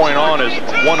from this point on is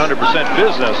 100%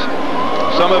 business.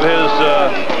 Some of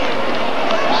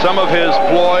his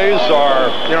ploys are,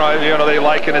 you know, they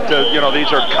liken it to,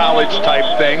 these are college type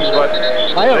things, but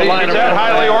he's that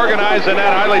highly organized and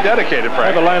that highly dedicated, Frank. I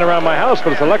have a line around my house,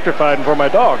 but it's electrified and for my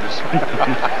dogs.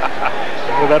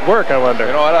 Will that work, I wonder?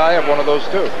 You know what? I have one of those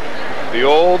too. The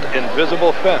old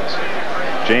invisible fence.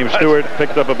 James Stewart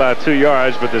picked up about 2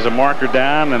 yards, but there's a marker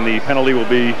down, and the penalty will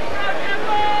be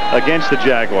against the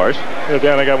Jaguars.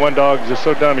 Dan, I got one dog who's just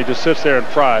so dumb, he just sits there and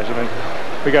fries. I mean,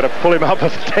 we got to pull him out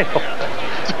with the tail.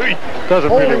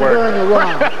 Doesn't really work. During the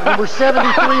run. Number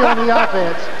 73 on the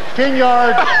offense. 10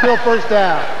 yards, still first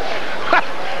down.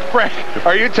 Frank,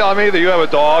 are you telling me that you have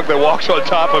a dog that walks on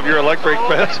top of your electric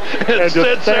fence and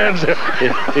sits there?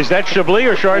 Is that Chablis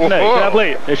or Chardonnay? Whoa.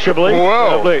 Chablis. It's Chablis?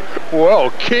 Whoa. Chablis. Whoa,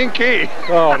 kinky.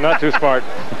 Oh, not too smart.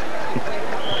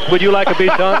 Would you like a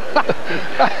Bichon?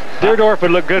 Deerdorf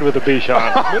would look good with a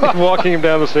Bichon. Walking him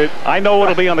down the street. I know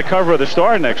what'll be on the cover of the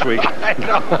Star next week. I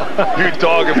know. You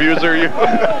dog abuser, you.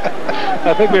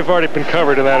 I think we've already been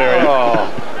covered in that area. Oh,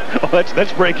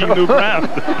 that's breaking new ground.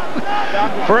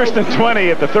 First and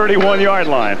 20 at the 31-yard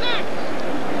line.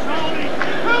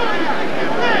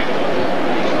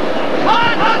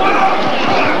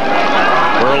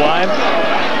 Berline.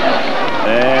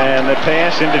 And the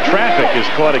pass into traffic is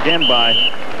caught again by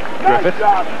Griffith.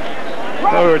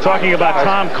 Well, we were talking about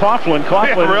Tom Coughlin.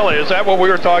 Yeah, really? Is that what we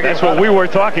were talking about? That's what we were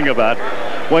talking about.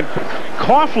 When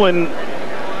Coughlin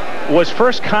was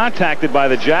first contacted by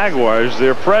the Jaguars,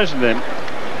 their president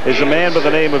is a man by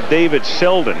the name of David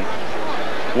Selden.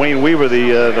 Wayne Weaver,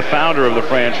 the founder of the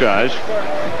franchise.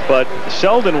 But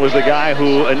Selden was the guy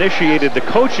who initiated the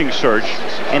coaching search,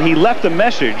 and he left a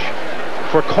message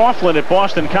for Coughlin at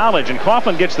Boston College. And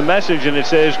Coughlin gets the message, and it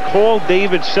says, call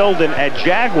David Selden at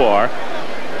Jaguar.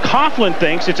 Coughlin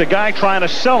thinks it's a guy trying to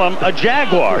sell him a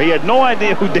Jaguar. He had no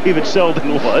idea who David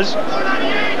Selden was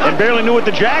and barely knew what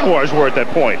the Jaguars were at that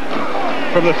point.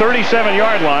 From the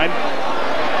 37-yard line,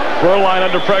 Berline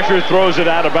under pressure throws it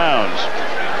out of bounds.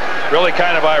 Really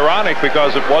kind of ironic,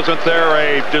 because it wasn't there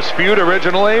a dispute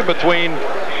originally between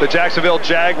the Jacksonville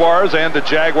Jaguars and the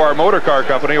Jaguar Motor Car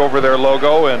Company over their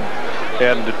logo, and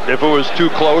if it was too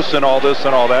close and all this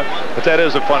and all that. But that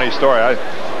is a funny story.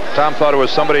 Tom thought it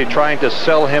was somebody trying to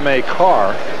sell him a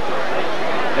car,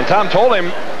 and Tom told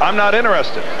him, I'm not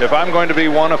interested. If I'm going to be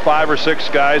one of 5 or 6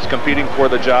 guys competing for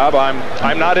the job,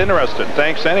 I'm not interested.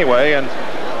 Thanks anyway. And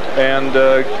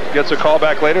gets a call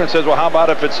back later and says, well, how about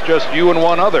if it's just you and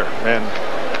one other? And,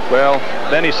 well,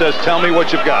 then he says, tell me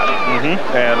what you've got.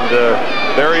 And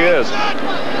there he is.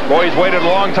 Boy, he's waited a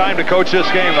long time to coach this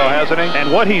game, though, hasn't he?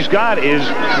 And what he's got is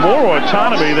more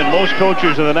autonomy than most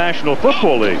coaches in the National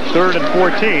Football League. 3rd and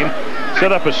 14.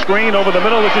 Set up a screen over the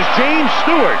middle. This is James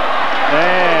Stewart.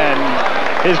 And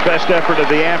his best effort of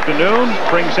the afternoon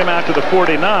brings him out to the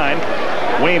 49.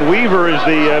 Wayne Weaver is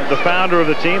the founder of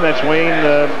the team. That's Wayne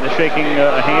shaking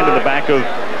a hand in the back of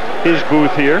his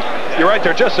booth here. You're right.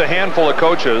 There are just a handful of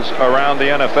coaches around the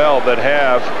NFL that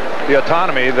have the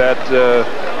autonomy that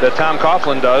Tom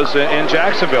Coughlin does in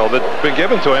Jacksonville, that's been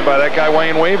given to him by that guy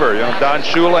Wayne Weaver. You know, Don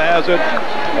Shula has it.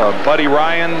 Buddy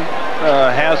Ryan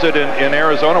has it in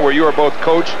Arizona, where you are both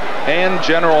coach and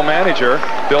general manager.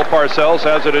 Bill Parcells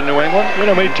has it in New England. You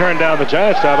know, when he turned down the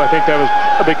Giants job, I think that was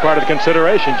a big part of the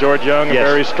consideration. George Young, a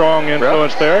very strong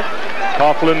influence there.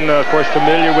 Coughlin, of course,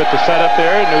 familiar with the setup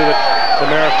there, knew that the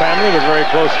Mara family was very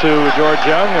close to George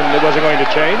Young, and it wasn't going to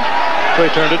change, so he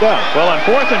turned it down. Well, on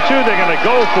 4th and 2, they're going to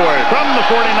go for it from the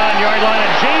 49-yard line,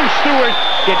 and James Stewart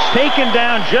gets taken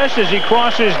down just as he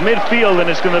crosses midfield, and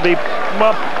it's going to be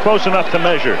up close enough to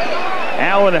measure.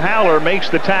 Alan Haller makes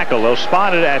the tackle. They'll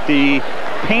spot it at the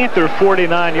Panther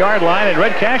 49-yard line, and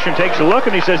Red Cashin takes a look,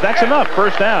 and he says, that's enough,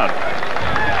 first down.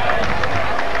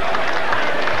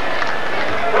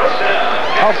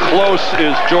 How close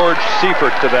is George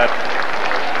Seifert to that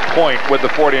point with the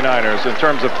 49ers in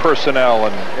terms of personnel,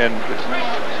 and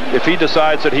if he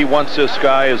decides that he wants this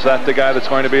guy, is that the guy that's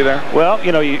going to be there? Well,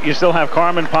 you know, you still have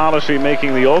Carmen Policy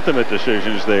making the ultimate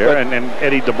decisions there, and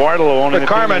Eddie DeBartolo owning the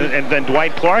Carmen, team, and then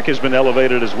Dwight Clark has been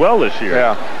elevated as well this year.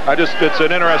 Yeah, it's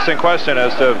an interesting question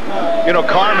as to, you know,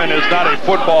 Carmen is not a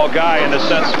football guy in the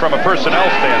sense from a personnel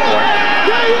standpoint.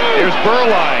 Here's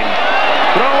Burline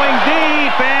throwing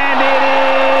deep, and it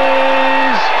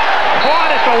is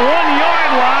caught at the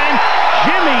 1-yard line.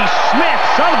 Jimmy Smith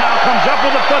somehow comes up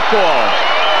with a football.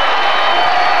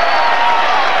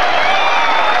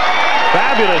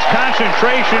 Fabulous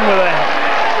concentration with a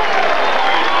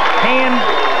hand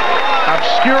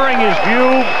obscuring his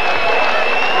view.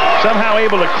 Somehow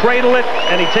able to cradle it,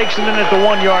 and he takes it in at the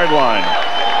 1-yard line.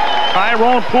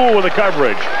 Tyrone Poole with the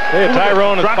coverage. Yeah,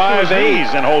 Tyrone is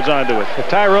 5'8" and holds on to it. If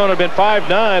Tyrone had been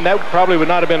 5'9", that probably would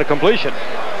not have been a completion.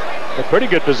 A pretty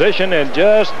good position and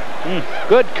just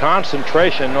good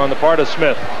concentration on the part of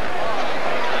Smith.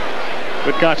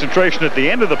 Good concentration at the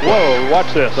end of the play. Whoa,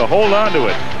 watch this. So hold on to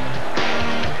it.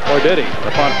 Or did he?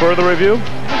 Upon further review,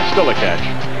 still a catch.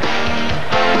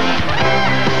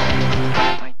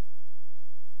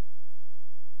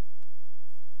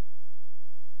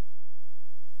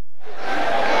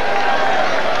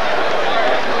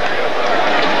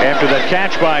 After that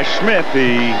catch by Smith,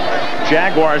 the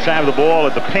Jaguars have the ball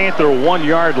at the Panther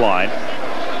 1-yard line.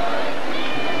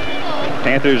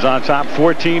 Panthers on top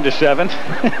 14-7.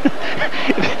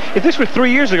 If this were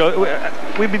 3 years ago,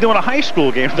 we'd be doing a high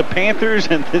school game, the Panthers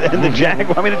and the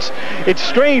Jaguars. I mean, it's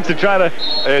strange to try to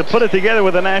put it together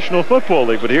with the National Football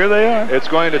League, but here they are. It's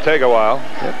going to take a while.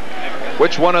 Yep.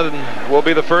 Which one of them will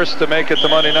be the first to make it to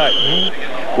Monday night?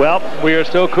 Well, we are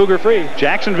still Cougar free.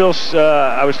 Jacksonville's,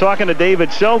 I was talking to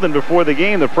David Selden before the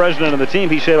game, the president of the team.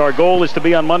 He said, our goal is to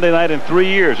be on Monday night in 3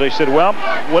 years. I said, well,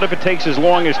 what if it takes as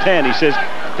long as 10? He says,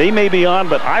 they may be on,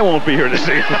 but I won't be here to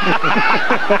see it.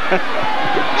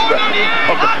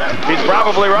 He's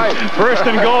probably right. First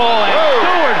and goal, and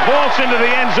Stewart vaults into the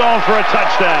end zone for a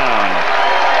touchdown.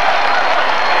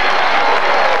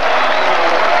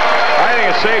 I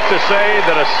think it's safe to say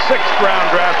that a 6th-round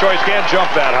draft choice can't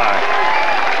jump that high.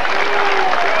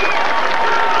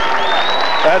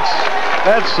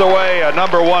 That's the way a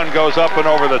 #1 goes up and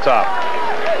over the top.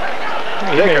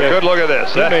 Take a good look at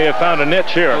this. He may have found a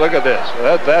niche here. Look at this.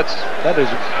 That is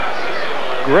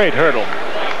a great hurdle.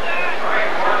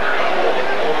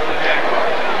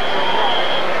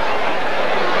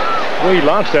 Well, he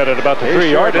launched at it about the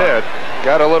 3-yard line.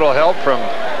 Got a little help from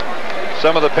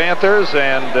some of the Panthers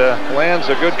and lands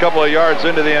a good couple of yards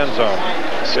into the end zone.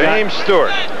 James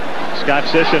Stewart. Scott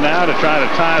Sisson now to try to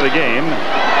tie the game.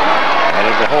 That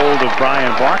is a hold of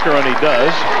Brian Barker, and he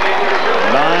does.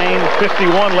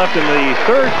 9:51 left in the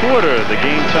 3rd quarter. The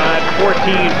game tied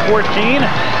 14-14.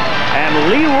 And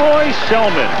Leroy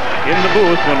Selman in the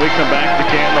booth when we come back to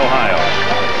Canton, Ohio.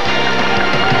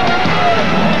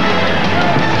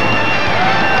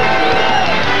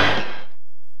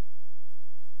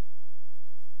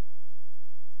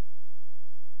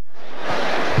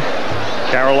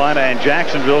 Carolina and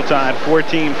Jacksonville tied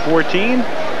 14-14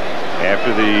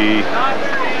 after the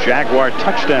Jaguar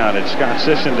touchdown. It's Scott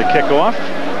Sisson to kick off.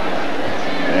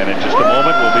 And in just a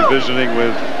moment, we'll be visiting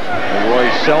with Roy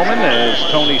Selman as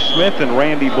Tony Smith and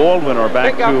Randy Baldwin are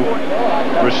back to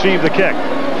receive the kick.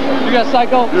 You got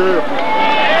Psycho? Yeah.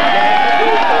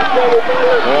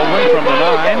 Baldwin from the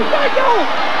 9.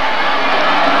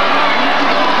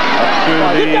 Up to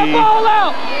the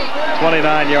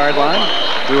 29-yard line.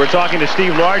 We were talking to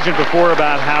Steve Largent before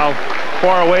about how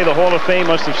far away the Hall of Fame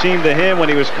must have seemed to him when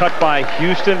he was cut by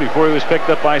Houston before he was picked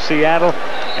up by Seattle.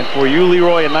 And for you,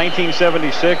 Leroy, in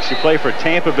 1976, you play for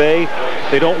Tampa Bay.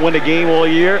 They don't win a game all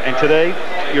year, and today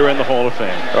you're in the Hall of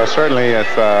Fame. Well, certainly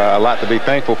it's a lot to be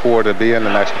thankful for, to be in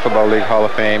the National Football League Hall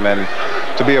of Fame and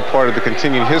to be a part of the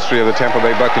continued history of the Tampa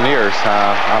Bay Buccaneers.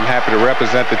 I'm happy to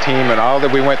represent the team and all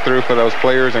that we went through for those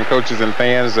players and coaches and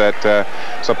fans that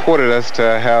supported us to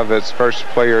have its first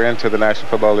player into the National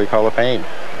Football League Hall of Fame.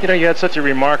 You know, you had such a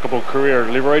remarkable career,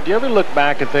 Leroy. Do you ever look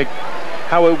back and think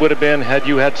how it would have been had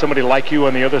you had somebody like you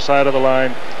on the other side of the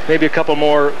line? Maybe a couple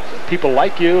more people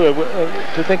like you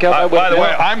to think how that would By the way,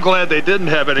 I'm glad they didn't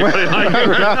have anybody like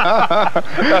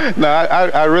you. No,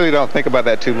 I really don't think about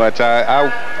that too much.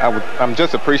 I'm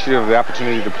just appreciative of the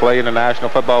opportunity to play in the National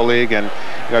Football League, and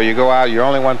you know, you go out, you're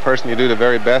only one person, you do the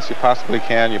very best you possibly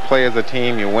can, you play as a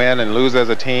team, you win and lose as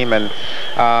a team, and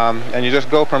you just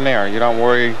go from there. You don't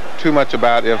worry too much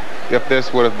about if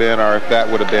this would have been or if that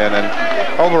would have been.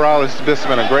 And overall, it's just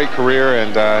been a great career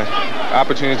and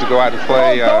opportunities to go out and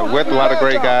play with a lot of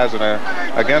great guys and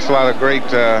against a lot of great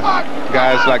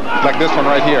guys like this one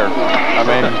right here. I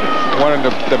mean, one of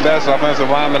the best offensive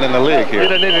linemen in the league here. You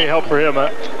didn't need any help for him,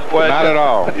 huh? Well, not at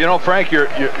all. You know, Frank,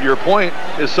 your point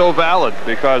is so valid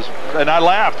because, and I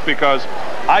laughed because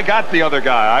I got the other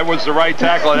guy. I was the right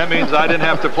tackle, and that means I didn't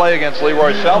have to play against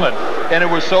Leroy Selman. And it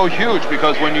was so huge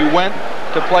because when you went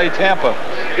to play Tampa,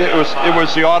 it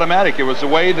was the automatic. It was the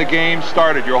way the game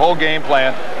started, your whole game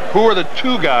plan. Who are the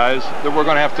two guys that we're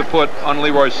going to have to put on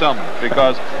Leroy Selman?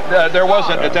 Because there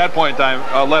wasn't, at that point in time,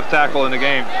 a left tackle in the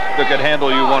game that could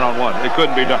handle you one-on-one. It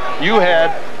couldn't be done. You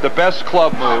had the best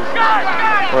club move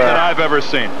that I've ever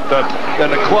seen. Then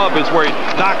the club is where he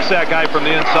knocks that guy from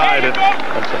the inside and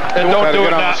don't do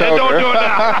it now. And don't do it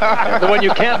now. The one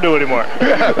you can't do anymore.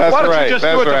 That's Why don't right. you just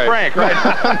That's do it right. to Frank,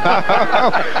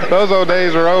 right? Those old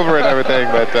days are over and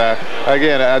everything, but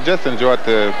again, I just enjoyed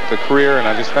the career, and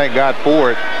I just thank God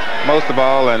for it most of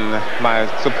all, and my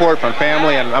support from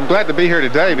family. And I'm glad to be here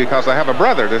today because I have a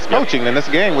brother that's coaching in this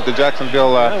game with the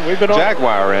Jacksonville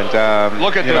Jaguar. And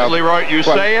look at this, Leroy. You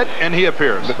say it, and he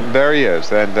appears. There he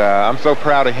is, and I'm so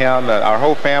proud of him. Our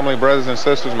whole family, brothers and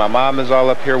sisters, my mom is all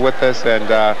up here with us, and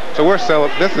so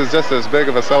this is just as big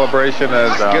of a celebration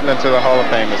as getting into the Hall of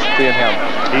Fame as seeing him.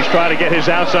 He's trying to get his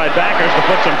outside backers to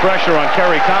put some pressure on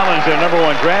Kerry Collins, their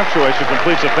 #1 draft choice, who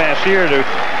completes a pass here to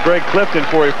Greg Clifton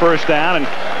for a first down. And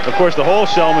of course, the whole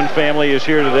Selman family is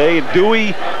here today.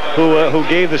 Dewey, who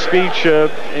gave the speech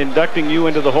inducting you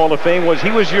into the Hall of Fame, was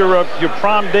your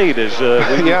prom date, as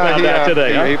we found out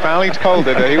today. Huh? He finally told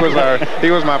it. He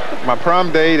was my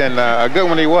prom date, and a good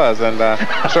one he was, and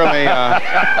certainly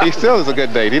he still is a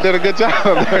good date. He did a good job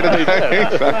up there today.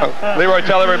 So. Leroy,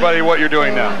 tell everybody what you're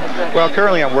doing now. Well,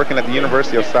 currently I'm working at the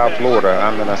University of South Florida.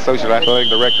 I'm an associate athletic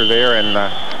director there, and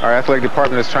our athletic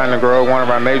department is trying to grow. One of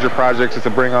our major projects is to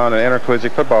bring on an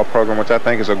intercollegiate football program, which I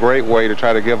think is a great way to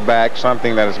try to give back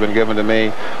something that has been given to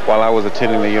me while I was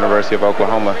attending the University of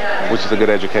Oklahoma, which is a good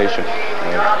education.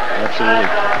 Absolutely.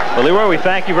 Well, Leroy, we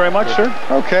thank you very much, sir.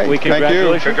 Okay. Thank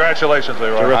you. Congratulations,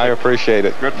 Leroy. Terrific. I appreciate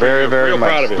it. Good for very, you. very Real much.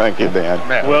 proud of you. Thank you, Dan.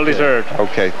 Man. Well deserved.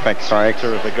 Okay. Thanks, Frank.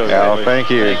 Terrific. Go Yeah, ahead. thank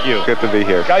you. Thank you. Good to be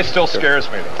here. Guy still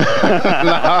scares me, though.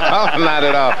 No, not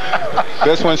at all.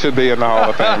 This one should be in the Hall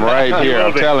of Fame right here.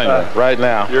 I'm telling you, right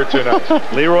now. You're too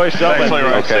nice. Leroy Selman. Thanks,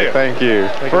 Leroy. Okay, thank you.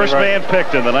 First man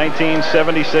picked in the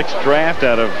 1976 draft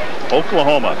out of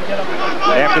Oklahoma.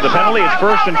 After the penalty, it's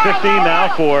 1st and 15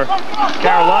 now for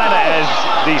Carolina as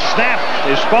the snap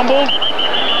is fumbled.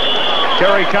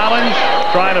 Kerry Collins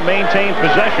trying to maintain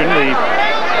possession. The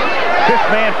 5th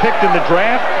man picked in the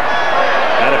draft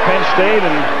out of Penn State,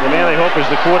 and the man they hope is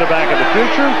the quarterback of the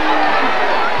future.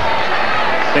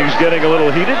 Things getting a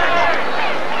little heated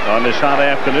on this hot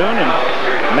afternoon, and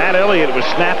Matt Elliott was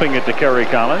snapping it to Kerry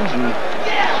Collins, and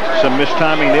some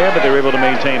mistiming there, but they were able to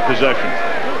maintain possession.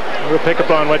 We'll pick up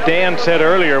on what Dan said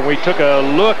earlier. We took a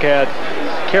look at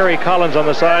Kerry Collins on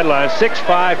the sideline.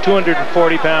 6'5",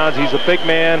 240 pounds. He's a big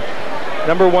man.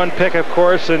 #1 pick, of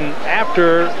course, and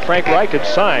after Frank Reich had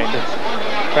signed,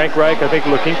 Frank Reich, I think,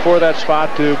 looking for that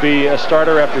spot to be a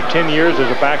starter after 10 years as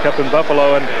a backup in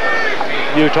Buffalo. And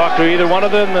you talk to either one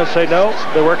of them and say no,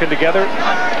 they're working together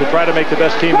to try to make the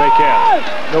best team they can.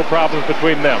 No problems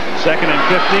between them. 2nd and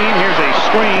 15. Here's a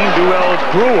screen. Duell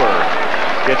Brewer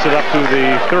gets it up to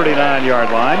the 39-yard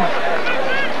line.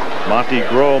 Monty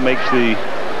Grohl makes the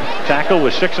tackle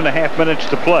with 6.5 minutes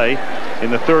to play in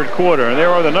the third quarter. And there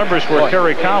are the numbers for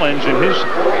Kerry Collins in his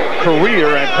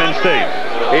career at Penn State.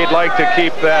 He'd like to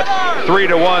keep that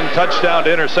 3-to-1 touchdown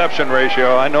to interception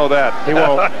ratio. I know that. He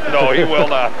won't. No, he will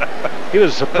not. He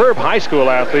was a superb high school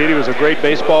athlete. He was a great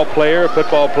baseball player,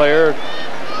 football player.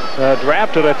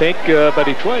 Drafted, I think, by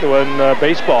Detroit to win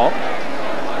baseball.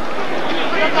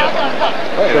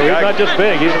 So he's not just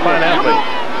big, he's a fine athlete.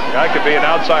 The guy could be an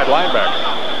outside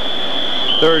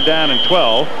linebacker. Third down and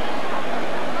 12.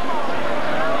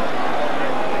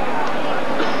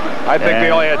 I think they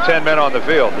only had 10 men on the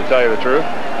field, to tell you the truth.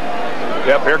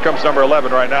 Yep, here comes number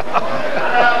 11 right now.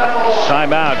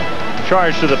 Timeout.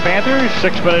 Charge to the Panthers.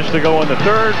 6 minutes to go in the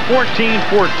third.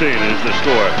 14-14 is the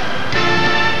score.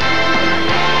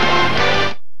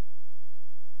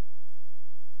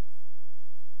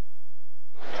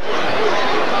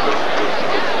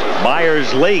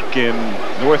 Myers Lake in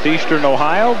northeastern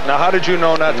Ohio. Now, how did you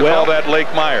know not to call that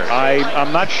Lake Myers?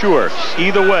 I'm not sure.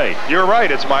 Either way. You're right.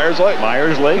 It's Myers Lake.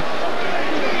 Myers Lake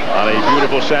on a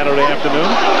beautiful Saturday afternoon.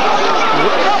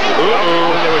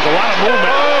 There was a lot of movement.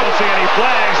 I don't see any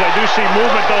flags. I do see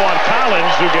movement, though, on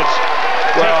Collins, who gets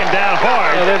taken down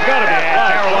hard. There's got to be.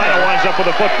 And Carolina winds up with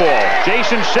a football.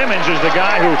 Jason Simmons is the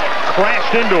guy who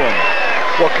crashed into him.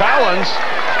 Well, Collins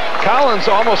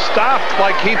almost stopped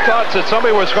like he thought that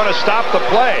somebody was going to stop the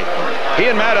play. He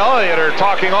and Matt Elliott are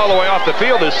talking all the way off the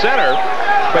field as center,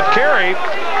 but Carey,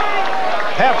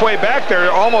 halfway back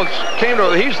there, almost came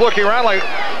to, he's looking around like,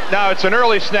 now it's an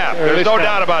early snap. There's no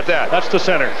doubt about that. That's the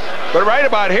center. But right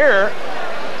about here,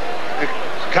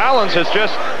 Collins has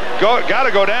just got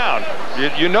to go down.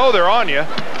 You know they're on you.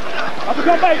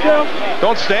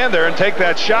 Don't stand there and take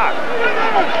that shot.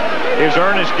 Here's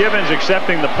Ernest Givens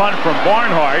accepting the punt from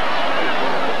Barnhart.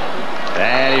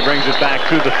 And he brings it back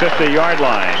to the 50-yard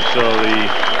line. So the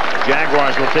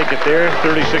Jaguars will take it there.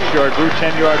 36-yard route,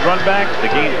 10-yard run back. The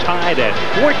game tied at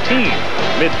 14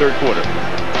 mid-third quarter.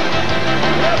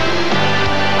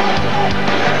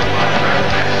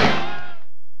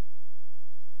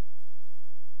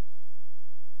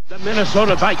 The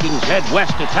Minnesota Vikings head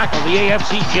west to tackle the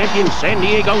AFC champion San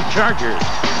Diego Chargers.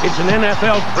 It's an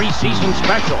NFL preseason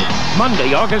special,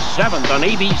 Monday, August 7th on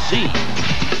ABC.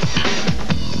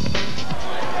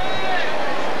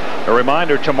 A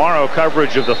reminder, tomorrow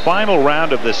coverage of the final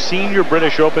round of the Senior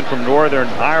British Open from Northern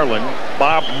Ireland.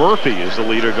 Bob Murphy is the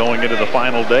leader going into the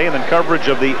final day, and then coverage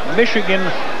of the Michigan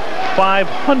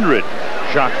 500.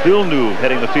 Jacques Villeneuve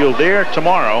heading the field there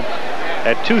tomorrow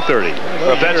at 2:30.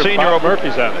 If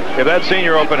that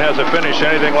Senior Open has a finish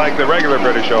anything like the regular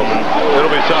British Open, it'll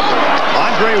be something.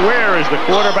 Andre Ware is the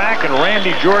quarterback, and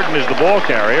Randy Jordan is the ball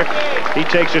carrier. He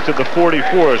takes it to the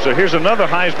 44. So here's another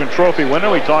Heisman Trophy winner.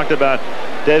 We talked about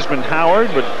Desmond Howard,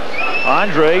 but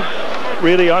Andre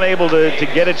really unable to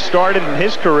get it started in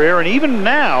his career, and even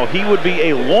now he would be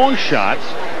a long shot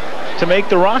to make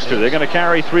the roster. They're going to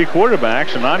carry 3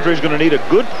 quarterbacks, and Andre's going to need a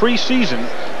good preseason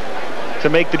to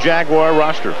make the Jaguar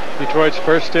roster. Detroit's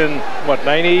first in,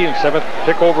 90 and 7th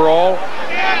pick overall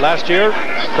last year.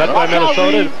 Cut by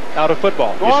Minnesota out of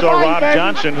football. You saw Rob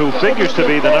Johnson, who figures to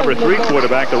be the number 3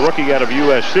 quarterback, the rookie out of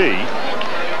USC.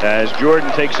 As Jordan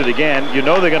takes it again, you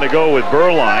know they're going to go with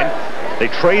Berline. They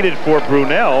traded for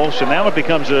Brunell, so now it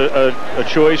becomes a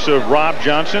choice of Rob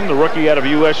Johnson, the rookie out of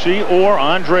USC, or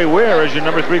Andre Ware as your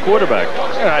number 3 quarterback.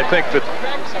 And I think that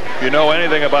if you know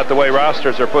anything about the way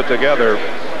rosters are put together,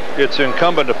 it's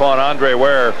incumbent upon Andre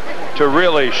Ware to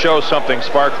really show something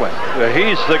sparkling.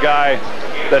 He's the guy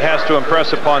that has to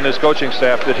impress upon this coaching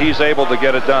staff that he's able to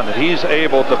get it done, that he's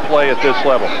able to play at this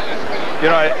level. You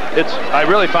know, I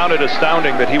really found it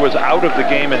astounding that he was out of the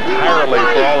game entirely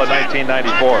for all of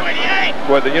 1994.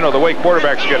 Whether, you know, the way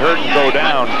quarterbacks get hurt and go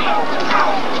down.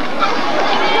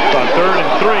 On 3rd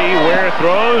and 3, Ware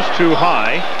throws too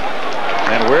high,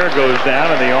 and Ware goes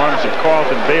down in the arms of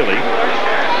Carlton Bailey.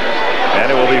 And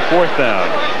it will be 4th down.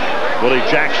 Willie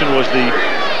Jackson was the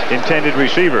intended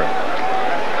receiver.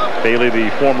 Bailey, the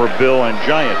former Bill and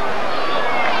Giant.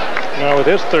 Now with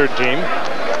his 3rd team.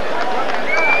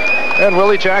 And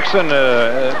Willie Jackson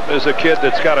is a kid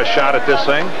that's got a shot at this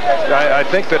thing. I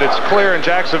think that it's clear in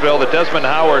Jacksonville that Desmond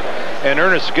Howard and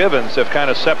Ernest Givens have kind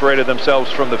of separated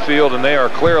themselves from the field, and they are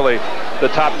clearly the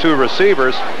top 2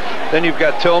 receivers. Then you've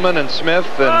got Tillman and Smith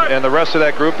and the rest of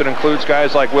that group that includes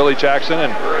guys like Willie Jackson,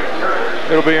 and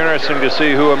it'll be interesting to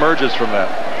see who emerges from that.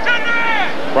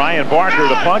 Brian Barker,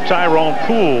 the punt. Tyrone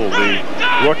Poole, the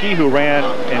rookie who ran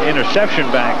an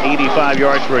interception back 85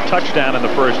 yards for a touchdown in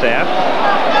the first half.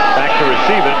 Back to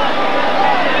receive it.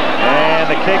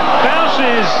 And the kick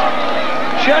bounces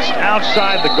just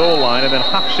outside the goal line and then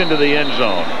hops into the end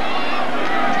zone.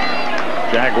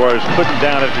 Jaguars couldn't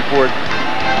down it before it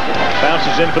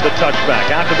bounces in for the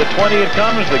touchback. Out to the 20 it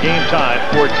comes. The game tied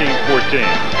 14-14.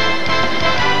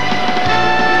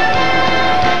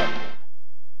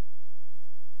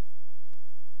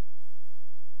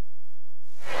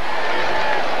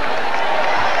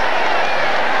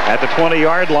 At the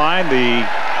 20-yard line, the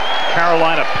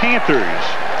Carolina Panthers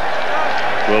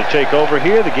will take over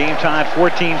here. The game tied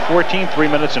 14-14, 3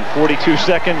 minutes and 42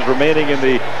 seconds remaining in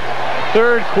the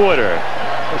third quarter.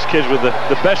 Those kids with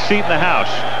the best seat in the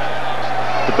house.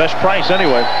 The best price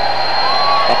anyway.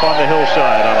 Up on the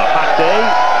hillside on a hot day.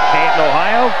 Canton,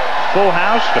 Ohio. Full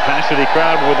house. Capacity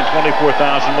crowd more than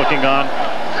 24,000 looking on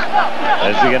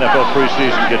as the NFL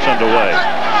preseason gets underway.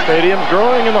 Stadium's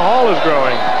growing and the hall is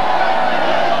growing.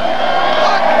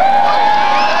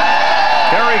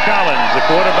 Collins, the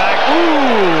quarterback.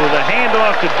 Ooh, the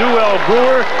handoff to Duell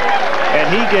Brewer, and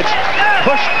he gets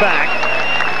pushed back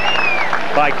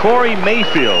by Corey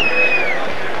Mayfield.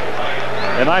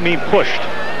 And I mean pushed.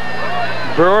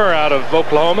 Brewer out of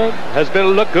Oklahoma has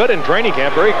been look good in training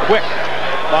camp. Very quick.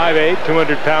 5'8",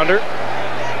 200-pounder.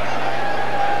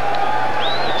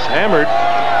 It's hammered.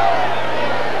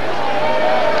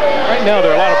 Right now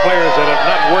there are a lot of players that have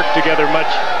not worked together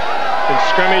much in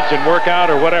scrimmage and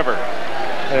workout or whatever.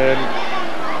 And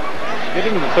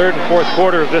getting to the third and fourth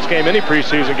quarter of this game, any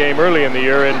preseason game early in the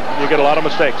year, and you get a lot of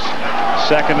mistakes.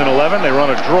 2nd and 11, they run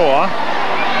a draw,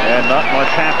 and not much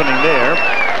happening there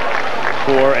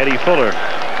for Eddie Fuller.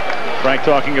 Frank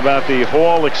talking about the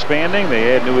hall expanding.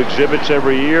 They add new exhibits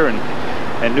every year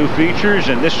and new features,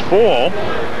 and this fall,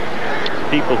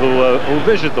 people who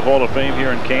visit the Hall of Fame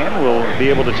here in Canton will be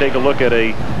able to take a look at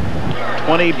a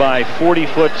 20 by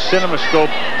 40-foot CinemaScope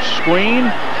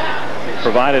screen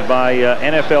provided by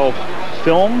NFL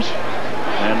Films,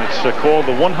 and it's called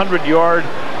the 100-Yard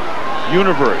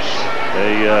Universe,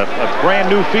 a brand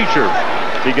new feature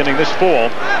beginning this fall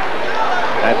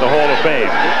at the Hall of Fame.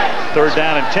 3rd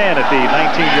down and 10 at the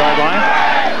 19-yard line.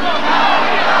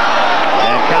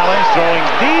 And Collins throwing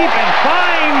deep and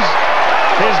finds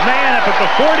his man up at the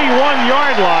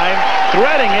 41-yard line,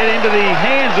 threading it into the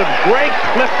hands of Greg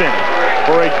Clifton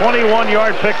for a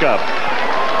 21-yard pickup.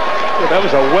 That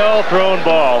was a well-thrown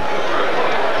ball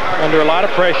under a lot of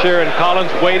pressure, and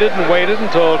Collins waited and waited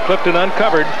until Clifton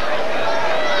uncovered.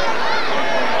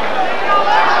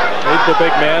 He's the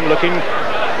big man looking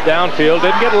downfield.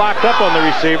 Didn't get locked up on the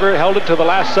receiver. Held it to the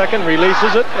last second,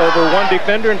 releases it over one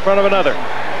defender in front of another.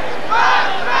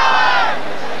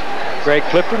 Greg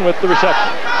Clifton with the reception.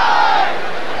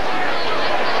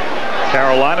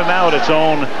 Carolina now at its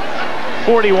own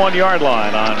 41-yard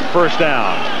line on 1st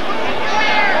down.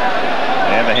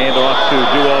 And the handoff to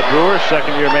Duell Brewer,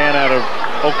 2nd-year man out of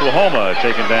Oklahoma,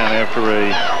 taken down after a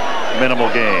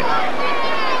minimal gain.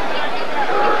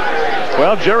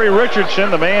 Well, Jerry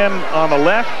Richardson, the man on the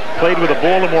left, played with the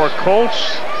Baltimore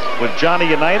Colts with Johnny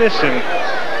Unitas in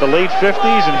the late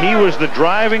 50s, and he was the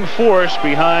driving force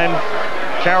behind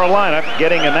Carolina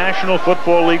getting a National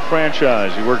Football League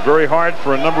franchise. He worked very hard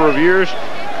for a number of years,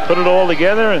 put it all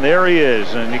together, and there he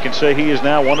is. And you can say he is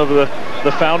now one of the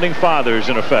founding fathers,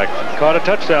 in effect. Caught a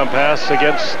touchdown pass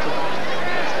against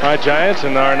my Giants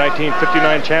in our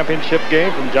 1959 championship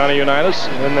game from Johnny Unitas,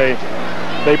 and then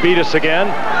they beat us again.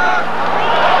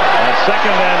 On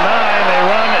 2nd and 9, they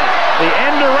run the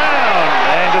end around,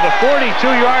 and to the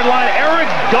 42-yard line, Eric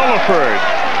Gulliford,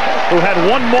 who had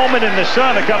one moment in the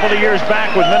sun a couple of years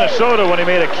back with Minnesota when he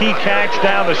made a key catch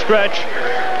down the stretch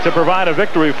to provide a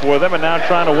victory for them, and now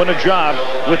trying to win a job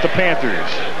with the Panthers.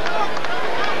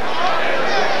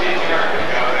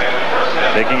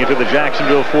 Taking it to the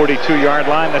Jacksonville 42-yard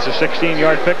line. That's a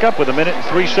 16-yard pickup with 1 minute and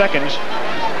 3 seconds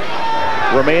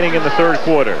remaining in the third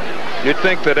quarter. You'd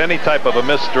think that any type of a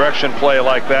misdirection play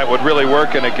like that would really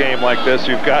work in a game like this.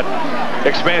 You've got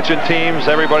expansion teams.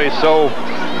 Everybody's so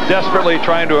desperately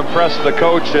trying to impress the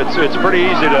coach. It's pretty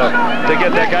easy to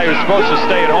get that guy who's supposed to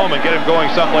stay at home and get him going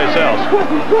someplace else.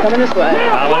 Coming this way.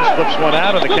 Collins flips one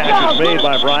out, and the catch is made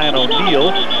by Brian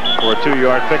O'Neill for a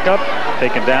 2-yard pickup,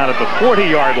 taken down at the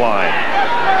 40-yard line.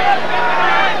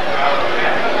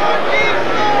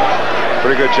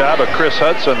 Pretty good job of Chris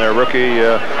Hudson, their rookie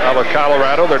out of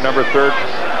Colorado, their third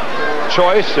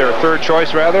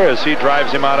choice rather, as he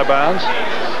drives him out of bounds.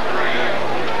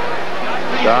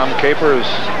 Dom Capers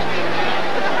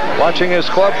watching his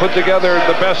club put together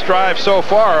the best drive so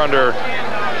far under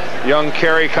young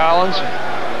Kerry Collins.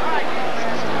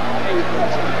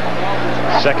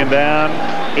 2nd down,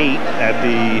 8 at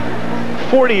the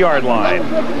 40-yard line.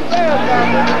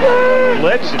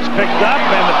 Blitz, it's picked up,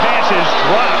 and the pass is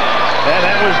dropped. And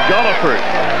that was Gulliford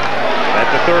at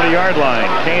the 30-yard line.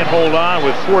 Can't hold on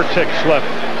with 4 ticks left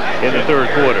in the third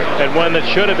quarter. And one that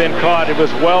should have been caught, it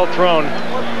was well thrown.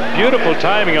 Beautiful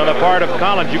timing on the part of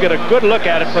Collins. You get a good look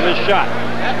at it from this shot.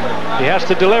 He has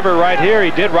to deliver right here.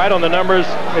 He did right on the numbers.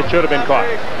 It should have been caught.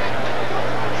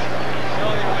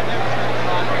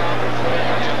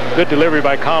 Good delivery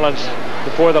by Collins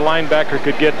before the linebacker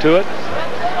could get to it.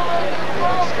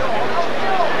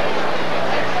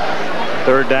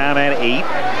 Third down and 8.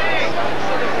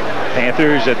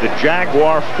 Panthers at the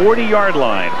Jaguar 40-yard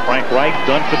line. Frank Reich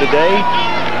done for the day.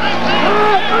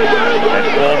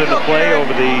 That's called into play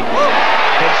over the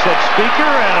headset speaker,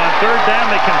 and on third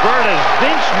down they convert as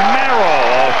Vince Merrill,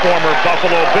 a former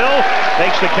Buffalo Bill,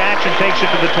 makes the catch and takes it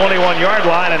to the 21-yard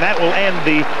line, and that will end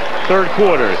the third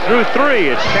quarter. Through 3,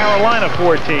 it's Carolina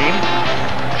 14,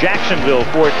 Jacksonville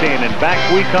 14, and back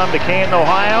we come to Canton,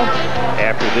 Ohio,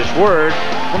 after this word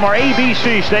from our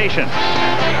ABC station.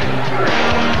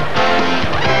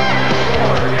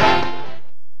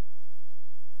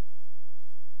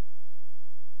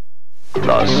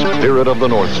 The spirit of the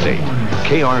North State.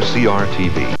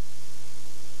 KRCR-TV.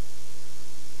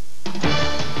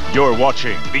 You're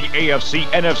watching the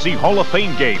AFC-NFC Hall of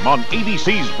Fame game on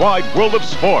ABC's Wide World of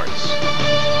Sports.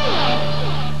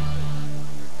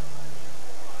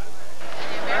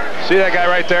 See that guy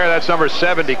right there? That's number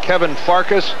 70, Kevin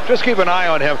Farkas. Just keep an eye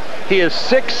on him. He is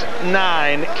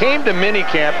 6'9", came to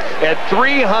minicamp at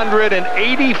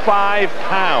 385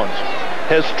 pounds.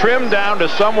 Has trimmed down to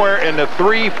somewhere in the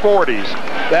 340s.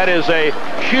 That is a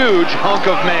huge hunk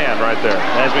of man right there.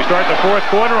 As we start the fourth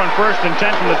quarter on 1st and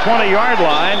 10 from the 20-yard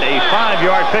line, a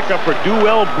 5-yard pickup for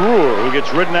Duell Brewer, who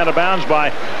gets ridden out of bounds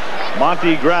by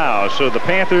Monty Grau. So the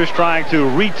Panthers trying to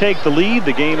retake the lead.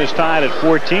 The game is tied at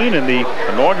 14 in the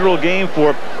inaugural game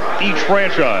for each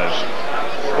franchise.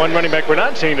 One running back we're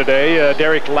not seeing today,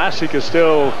 Derek Lassick, is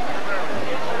still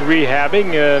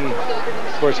rehabbing, and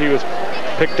of course he was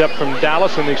picked up from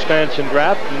Dallas in the expansion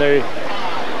draft, and they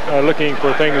are looking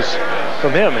for things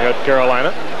from him here at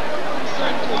Carolina.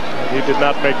 He did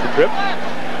not make the trip.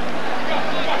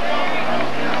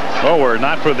 Oh, were it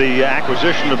not for the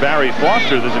acquisition of Barry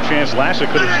Foster, there's a chance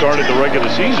Lassick could have started the regular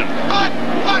season.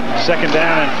 Second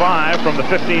down and 5 from the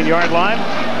 15-yard line.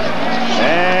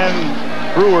 And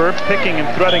Brewer picking and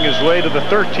threading his way to the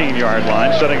 13-yard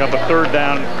line, setting up a third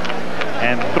down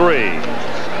and 3.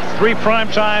 3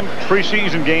 primetime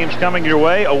preseason games coming your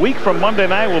way. A week from Monday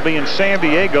night, we'll be in San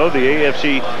Diego, the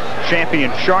AFC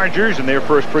champion Chargers in their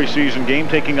first preseason game,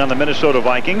 taking on the Minnesota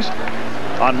Vikings.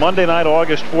 On Monday night,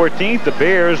 August 14th, the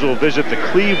Bears will visit the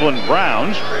Cleveland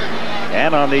Browns.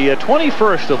 And on the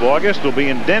 21st of August, we'll be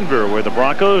in Denver, where the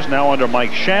Broncos, now under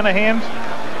Mike Shanahan,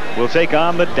 will take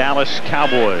on the Dallas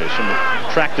Cowboys. Some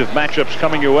attractive matchups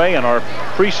coming your way, and our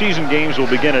preseason games will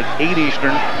begin at 8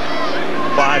 Eastern,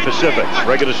 5 Pacific.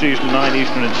 Regular season 9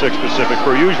 Eastern and 6 Pacific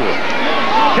per usual.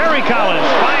 Kerry Collins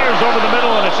fires over the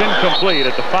middle, and it's incomplete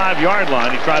at the 5-yard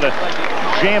line. He tried to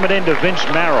jam it into Vince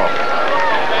Merrill.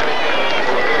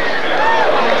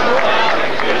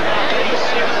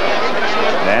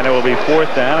 And it will be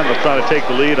 4th down, and they'll try to take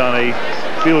the lead on a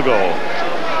field goal.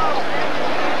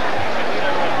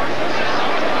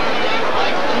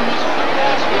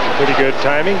 Pretty good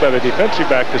timing by the defensive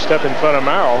back to step in front of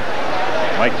Merrill.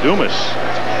 Mike Dumas.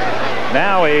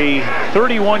 Now a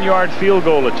 31-yard field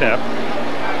goal attempt.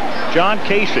 John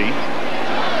Casey,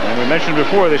 and we mentioned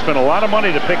before, they spent a lot of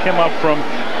money to pick him up from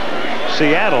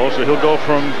Seattle, so he'll go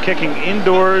from kicking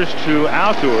indoors to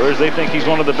outdoors. They think he's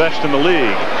one of the best in the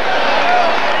league.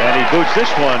 And he boots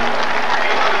this one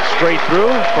straight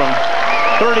through from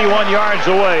 31 yards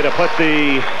away to put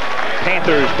the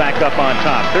Panthers back up on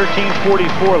top.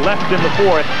 13:44 left in the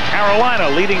fourth.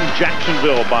 Carolina leading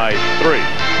Jacksonville by 3.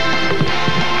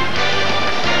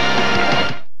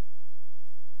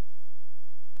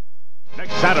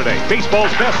 Next Saturday,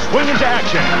 baseball's best swing into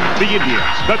action. The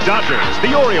Indians, the Dodgers,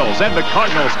 the Orioles, and the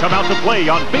Cardinals come out to play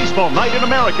on Baseball Night in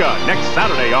America next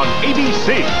Saturday on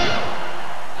ABC.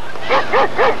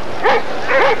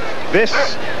 This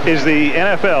is the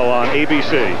NFL on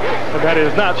ABC. And that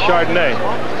is not Chardonnay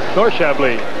nor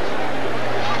Chablis.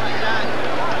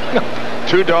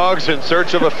 2 dogs in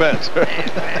search of a fence.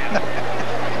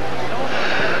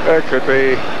 That could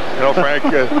be, you know, Frank.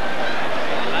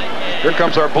 Here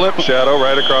comes our blip shadow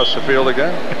right across the field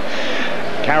again.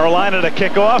 Carolina to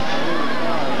kick off.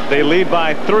 They lead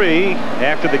by 3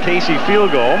 after the Casey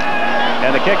field goal.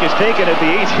 And the kick is taken at the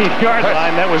 18-yard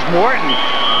line. That was Morton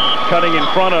cutting in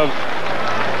front of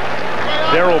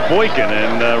Darrell Boykin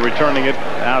and returning it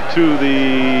out to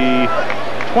the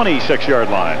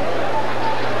 26-yard line.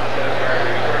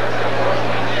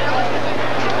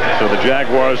 So the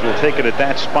Jaguars will take it at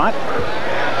that spot.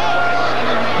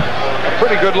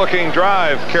 Pretty good-looking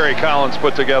drive Kerry Collins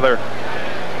put together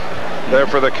there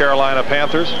for the Carolina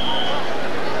Panthers.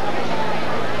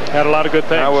 Had a lot of good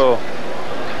things. I will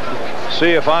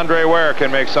see if Andre Ware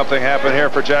can make something happen here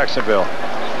for Jacksonville.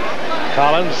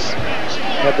 Collins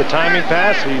had the timing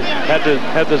pass. He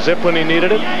had the zip when he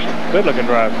needed it. Good-looking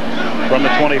drive. From the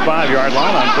 25-yard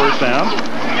line on first down.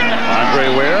 Andre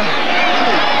Ware.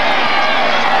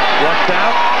 Flushed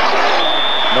out.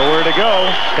 Nowhere to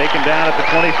go. Taken down at the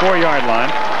 24-yard line.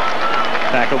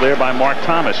 Tackled there by Mark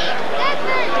Thomas.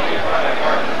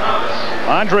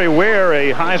 Andre Ware,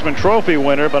 a Heisman Trophy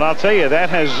winner, but I'll tell you, that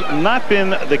has not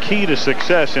been the key to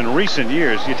success in recent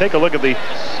years. You take a look at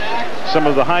some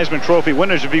of the Heisman Trophy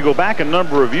winners. If you go back a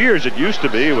number of years, it used to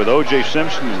be with O.J.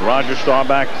 Simpson, Roger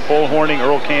Staubach, Paul Hornung,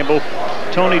 Earl Campbell,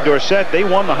 Tony Dorsett. They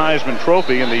won the Heisman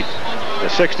Trophy in the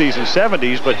 60s and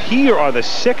 70s, but here are the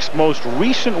 6 most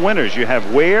recent winners. You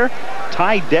have Ware.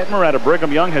 Ty Detmer out of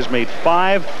Brigham Young has made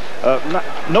 5,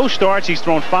 no starts. He's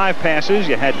thrown 5 passes.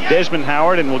 You had Desmond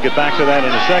Howard, and we'll get back to that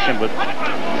in a second, but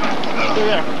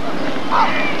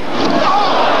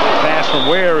pass from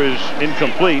Ware is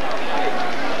incomplete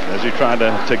as he tried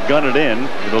to gun it in.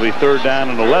 It'll be 3rd down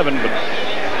and 11, but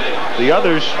the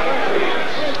others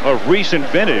are recent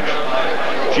vintage.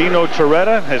 Gino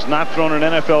Torretta has not thrown an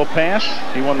NFL pass.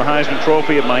 He won the Heisman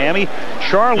Trophy at Miami.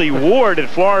 Charlie Ward at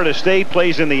Florida State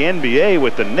plays in the NBA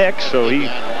with the Knicks, so he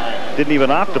didn't even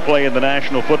opt to play in the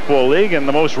National Football League. And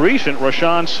the most recent,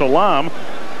 Rashaan Salam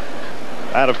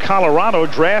out of Colorado,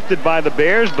 drafted by the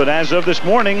Bears, but as of this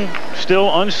morning,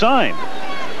 still unsigned.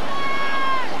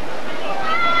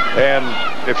 And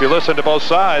if you listen to both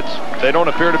sides, they don't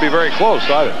appear to be very close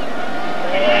either.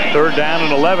 3rd down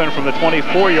and 11 from the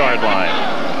 24-yard line.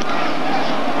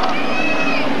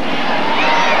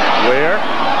 Ware.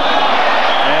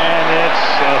 And it's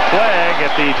a flag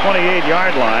at the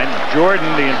 28-yard line. Jordan,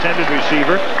 the intended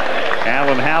receiver.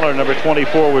 Alan Haller, number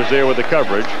 24, was there with the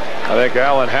coverage. I think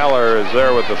Alan Haller is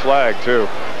there with the flag, too.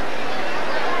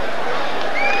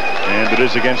 And it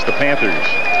is against the Panthers.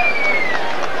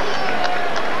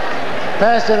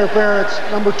 Pass interference,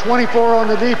 number 24 on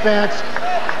the defense.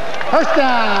 First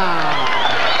down.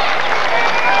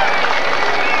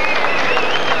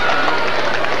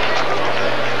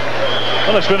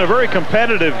 Well, it's been a very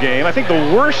competitive game. I think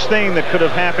the worst thing that could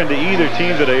have happened to either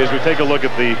team today as we take a look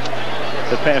at the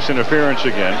pass interference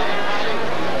again.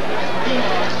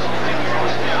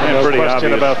 And no pretty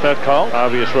question obvious about that call.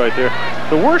 Obvious right there.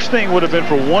 The worst thing would have been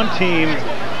for one team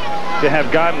to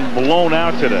have gotten blown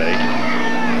out today,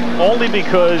 only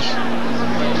because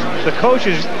the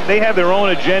coaches, they have their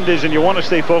own agendas and you want to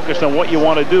stay focused on what you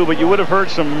want to do, but you would have heard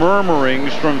some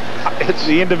murmurings from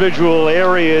the individual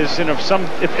areas. And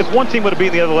if one team would have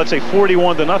beaten the other, let's say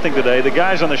 41-0 today, the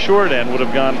guys on the short end would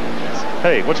have gone,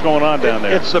 hey, what's going on down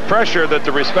there? It's the pressure that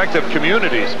the respective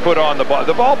communities put on the ball.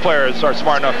 The ball players are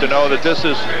smart enough to know that this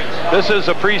is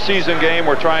a preseason game.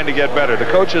 We're trying to get better. The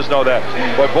coaches know that.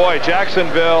 But boy,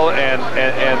 Jacksonville and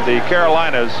the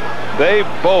Carolinas, they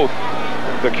both,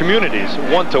 the communities,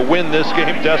 want to win this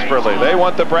game desperately. They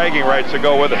want the bragging rights to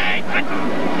go with it.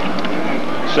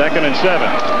 2nd and 7.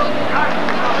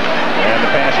 And the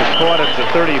pass is caught at the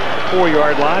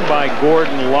 34-yard line by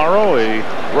Gordon Laro, a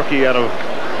rookie out of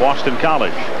Boston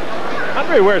College.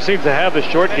 Andre Ware seems to have the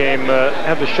short game,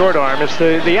 have the short arm. It's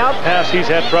the out pass he's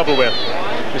had trouble with.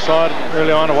 We saw it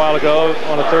early on a while ago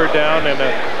on a 3rd down, and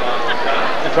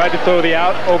he tried to throw the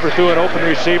out, overthrew an open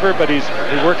receiver, but he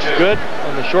works good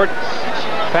on the short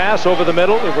pass over the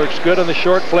middle. It works good on the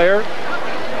short flare.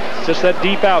 It's just that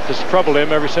deep out that's troubled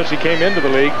him ever since he came into the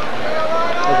league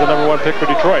as the #1 pick for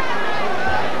Detroit.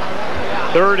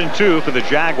 3rd and 2 for the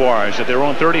Jaguars at their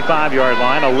own 35-yard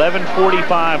line.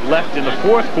 11:45 left in the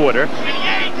 4th quarter.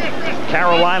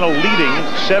 Carolina leading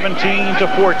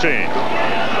 17-14.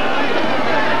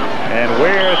 And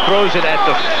Ware throws it at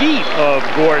the feet of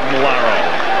Gordon Laro.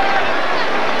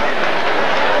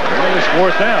 And it's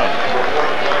 4th down.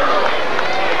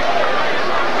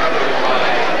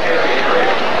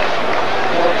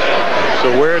 So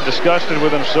Ware disgusted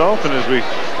with himself, and as we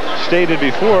stated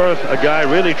before, a guy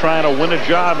really trying to win a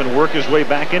job and work his way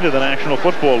back into the National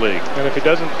Football League. And if he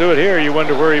doesn't do it here, you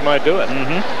wonder where he might do it.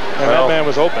 And that man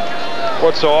was open.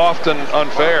 What's so often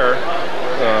unfair,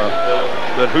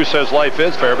 that who says life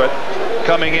is fair, but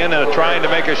coming in and trying to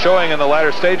make a showing in the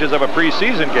latter stages of a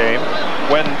preseason game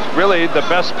when really the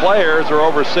best players are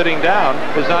over sitting down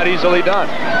is not easily done.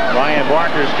 Ryan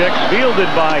Barker's kick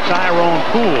fielded by Tyrone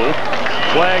Poole.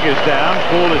 Flag is down.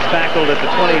 Poole is tackled at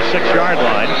the 26-yard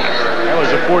line. That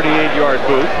was a 48-yard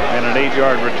boot and an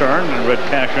 8-yard return, and Red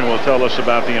Cashin will tell us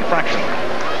about the infraction.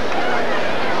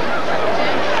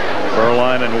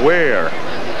 Berline and Ware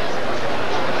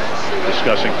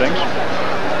discussing things.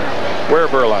 Where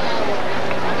Berline?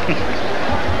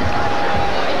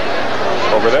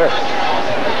 Over there.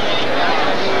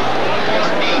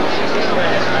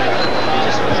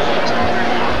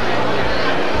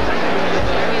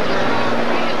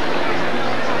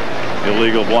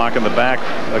 Illegal block in the back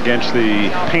against the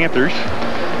Panthers.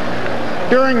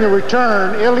 During the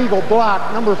return, illegal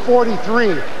block, number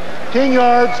 43. 10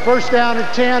 yards, first down and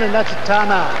 10, and that's a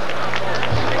timeout.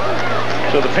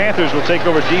 So the Panthers will take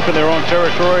over deep in their own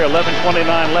territory.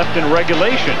 11:29 left in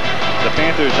regulation. The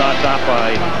Panthers on top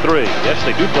by 3. Yes,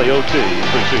 they do play OT in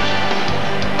preseason.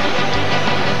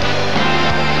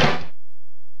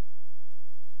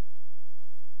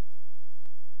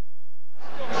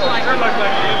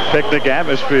 Picnic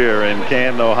atmosphere in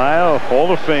Canton, Ohio.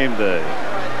 Hall of Fame Day.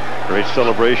 Great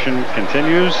celebration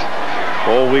continues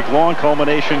all week long.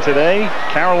 Culmination today.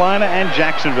 Carolina and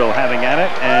Jacksonville having at it.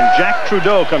 And Jack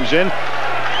Trudeau comes in.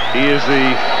 He is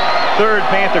the third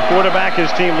Panther quarterback.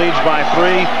 His team leads by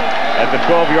 3 at the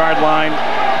 12-yard line.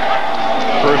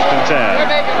 First and 10.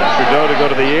 And Trudeau to go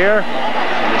to the air.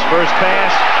 And his first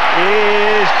pass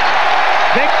is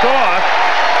picked off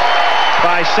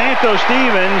by Santo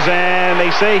Stevens, and they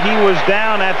say he was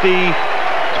down at the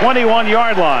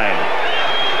 21-yard line.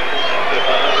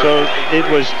 So it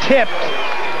was tipped,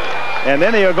 and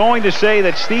then they are going to say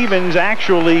that Stevens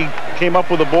actually came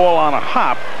up with the ball on a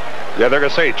hop. Yeah, they're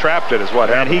going to say he trapped it is what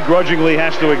happened. And he grudgingly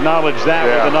has to acknowledge that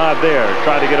with a nod there.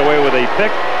 Tried to get away with a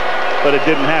pick, but it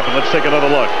didn't happen. Let's take another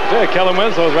look. Yeah, Kellen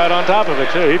Winslow's right on top of it,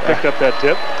 too. He picked up that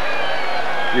tip.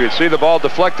 You can see the ball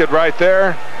deflected right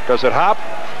there. Does it hop?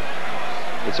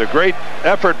 It's a great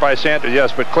effort by Santa,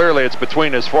 yes, but clearly it's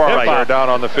between his forearms there down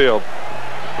on the field.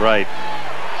 Right.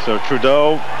 So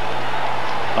Trudeau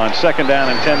on second down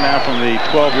and 10 now from the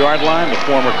 12-yard line, the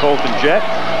former Colton Jet.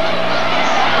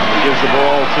 He gives the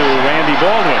ball to Randy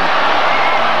Baldwin.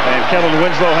 And Kellen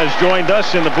Winslow has joined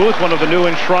us in the booth, one of the new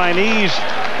enshrinees,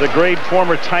 the great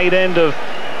former tight end of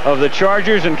the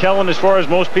Chargers. And Kellen, as far as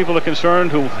most people are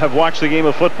concerned who have watched the game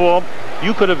of football,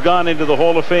 you could have gone into the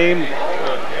Hall of Fame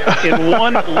in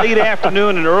one late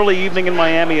afternoon and early evening in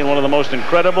Miami, in one of the most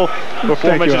incredible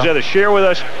performances ever. Share with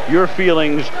us your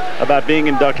feelings about being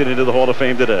inducted into the Hall of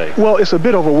Fame today. Well, it's a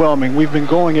bit overwhelming. We've been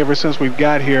going ever since we've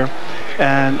got here,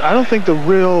 and I don't think the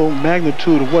real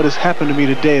magnitude of what has happened to me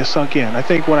today is sunk in. I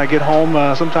think when I get home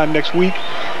sometime next week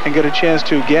and get a chance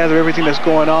to gather everything that's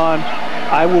going on,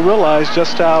 I will realize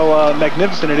just how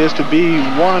magnificent it is to be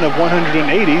one of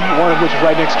 180, one of which is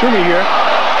right next to me here,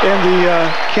 in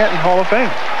the Canton Hall of Fame.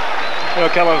 You know,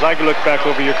 Kellen, as I look back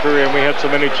over your career, and we had so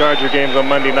many Charger games on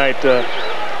Monday night, the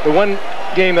one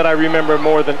game that I remember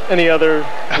more than any other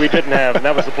we didn't have, and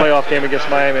that was the playoff game against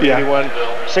Miami in 81.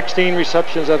 16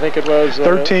 receptions, I think it was.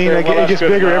 13. It gets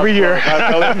bigger every year.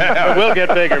 It will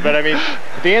get bigger, but I mean,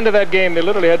 at the end of that game, they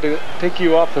literally had to take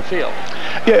you off the field.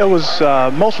 Yeah, it was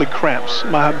mostly cramps.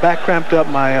 My back cramped up,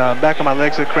 my back of my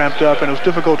legs had cramped up, and it was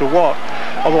difficult to walk.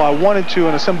 Although I wanted to,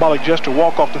 in a symbolic gesture,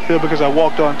 walk off the field because I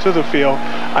walked onto the field.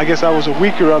 I guess I was a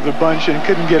weaker of the bunch and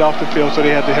couldn't get off the field, so they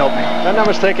had to help me. If I'm not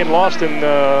mistaken, lost in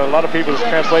a lot of people's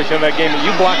translation of that game.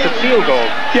 You blocked the field goal.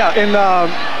 Yeah,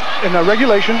 in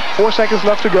regulation, 4 seconds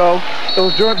left to go. It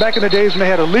was back in the days when they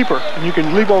had a leaper, and you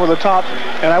can leap over the top,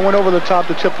 and I went over the top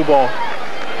to tip the ball.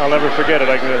 I'll never forget it.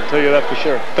 I can tell you that for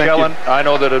sure. Kellen, I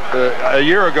know that a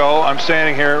year ago, I'm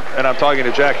standing here and I'm talking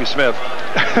to Jackie Smith,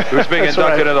 who's being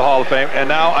inducted into the Hall of Fame, and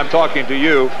now I'm talking to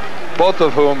you, both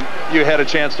of whom you had a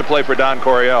chance to play for Don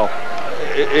Coryell.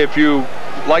 If you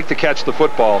like to catch the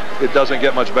football, it doesn't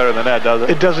get much better than that, does it?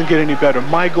 It doesn't get any better.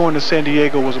 My going to San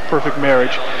Diego was a perfect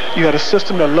marriage. You had a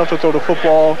system that loved to throw the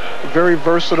football, very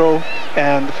versatile,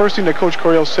 and the first thing that Coach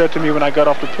Coryell said to me when I got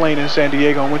off the plane in San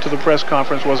Diego and went to the press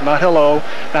conference was not hello,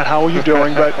 not how are you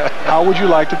doing, but how would you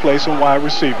like to play some wide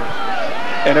receiver?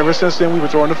 And ever since then, we were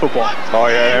throwing the football. Oh,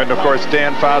 yeah, and of course,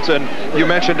 Dan Fouts. And you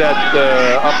mentioned that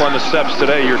up on the steps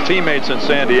today, your teammates in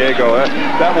San Diego.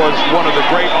 That was one of the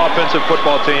great offensive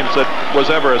football teams that was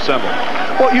ever assembled.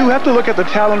 Well, you have to look at the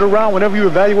talent around. Whenever you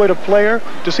evaluate a player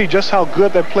to see just how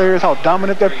good that player is, how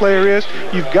dominant that player is,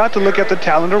 you've got to look at the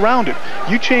talent around it.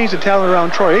 You change the talent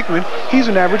around Troy Aikman, he's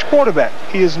an average quarterback.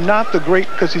 He is not the great,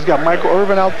 because he's got Michael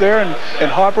Irvin out there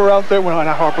and Harper out there. Well,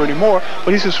 not Harper anymore,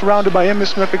 but he's surrounded by Emmitt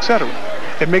Smith, etc.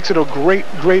 It makes it a great,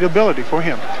 great ability for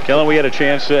him. Kellen, we had a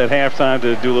chance at halftime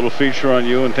to do a little feature on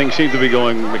you, and things seem to be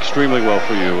going extremely well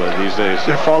for you these days.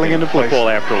 They're falling into place. Football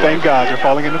after Thank God, they're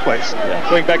falling into place. Yeah.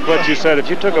 Going back to what you said, if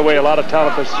you took away a lot of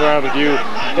talent that surrounded you,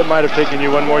 it might have taken you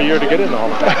one more year to get in the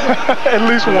Hall of Fame. At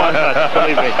least one.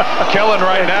 Believe me. Kellen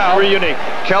right now. We're unique.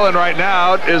 Kellen right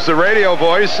now is the radio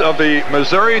voice of the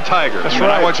Missouri Tigers. That's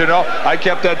right. I want you to know, I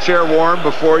kept that chair warm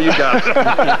before you got it.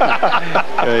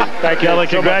 Thank you, Kellen.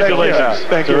 Congratulations.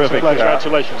 Thank you. Terrific.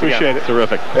 Congratulations. Appreciate it.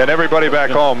 Terrific. And everybody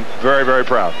back home, very, very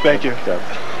proud. Thank you.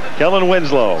 Kellen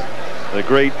Winslow, the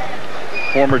great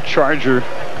former Charger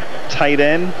tight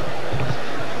end.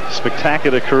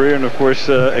 Spectacular career, and of course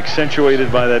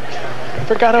accentuated by that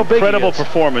incredible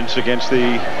performance against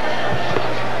the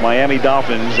Miami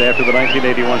Dolphins after the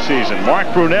 1981 season. Mark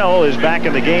Brunell is back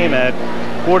in the game at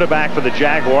quarterback for the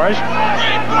Jaguars.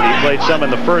 He played some in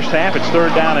the first half. It's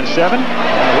 3rd down and 7. And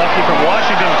the lefty from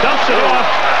Washington dumps it off,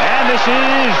 and this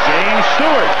is James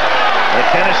Stewart. The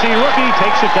Tennessee rookie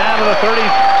takes it down to the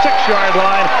 36-yard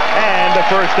line and a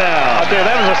first down. I'll tell you,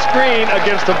 that was a screen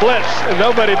against the blitz, and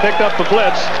nobody picked up the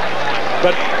blitz.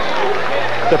 But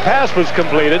the pass was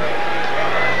completed,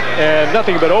 and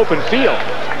nothing but open field.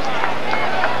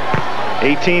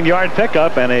 18-yard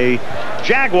pickup and a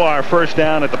Jaguar first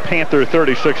down at the Panther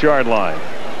 36-yard line.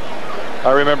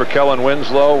 I remember Kellen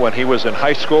Winslow when he was in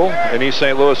high school in East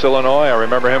St. Louis, Illinois. I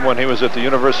remember him when he was at the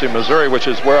University of Missouri, which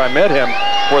is where I met him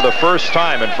for the first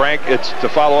time. And Frank, it's to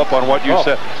follow up on what you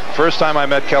said. First time I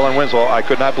met Kellen Winslow, I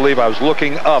could not believe I was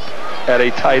looking up at a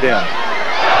tight end.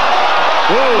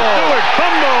 Stewart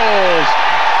fumbles,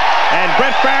 and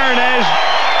Brett Farinez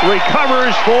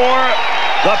recovers for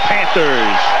the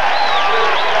Panthers.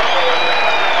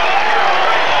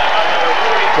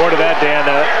 More to that, Dan.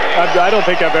 I don't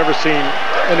think I've ever seen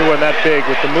anyone that big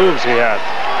with the moves he had.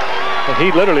 And he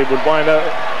literally would wind up,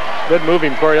 they'd move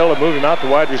him, Coriella move him out to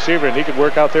wide receiver, and he could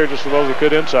work out there just as well as he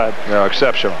could inside. Yeah,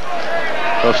 exceptional.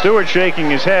 Well, Stewart shaking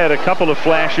his head. A couple of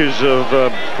flashes of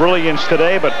brilliance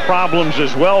today, but problems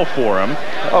as well for him.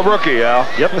 A rookie, Al.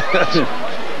 Yep.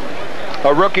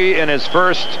 A rookie in his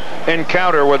first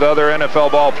encounter with other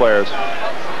NFL ball players.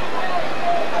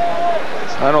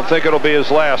 I don't think it'll be his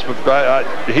last, but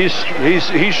he's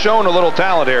shown a little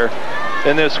talent here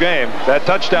in this game. That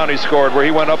touchdown he scored where he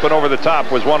went up and over the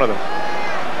top was one of them.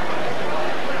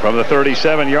 From the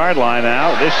 37-yard line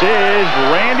now, this is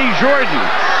Randy Jordan.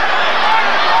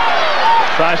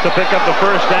 Tries to pick up the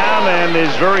first down and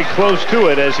is very close to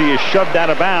it as he is shoved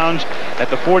out of bounds at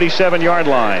the 47-yard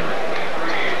line.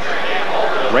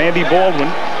 Randy Baldwin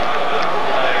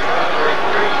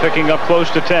picking up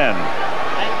close to 10.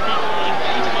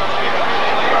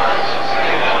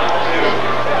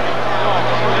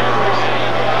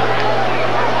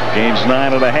 Gains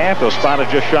 9.5. They'll spot it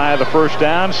just shy of the first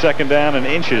down. 2nd down and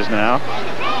inches now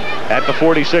at the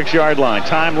 46-yard line.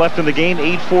 Time left in the game,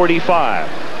 8:45.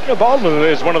 You know, Baldwin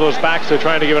is one of those backs they're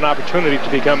trying to give an opportunity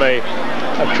to become a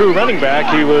true running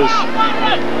back. He was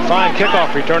a fine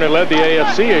kickoff returner, led the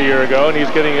AFC a year ago, and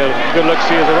he's getting a good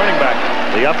look-see as a running back.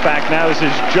 The up back now, this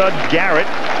is Judd Garrett.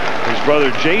 His brother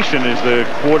Jason is the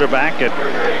quarterback at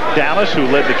Dallas, who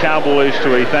led the Cowboys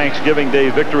to a Thanksgiving Day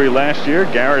victory last year.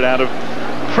 Garrett out of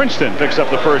Princeton picks up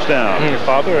the first down. Your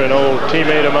father, an old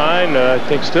teammate of mine, I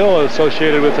think still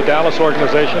associated with the Dallas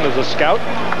organization as a scout.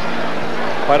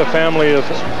 Quite a family of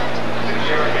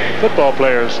football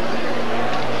players.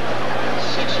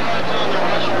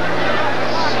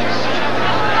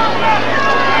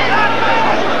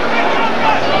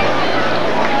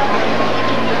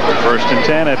 First and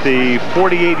 10 at the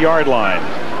 48-yard line.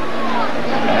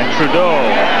 And Trudeau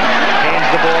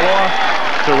hands the ball off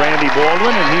to Randy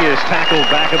Baldwin, and he is tackled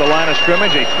back at the line of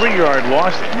scrimmage. A 3-yard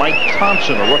loss. Mike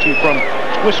Thompson, a rookie from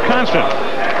Wisconsin,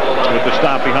 with the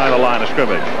stop behind the line of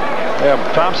scrimmage. Yeah,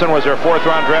 Thompson was their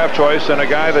 4th-round draft choice, and a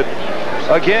guy that,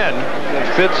 again,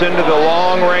 fits into the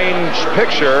long-range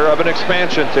picture of an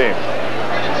expansion team.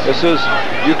 This is,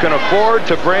 you can afford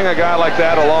to bring a guy like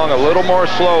that along a little more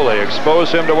slowly, expose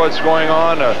him to what's going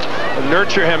on,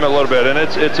 nurture him a little bit, and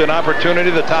it's an opportunity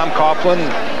that Tom Coughlin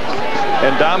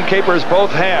and Dom Capers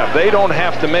both have. They don't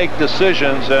have to make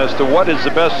decisions as to what is the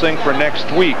best thing for next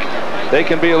week. They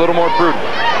can be a little more prudent.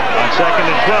 On 2nd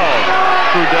and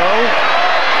 12, Trudeau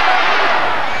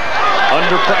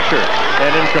under pressure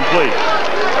and incomplete.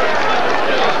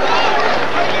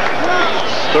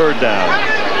 3rd down.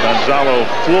 Gonzalo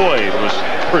Floyd was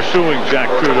pursuing Jack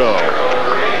Trudeau.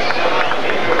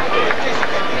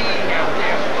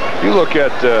 You look at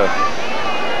the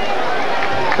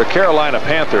Carolina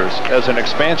Panthers as an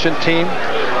expansion team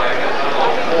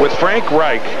with Frank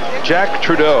Reich, Jack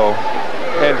Trudeau,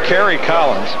 and Kerry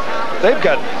Collins. They've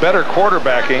got better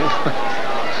quarterbacking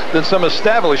than some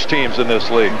established teams in this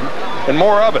league, and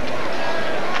more of it.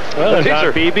 Well, and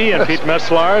Don Beebe and Pete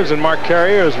Metzlars and Mark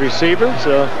Carrier as receivers.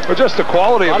 But just the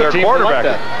quality of their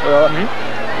quarterback.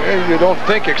 You don't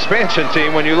think expansion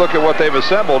team when you look at what they've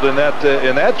assembled in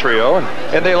that trio,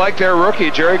 and they like their rookie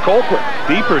Jerry Colquitt.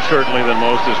 Deeper certainly than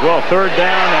most as well. Third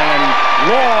down and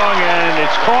long, and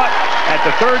it's caught at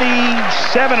the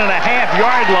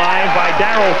 37.5-yard line by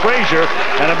Darrell Frazier,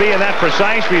 and being that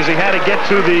precise because he had to get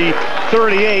to the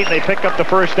 38. They pick up the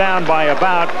first down by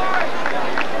about.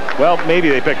 Well, maybe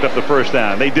they picked up the first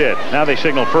down. They did. Now they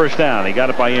signal first down. He got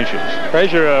it by inches.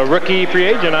 Frazier, a rookie free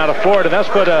agent out of Florida. That's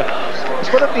what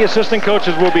the assistant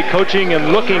coaches will be coaching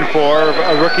and looking for,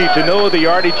 a rookie to know the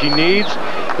yardage he needs.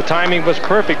 The timing was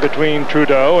perfect between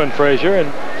Trudeau and Frazier,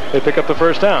 and they pick up the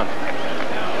first down.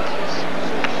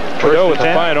 Trudeau with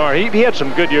a fine arm. He had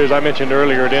some good years, I mentioned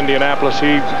earlier, at Indianapolis.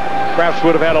 He perhaps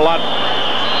would have had a lot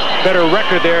better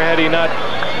record there had he not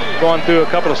gone through a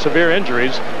couple of severe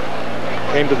injuries.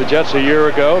 Came to the Jets a year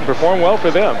ago and performed well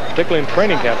for them, particularly in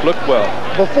training camp. Looked well.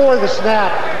 Before the snap,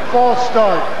 false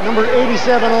start. Number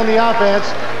 87 on the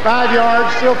offense. 5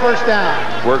 yards, still first down.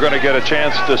 We're going to get a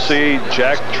chance to see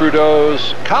Jack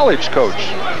Trudeau's college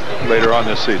coach later on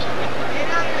this season.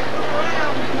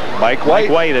 Mike White. Mike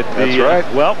White at the, that's right.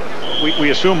 Well, we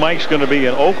assume Mike's going to be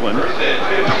in Oakland.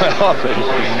 Well,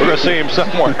 we're going to see him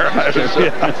somewhere.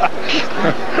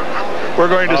 We're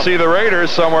going to see the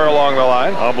Raiders somewhere along the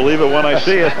line. I'll believe it when I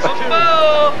see it.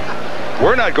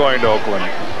 We're not going to Oakland.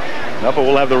 No, but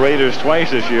we'll have the Raiders twice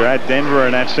this year, at Denver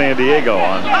and at San Diego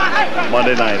on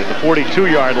Monday night at the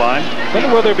 42-yard line. I wonder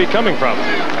where they'll be coming from.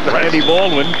 Randy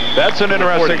Baldwin. That's an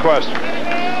interesting question.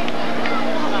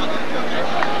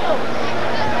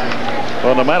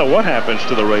 Well, no matter what happens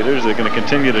to the Raiders, they're going to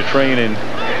continue to train in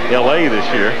L.A. this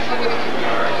year.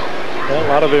 Well, a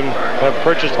lot of them have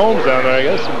purchased homes down there, I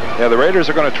guess. Yeah, the Raiders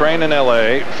are going to train in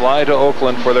L.A., fly to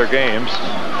Oakland for their games.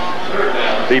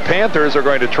 The Panthers are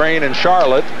going to train in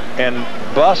Charlotte and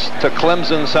bus to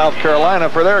Clemson, South Carolina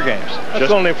for their games.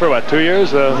 That's only for, what, 2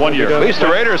 years? 1 year. At least the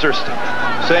Raiders are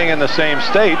staying in the same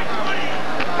state.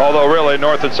 Although, really,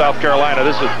 North and South Carolina,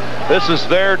 this is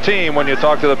their team when you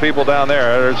talk to the people down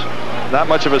there. There's not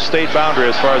much of a state boundary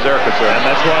as far as they're concerned. And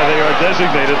that's why they are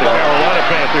designated the Carolina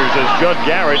Panthers, as Judd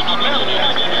Garrett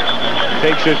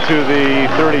takes it to the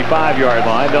 35-yard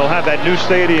line. They'll have that new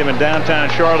stadium in downtown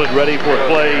Charlotte ready for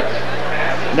play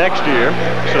next year.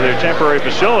 So their temporary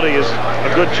facility is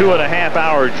a good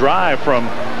 2.5-hour drive from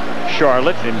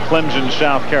Charlotte in Clemson,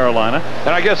 South Carolina. And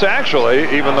I guess actually,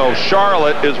 even though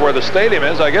Charlotte is where the stadium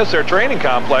is, I guess their training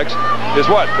complex is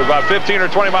what, about 15 or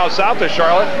 20 miles south of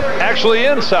Charlotte, actually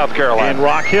in South Carolina. In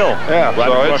Rock Hill, yeah,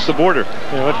 right across the border.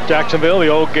 You know, Jacksonville, the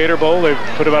old Gator Bowl, they've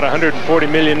put about $140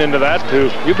 million into that too.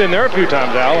 You've been there a few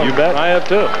times, Al. You bet. I have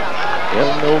too.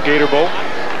 Yes, the old Gator Bowl.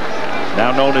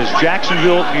 Now known as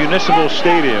Jacksonville Municipal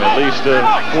Stadium, at least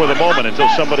for the moment, until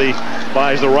somebody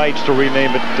buys the rights to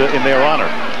rename it in their honor.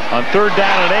 On third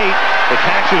down and 8, the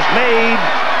catch is made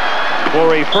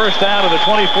for a first down to the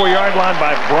 24-yard line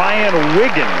by Brian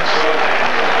Wiggins.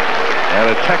 And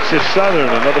a Texas Southern,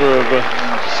 another of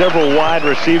several wide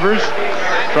receivers,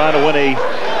 trying to win a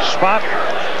spot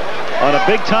on a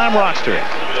big-time roster.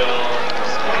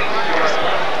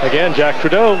 Again, Jack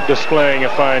Trudeau displaying a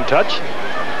fine touch,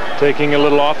 taking a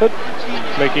little off it,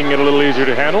 making it a little easier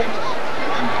to handle.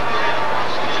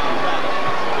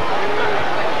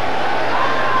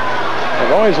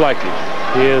 I've always liked him.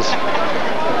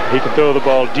 He can throw the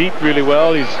ball deep really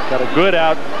well. He's got a good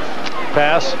out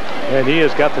pass, and he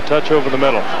has got the touch over the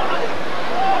middle.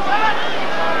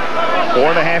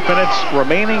 4.5 minutes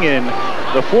remaining in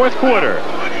the fourth quarter.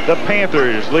 The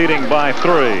Panthers leading by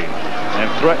 3 and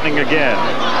threatening again.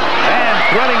 And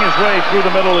threading his way through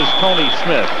the middle is Tony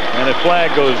Smith, and a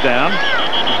flag goes down.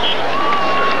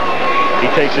 He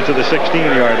takes it to the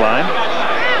 16-yard line.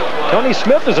 Tony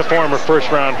Smith is a former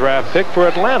first-round draft pick for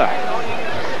Atlanta.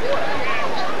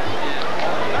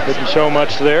 Didn't show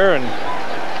much there and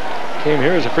came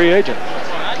here as a free agent.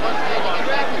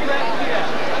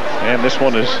 And this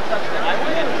one is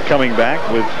coming back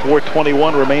with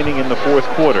 4:21 remaining in the fourth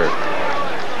quarter.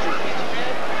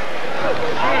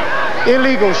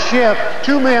 Illegal shift.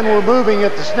 2 men were moving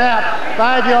at the snap.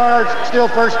 5 yards, still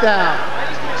first down.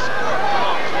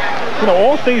 You know,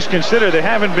 all things considered, there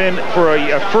haven't been, for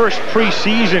a first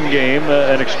preseason game,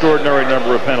 an extraordinary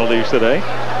number of penalties today.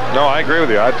 No, I agree with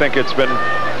you. I think it's been,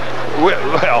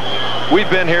 well, we've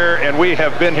been here and we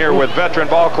have been here with veteran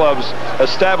ball clubs,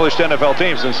 established NFL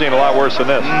teams, and seen a lot worse than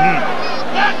this.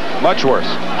 Much worse.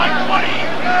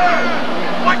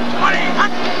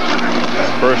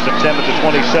 First and 10 at the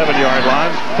 27-yard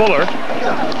line. Fuller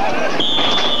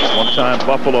One-time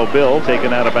Buffalo Bill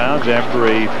taken out of bounds after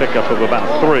a pickup of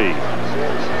about 3.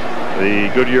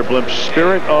 The Goodyear Blimp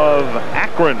Spirit of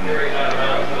Akron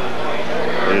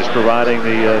is providing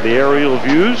the aerial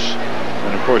views.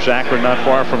 And of course, Akron not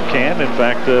far from Canton. In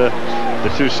fact, the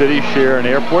two cities share an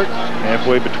airport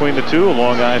halfway between the two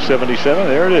along I-77.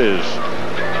 There it is.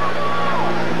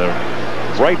 The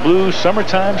bright blue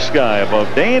summertime sky above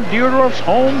Dan Deerdorf's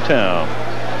hometown.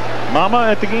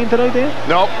 Mama at the game today, Dan?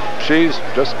 Nope. She's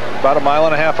just about a mile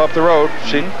and a half up the road.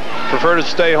 She'd prefer to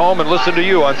stay home and listen to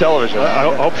you on television.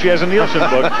 I hope she has a Nielsen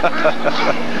book.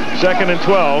 2nd and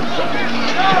 12.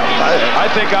 I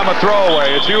think I'm a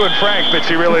throwaway. It's you and Frank that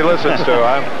she really listens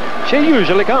to. She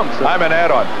usually comes. I'm an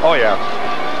add-on. Oh, yeah.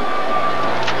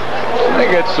 I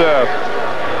think it's...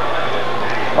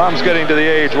 Mom's getting to the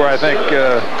age where I think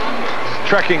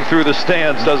trekking through the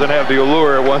stands doesn't have the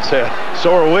allure it once had.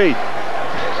 So are we.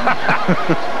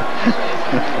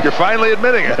 You're finally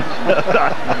admitting it.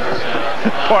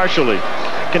 Partially.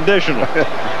 Conditional.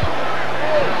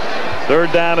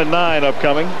 3rd down and 9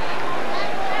 upcoming.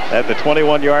 At the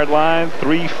 21-yard line,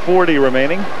 3:40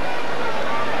 remaining.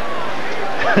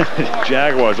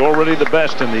 Jaguars already the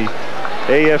best in the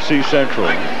AFC Central.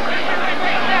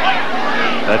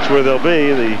 That's where they'll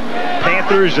be. The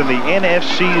Panthers in the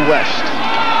NFC West.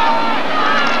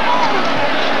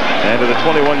 And to the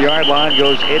 21-yard line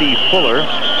goes Eddie Fuller.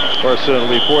 Of course, it'll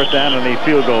be 4th down and a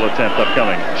field goal attempt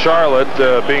upcoming. Charlotte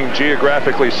being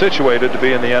geographically situated to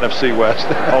be in the NFC West.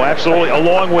 Oh, absolutely.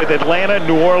 Along with Atlanta,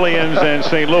 New Orleans, and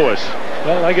St. Louis.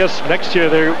 Well, I guess next year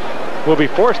they will be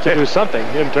forced to do something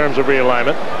in terms of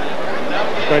realignment.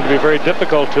 It's going to be very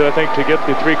difficult to, I think, to get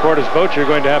the 3/4 vote you're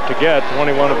going to have to get.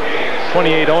 21 of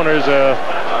 28 owners,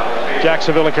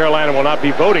 Jacksonville and Carolina will not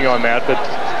be voting on that, but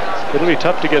it'll be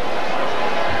tough to get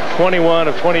 21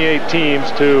 of 28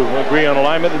 teams to agree on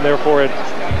alignment, and therefore it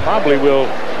probably will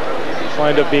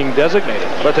wind up being designated.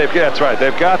 But that's right.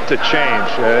 They've got to change.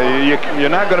 You're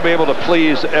not going to be able to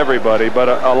please everybody, but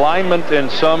alignment in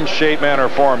some shape, manner, or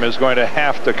form is going to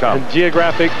have to come. And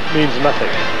geographic means nothing.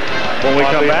 When we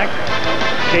come back,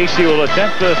 Casey will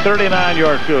attempt the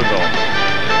 39-yard field goal.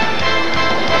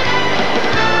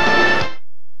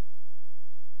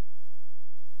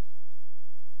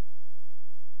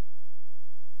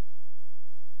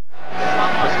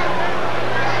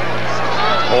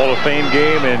 Hall of Fame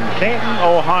game in Canton,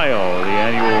 Ohio. The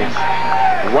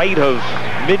annual rite of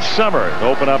midsummer to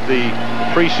open up the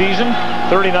preseason.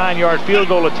 39-yard field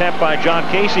goal attempt by John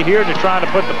Casey here to try to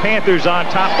put the Panthers on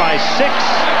top by 6.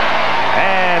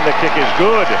 And the kick is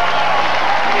good.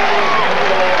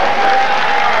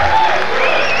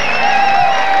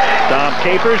 Dom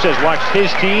Capers has watched his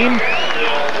team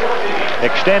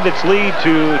extend its lead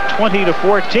to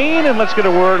 20-14, and let's get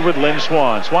a word with Lynn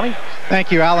Swan. Swanee?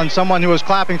 Thank you, Alan. Someone who was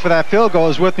clapping for that field goal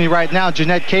is with me right now,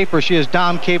 Jeanette Capers. She is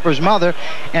Dom Capers' mother.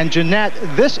 And Jeanette,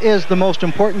 this is the most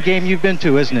important game you've been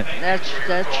to, isn't it?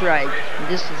 That's right.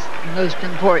 This is the most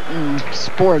important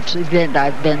sports event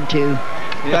I've been to.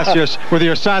 Yes, with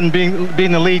your son being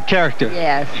the lead character.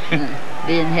 Yes,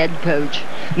 being head coach.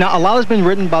 Now, a lot has been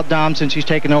written about Dom since he's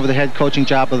taken over the head coaching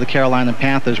job of the Carolina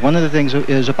Panthers. One of the things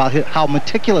is about how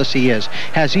meticulous he is.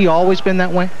 Has he always been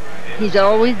that way? He's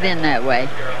always been that way.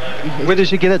 Where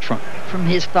does he get it from? From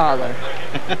his father,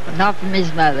 not from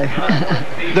his mother.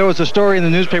 There was a story in the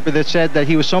newspaper that said that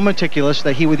he was so meticulous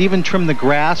that he would even trim the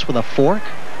grass with a fork.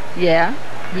 Yeah,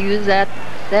 he was that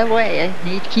way.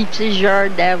 He keeps his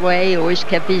yard that way. He always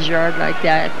kept his yard like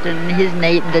that. And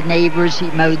the neighbors, he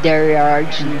mowed their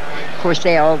yards. And of course,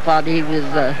 they all thought he was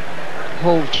a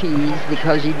whole cheese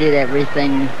because he did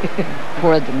everything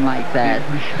for them like that.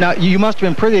 Now, you must have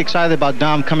been pretty excited about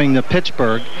Dom coming to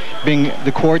Pittsburgh, being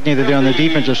the coordinator there on the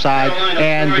defensive side,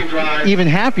 and even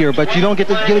happier, but you don't get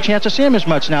a chance to see him as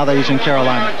much now that he's in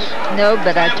Carolina. No,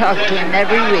 but I talk to him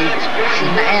every week,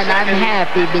 and I'm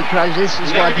happy because this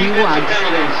is what he wants.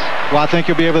 Well, I think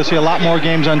you'll be able to see a lot more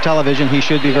games on television. He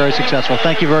should be very successful.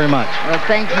 Thank you very much. Well,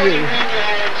 thank you.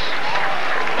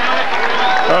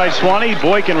 All right, Swanee,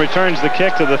 Boykin returns the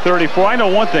kick to the 34. I know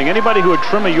one thing. Anybody who would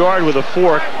trim a yard with a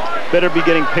fork better be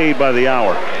getting paid by the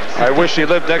hour. I wish he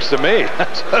lived next to me.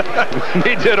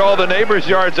 He did all the neighbors'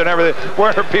 yards and everything.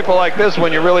 Where are people like this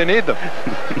when you really need them?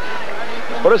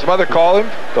 What does Mother call him?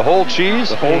 The whole cheese?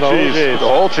 The whole cheese. The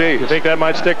whole cheese. You think that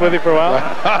might stick with you for a while?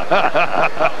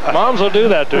 Moms will do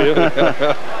that to you.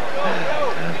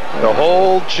 The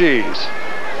whole cheese.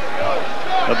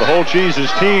 But the whole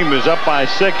cheese's team is up by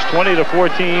 6,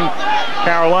 20-14.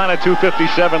 Carolina,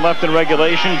 2:57 left in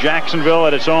regulation. Jacksonville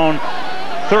at its own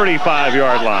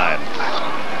 35-yard line.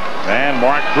 And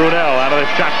Mark Brunell out of the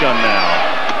shotgun now.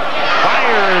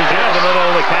 Fires into the middle.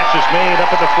 The catch is made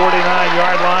up at the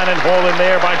 49-yard line and hauled in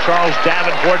there by Charles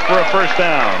Davenport for a first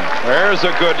down. There's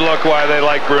a good look why they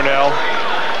like Brunell.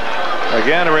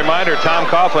 Again, a reminder, Tom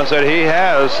Coughlin said he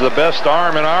has the best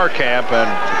arm in our camp, and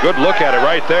good look at it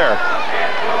right there.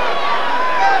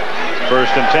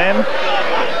 First and 10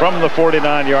 from the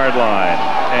 49-yard line.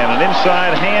 And an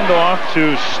inside handoff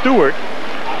to Stewart.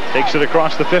 Takes it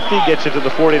across the 50, gets it to the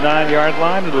 49-yard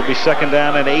line. It'll be second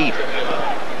down and 8.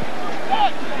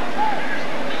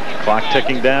 Clock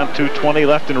ticking down, 2:20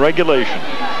 left in regulation.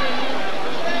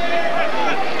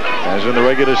 As in the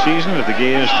regular season, if the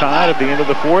game is tied at the end of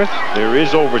the fourth, there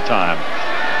is overtime.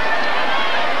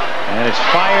 And it's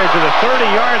fired to the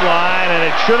 30-yard line, and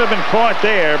it should have been caught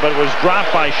there, but it was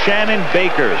dropped by Shannon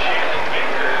Baker.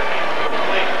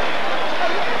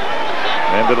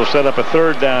 And it'll set up a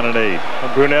third down and 8.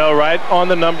 And Brunell right on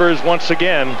the numbers once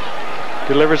again.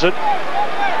 Delivers it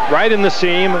right in the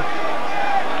seam.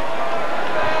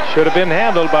 Should have been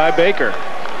handled by Baker.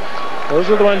 Those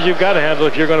are the ones you've got to handle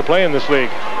if you're going to play in this league.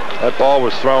 That ball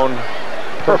was thrown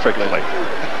perfectly.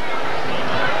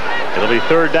 It'll be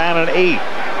third down and 8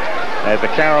 at the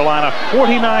Carolina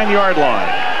 49-yard line.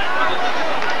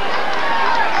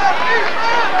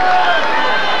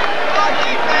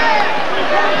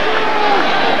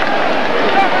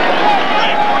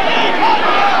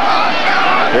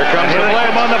 Here comes the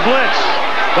blitz. On the blitz,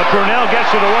 but Brunell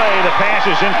gets it away. The pass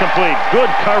is incomplete.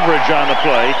 Good coverage on the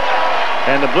play.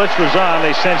 And the blitz was on.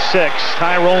 They sent 6.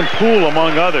 Tyrone Poole,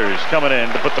 among others, coming in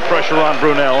to put the pressure on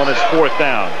Brunell, and it's fourth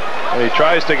down. And he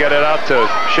tries to get it out to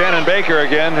Shannon Baker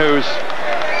again, who's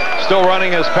still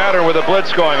running his pattern with a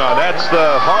blitz going on. That's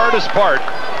the hardest part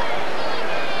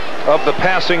of the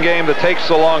passing game that takes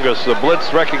the longest. The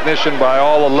blitz recognition by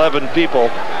all 11 people.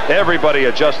 Everybody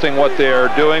adjusting what they're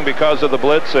doing because of the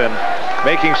blitz and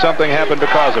making something happen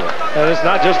because of it. And it's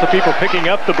not just the people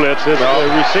picking up the blitz. The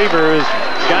receiver has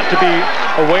got to be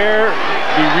aware,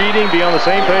 be reading, be on the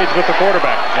same page with the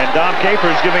quarterback. And Dom Caper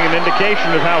is giving an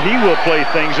indication of how he will play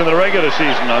things in the regular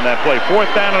season on that play. Fourth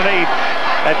down and 8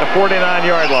 at the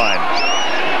 49-yard line.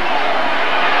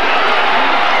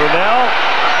 Brunell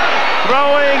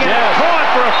throwing and caught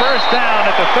for a first down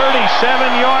at the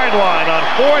 37-yard line. On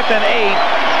fourth and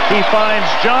 8, he finds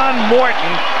John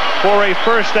Morton for a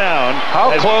first down.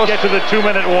 How close? Get to the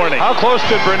 2-minute warning. How close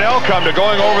did Brunell come to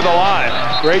going over the line?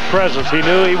 Great presence. He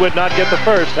knew he would not get the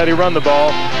first had he run the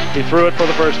ball. He threw it for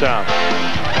the first down.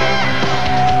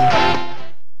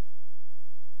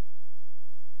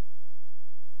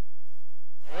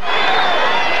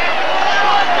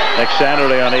 Next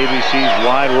Saturday on ABC's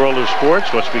Wide World of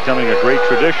Sports, what's becoming a great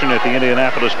tradition at the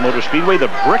Indianapolis Motor Speedway, the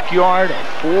Brickyard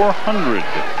 400.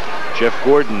 Jeff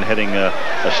Gordon heading a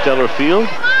stellar field.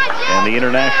 And the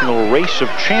International Race of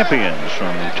Champions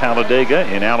from Talladega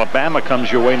in Alabama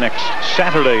comes your way next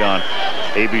Saturday on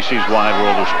ABC's Wide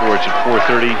World of Sports at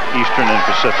 4:30 Eastern and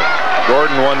Pacific.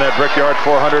 Gordon won that Brickyard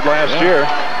 400 last year.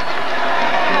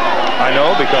 I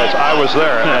know because I was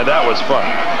there, and that was fun.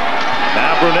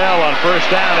 Now Brunell on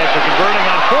first down after converting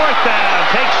on fourth down.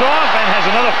 Takes off and has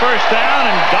another first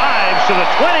down and dives to the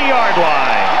 20-yard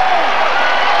line.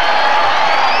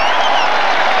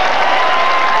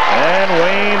 And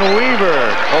Wayne Weaver,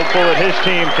 hopeful that his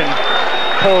team can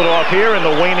pull it off here in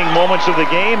the waning moments of the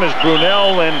game as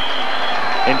Brunell then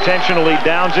intentionally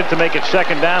downs it to make it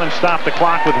second down and stop the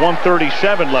clock with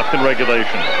 1:37 left in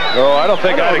regulation. Oh, I don't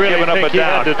think I'd have given up a down. He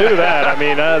had to do that. I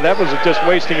mean, that was just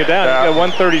wasting it down. Yeah. He's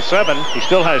got 1:37. He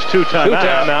still has two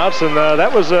timeouts, and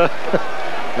that was a...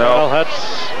 Well, that's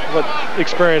what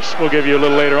experience will give you a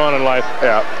little later on in life.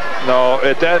 Yeah. No,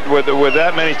 with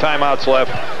that many timeouts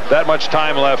left, that much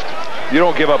time left, you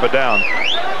don't give up a down.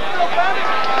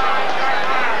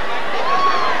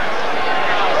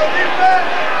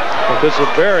 But this is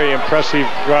a very impressive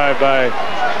drive by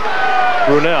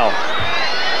Brunell.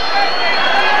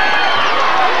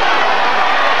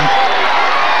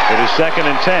 It is second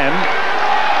and 10.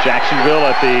 Jacksonville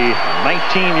at the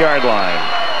 19-yard line.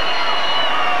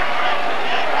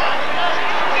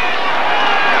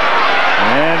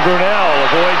 And Brunell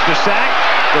avoids the sack,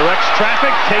 directs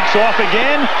traffic, takes off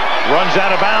again, runs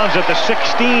out of bounds at the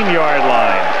 16-yard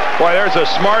line. Boy, there's a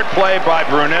smart play by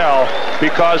Brunell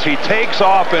because he takes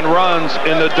off and runs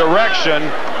in the direction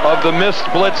of the missed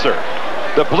blitzer.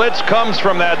 The blitz comes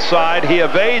from that side, he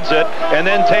evades it, and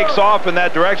then takes off in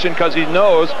that direction because he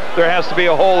knows there has to be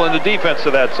a hole in the defense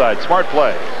to that side. Smart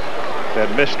play.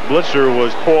 That missed blitzer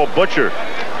was Paul Butcher.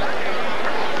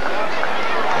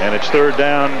 And it's third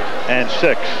down and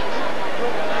 6.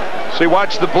 See,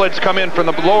 watch the blitz come in from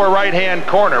the lower right-hand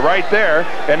corner right there,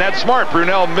 and that's smart.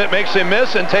 Brunell makes him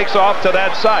miss and takes off to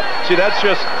that side. See, that's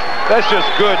That's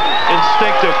just good,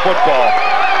 instinctive football.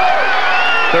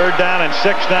 3rd down and 6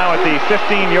 now at the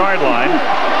 15-yard line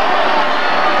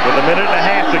with a minute and a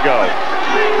half to go.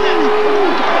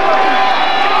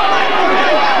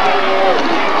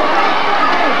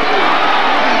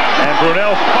 And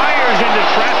Brunell fires into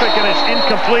traffic, and it's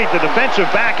incomplete. The defensive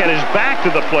back had his back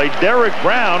to the play. Derek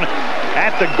Brown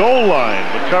at the goal line,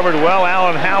 but covered well.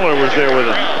 Alan Haller was there with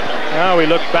him. Now we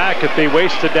look back at the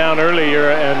wasted down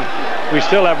earlier, and we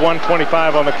still have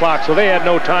 1:25 on the clock, so they had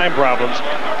no time problems.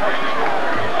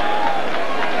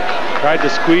 Tried to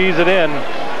squeeze it in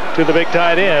to the big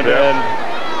tight end, and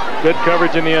good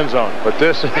coverage in the end zone. But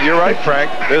this, you're right, Frank.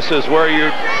 This is where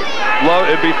you love.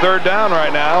 It'd be 3rd down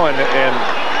right now, and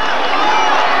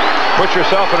put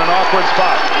yourself in an awkward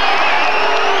spot.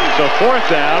 So 4th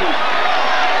down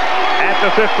at the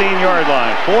 15-yard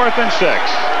line. 4th and 6.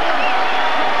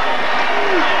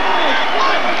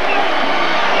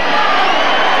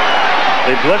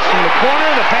 They blitz from the corner.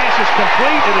 The pass is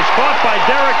complete. It is caught by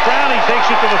Derek Brown. He takes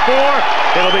it to the 4.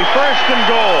 It'll be 1st and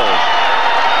goal.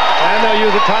 And they'll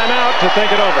use a timeout to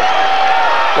think it over.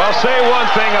 Well, say one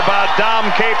thing about Dom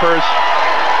Capers.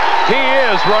 He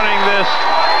is running this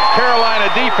Carolina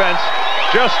defense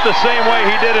just the same way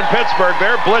he did in Pittsburgh.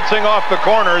 They're blitzing off the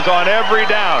corners on every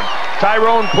down.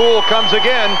 Tyrone Poole comes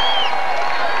again.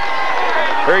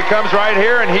 Here he comes right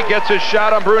here, and he gets his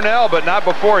shot on Brunell, but not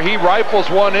before he rifles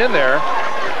one in there.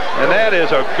 And that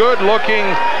is a good-looking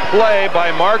play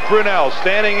by Mark Brunell,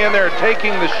 standing in there,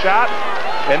 taking the shot,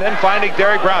 and then finding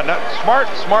Derek Brown. Now, smart,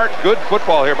 good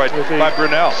football here by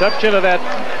Brunell. Exception of that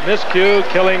miscue,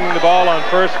 killing the ball on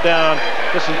 1st down.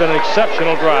 This has been an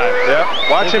exceptional drive. Yeah,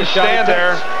 watch him stand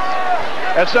there.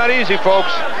 That's not easy,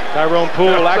 folks. Tyrone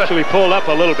Poole actually pulled up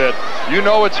a little bit. You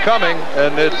know it's coming,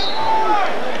 and it's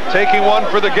taking one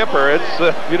for the Gipper. It's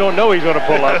you don't know he's going to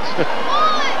pull up.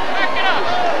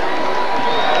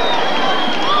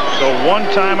 So 1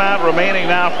 timeout remaining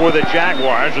now for the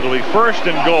Jaguars. It'll be 1st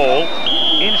and goal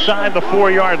inside the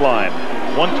 4-yard line.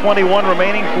 1:21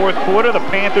 remaining, 4th quarter. The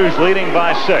Panthers leading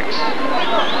by 6.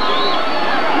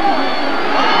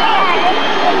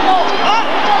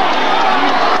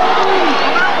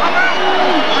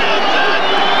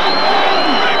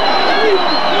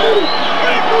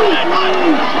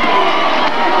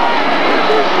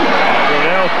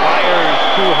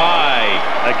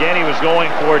 Again, he was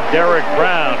going for Derek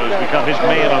Brown, who's become his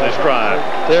man on this drive.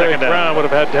 Derek Brown would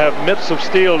have had to have mitts of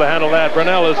steel to handle that.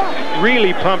 Brunell is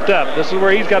really pumped up. This is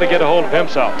where he's got to get a hold of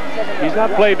himself. He's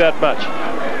not played that much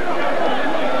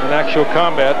in actual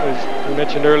combat, as we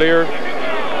mentioned earlier.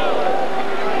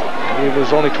 He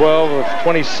was only 12 of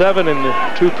 27 in the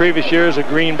 2 previous years at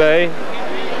Green Bay,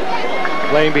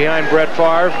 playing behind Brett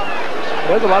Favre.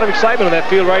 There's a lot of excitement in that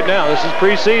field right now. This is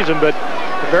preseason, but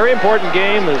a very important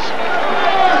game as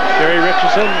Jerry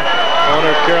Richardson,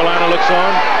 owner of Carolina, looks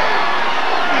on.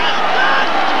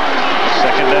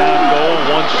 2nd down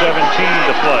goal, 1:17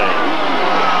 to play.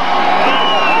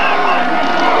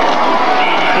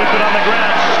 Keep it on the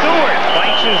ground. Stewart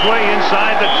fights his way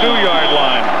inside the 2-yard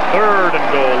line. 3rd and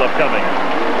goal upcoming.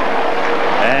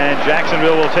 And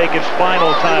Jacksonville will take its final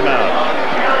timeout.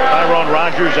 Tyrone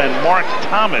Rogers and Mark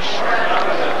Thomas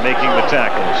making the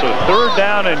tackle. So 3rd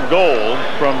down and goal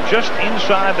from just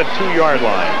inside the 2-yard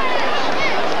line.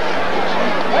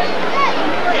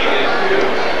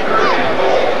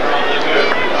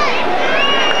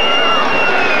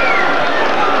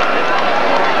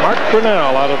 Mark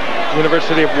Brunell out of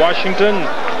University of Washington.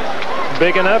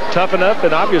 Big enough, tough enough,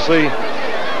 and obviously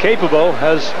capable.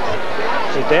 Has,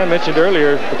 as Dan mentioned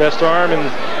earlier, the best arm in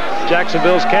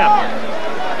Jacksonville's camp.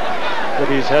 But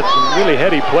he's had some really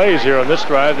heady plays here on this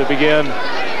drive that began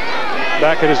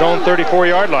back at his own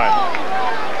 34-yard line.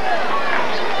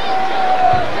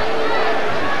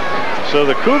 So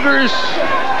the Cougars.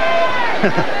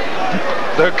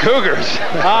 The Cougars.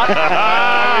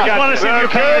 I want to see the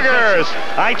Cougars.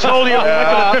 I told you we went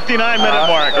to the 59-minute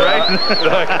mark, right?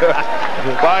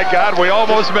 By God, we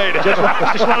almost made it. Just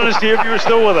wanted to see if you were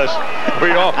still with us.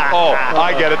 We all. Oh,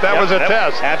 I get it. That was a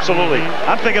test. Absolutely.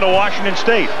 I'm thinking of Washington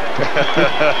State.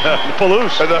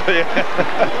 Palouse. I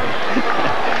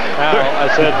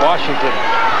said Washington.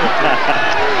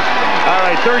 All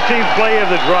right, 13th play of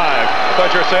the drive. I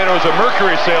thought you were saying it was a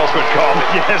Mercury salesman call.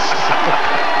 Yes.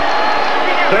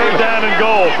 3rd down and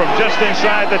goal from just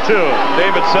inside the 2.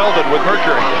 David Selden with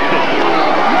Mercury.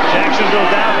 Jacksonville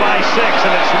down by 6,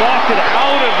 and it's lofted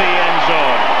out of the end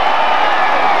zone.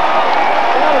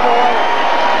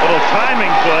 Little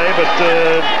timing play, but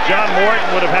John Morton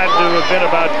would have had to have been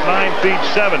about 9 feet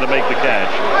 7 to make the catch.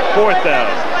 4th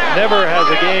down. Never has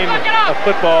a game of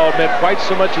football meant quite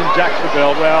so much in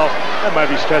Jacksonville. Well, that might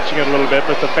be stretching it a little bit,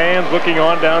 but the fans looking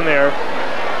on down there,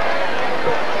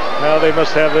 well, they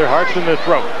must have their hearts in their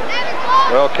throat.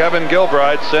 Well, Kevin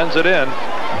Gilbride sends it in.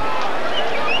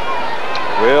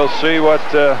 We'll see what...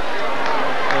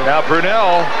 now,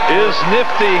 Brunell is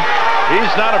nifty.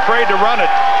 He's not afraid to run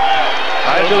it.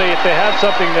 Actually, if they have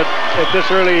something that this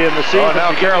early in the season...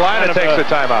 Oh, now Carolina takes the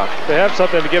timeout. If they have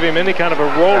something to give him any kind of a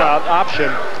rollout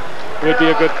option, it would be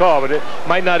a good call, but it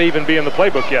might not even be in the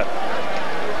playbook yet.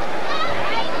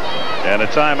 And a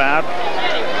timeout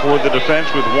for the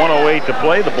defense with 1:08 to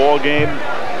play. The ball game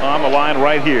on the line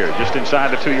right here, just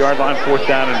inside the 2-yard line, 4th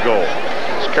down and goal.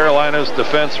 It's Carolina's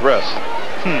defense rest.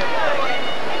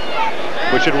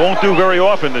 Which it won't do very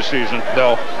often this season.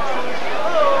 No.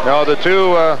 No, the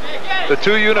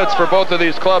two units for both of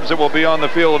these clubs that will be on the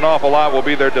field an awful lot will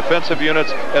be their defensive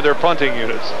units and their punting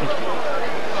units.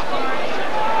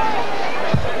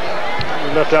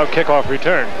 Left out kickoff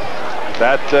return.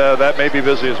 That may be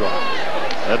busy as well.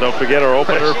 And don't forget our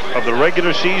opener of the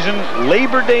regular season,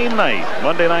 Labor Day night.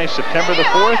 Monday night, September the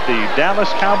 4th, the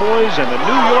Dallas Cowboys and the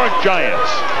New York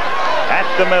Giants at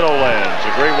the Meadowlands.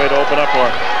 A great way to open up our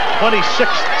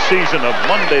 26th season of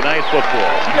Monday Night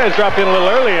Football. You guys drop in a little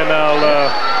early, and I'll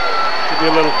give you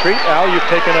a little treat. Al, you've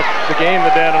taken up the game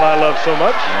that Dan and I love so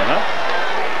much.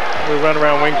 We'll run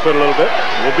around Wingfoot a little bit.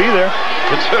 We'll be there.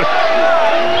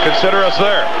 Consider us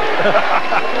there.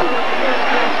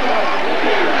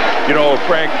 You know,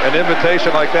 Frank, an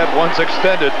invitation like that, once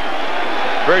extended,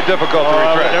 very difficult to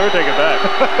retract. I would never take it back.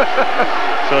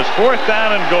 So it's 4th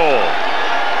down and goal.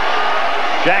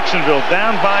 Jacksonville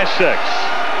down by 6.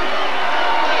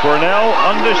 Cornell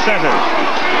under center.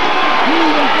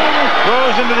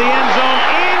 Throws into the end zone.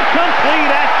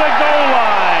 Incomplete at the goal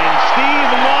line. Steve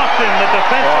Lofton, the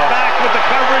defensive back with the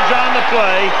coverage on the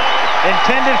play.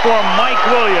 Intended for Mike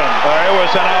Williams. It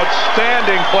was an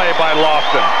outstanding play by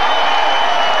Lofton.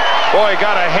 Boy,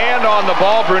 got a hand on the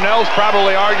ball. Brunell's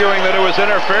probably arguing that it was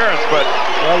interference, but...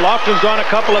 Well, Lofton's drawn a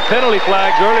couple of penalty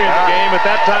flags early in the game. At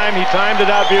that time, he timed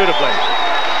it out beautifully.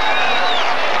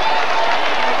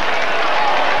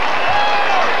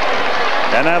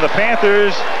 And now the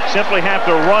Panthers simply have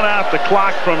to run out the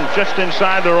clock from just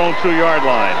inside their own 2-yard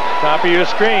line. Top of your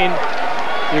screen.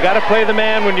 You got to play the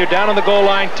man when you're down on the goal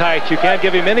line tight. You can't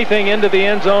give him anything into the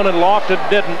end zone, and Lofton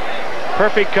didn't.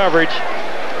 Perfect coverage.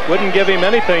 Wouldn't give him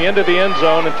anything into the end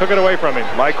zone and took it away from him.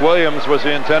 Mike Williams was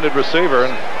the intended receiver,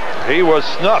 and he was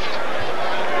snuffed.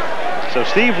 So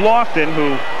Steve Lofton,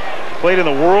 who played in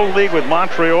the World League with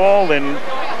Montreal and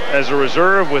as a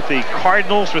reserve with the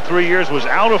Cardinals for 3 years, was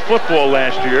out of football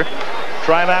last year.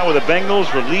 Tried out with the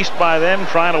Bengals, released by them,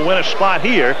 trying to win a spot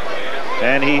here.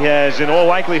 And he has, in all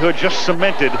likelihood, just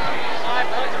cemented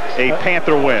a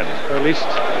Panther win. Or at least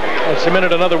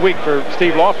cemented another week for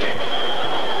Steve Lofton.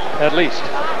 At least.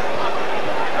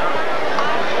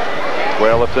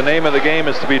 Well, if the name of the game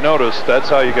is to be noticed, that's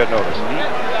how you get noticed.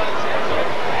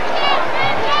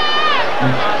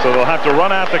 So they'll have to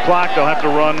run out the clock. They'll have to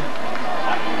run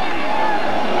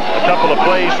a couple of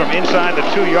plays from inside the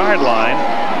 2-yard line.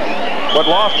 What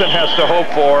Lofton has to hope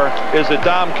for is that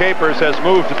Dom Capers has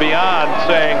moved beyond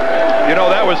saying, you know,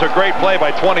 that was a great play by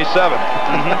 27.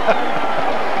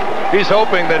 He's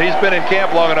hoping that he's been in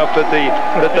camp long enough that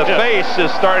the face is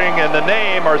starting and the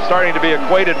name are starting to be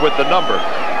equated with the number.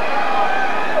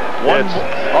 It's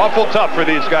awful tough for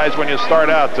these guys when you start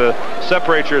out to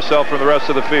separate yourself from the rest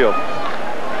of the field.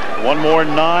 One more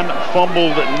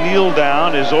non-fumbled kneel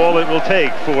down is all it will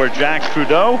take for Jax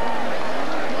Trudeau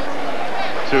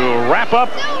to wrap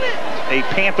up a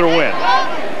Panther win.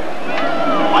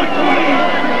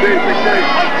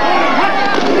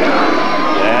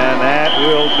 And that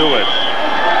will do it.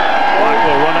 Clock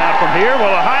will run out from here.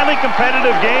 Well, a highly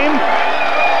competitive game.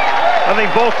 I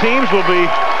think both teams will be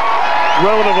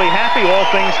relatively happy, all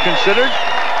things considered.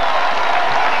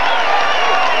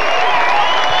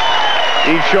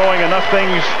 Each showing enough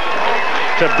things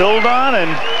to build on,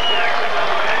 and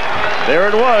there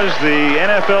it was, the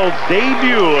NFL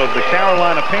debut of the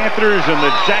Carolina Panthers and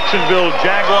the Jacksonville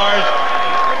Jaguars,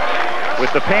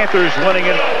 with the Panthers winning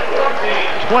it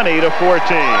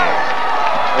 20-14.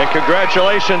 And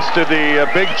congratulations to the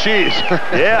Big Cheese.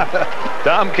 Yeah.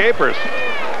 Dom Capers.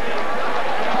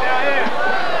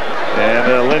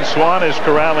 And Lynn Swan is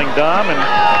corralling Dom, and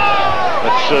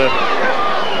let's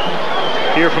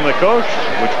hear from the coach,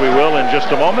 which we will in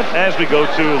just a moment as we go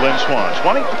to Lynn Swan.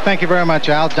 Swanee? Thank you very much,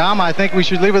 Al. Dom, I think we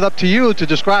should leave it up to you to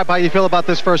describe how you feel about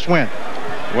this first win.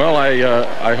 Well,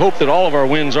 I hope that all of our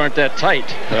wins aren't that tight.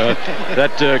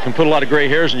 That can put a lot of gray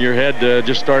hairs in your head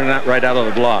just starting out right out of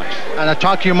the blocks. And I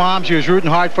talked to your mom. She was rooting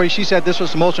hard for you. She said this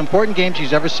was the most important game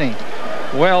she's ever seen.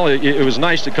 Well, it was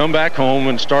nice to come back home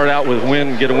and start out with a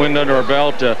win, get a win under our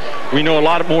belt. We know a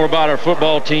lot more about our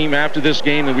football team after this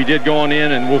game than we did going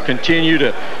in, and we'll continue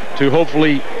to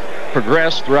hopefully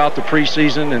progress throughout the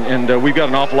preseason, and we've got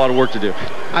an awful lot of work to do.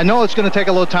 I know it's going to take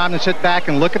a little time to sit back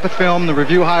and look at the film and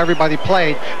review how everybody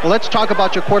played, but let's talk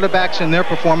about your quarterbacks and their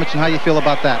performance and how you feel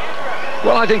about that.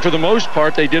 Well, I think for the most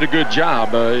part they did a good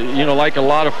job. You know, like a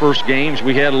lot of first games,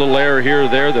 we had a little error here or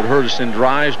there that hurt us in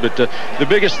drives, but the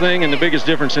biggest thing and the biggest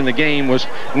difference in the game was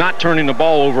not turning the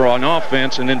ball over on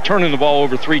offense and then turning the ball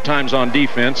over 3 times on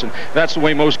defense, and that's the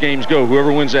way most games go.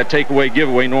 Whoever wins that takeaway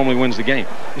giveaway normally wins the game.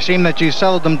 You seem that you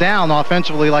settled them down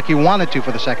offensively like you wanted to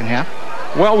for the second half.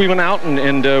 Well, we went out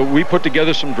and we put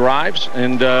together some drives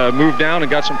and moved down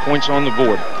and got some points on the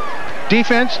board.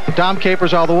 Defense, Dom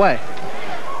Capers all the way.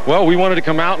 Well, we wanted to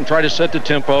come out and try to set the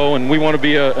tempo, and we want to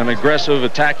be an aggressive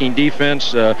attacking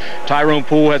defense. Tyrone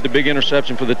Poole had the big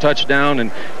interception for the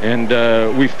touchdown,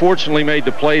 and we fortunately made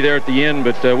the play there at the end,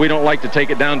 but we don't like to take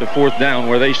it down to 4th down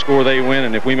where they score, they win,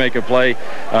 and if we make a play,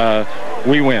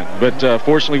 we win. But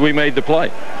fortunately, we made the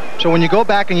play. So when you go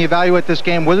back and you evaluate this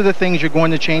game, what are the things you're going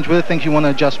to change? What are the things you want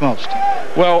to adjust most?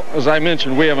 Well, as I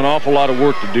mentioned, we have an awful lot of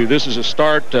work to do. This is a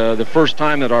start, the first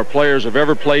time that our players have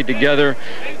ever played together.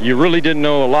 You really didn't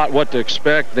know a lot what to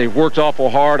expect. They've worked awful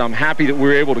hard. I'm happy that we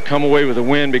were able to come away with a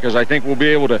win because I think we'll be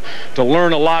able to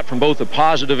learn a lot from both the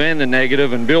positive and the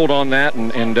negative and build on that.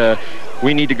 And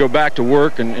we need to go back to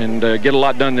work and get a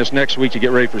lot done this next week to get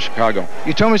ready for Chicago.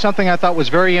 You told me something I thought was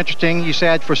very interesting. You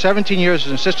said for 17 years as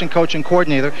an assistant coach and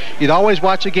coordinator, you'd always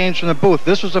watch the games from the booth.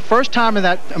 This was the first time in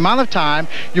that amount of time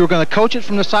you were going to coach it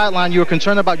from the sideline. You were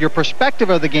concerned about your perspective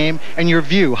of the game and your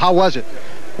view. How was it?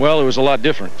 Well, it was a lot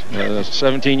different.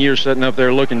 17 years sitting up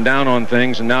there looking down on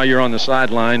things, and now you're on the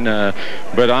sideline,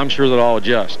 but I'm sure that I'll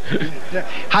adjust.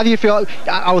 How do you feel?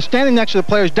 I was standing next to the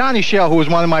players. Donnie Shell, who was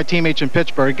one of my teammates in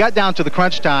Pittsburgh, got down to the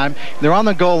crunch time. They're on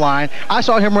the goal line. I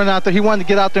saw him run out there. He wanted to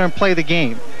get out there and play the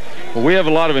game. Well, we have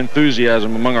a lot of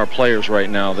enthusiasm among our players right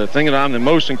now. The thing that I'm the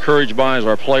most encouraged by is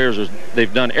our players.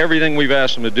 They've done everything we've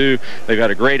asked them to do. They've got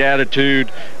a great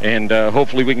attitude, and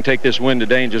hopefully we can take this win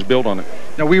today and just build on it.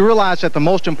 Now, we realize that the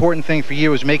most important thing for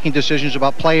you is making decisions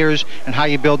about players and how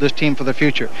you build this team for the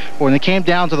future. But when it came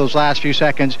down to those last few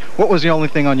seconds, what was the only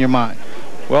thing on your mind?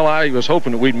 Well, I was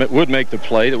hoping that we would make the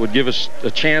play that would give us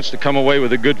a chance to come away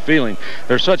with a good feeling.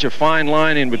 There's such a fine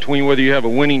line in between whether you have a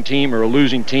winning team or a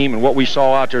losing team, and what we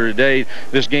saw out there today,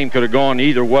 this game could have gone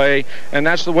either way, and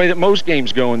that's the way that most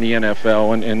games go in the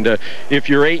NFL. And if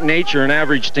you're 8-8, you're an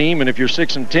average team, and if you're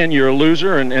 6-10, you're a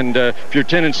loser, and if you're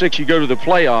 10-6, you go to the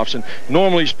playoffs. And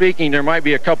normally speaking, there might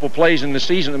be a couple plays in the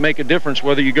season that make a difference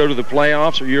whether you go to the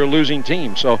playoffs or you're a losing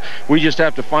team. So we just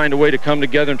have to find a way to come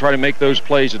together and try to make those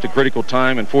plays at the critical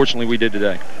time. And fortunately, we did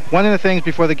today. One of the things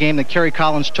before the game that Kerry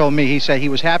Collins told me, he said he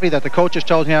was happy that the coaches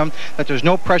told him that there's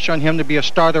no pressure on him to be a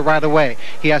starter right away.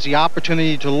 He has the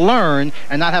opportunity to learn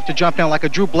and not have to jump in like a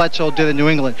Drew Bledsoe did in New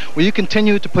England. Will you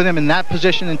continue to put him in that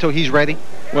position until he's ready?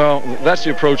 Well, that's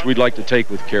the approach we'd like to take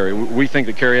with Kerry. We think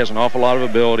that Kerry has an awful lot of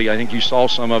ability. I think you saw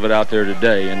some of it out there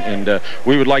today, and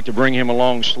we would like to bring him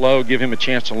along slow, give him a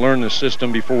chance to learn the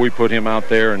system before we put him out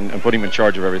there and put him in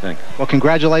charge of everything. Well,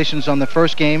 congratulations on the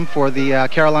first game for the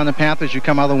Carolina Panthers. You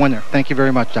come out the winner. Thank you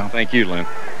very much, Tom. Thank you, Lynn.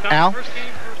 Al?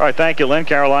 All right, thank you, Lynn.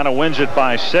 Carolina wins it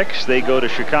by 6. They go to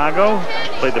Chicago,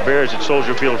 play the Bears at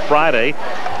Soldier Field Friday,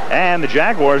 and the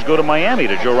Jaguars go to Miami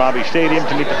to Joe Robbie Stadium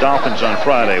to meet the Dolphins on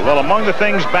Friday. Well, among the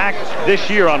things back this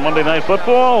year on Monday Night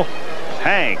Football,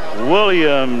 Hank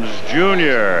Williams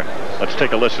Jr. Let's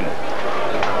take a listen.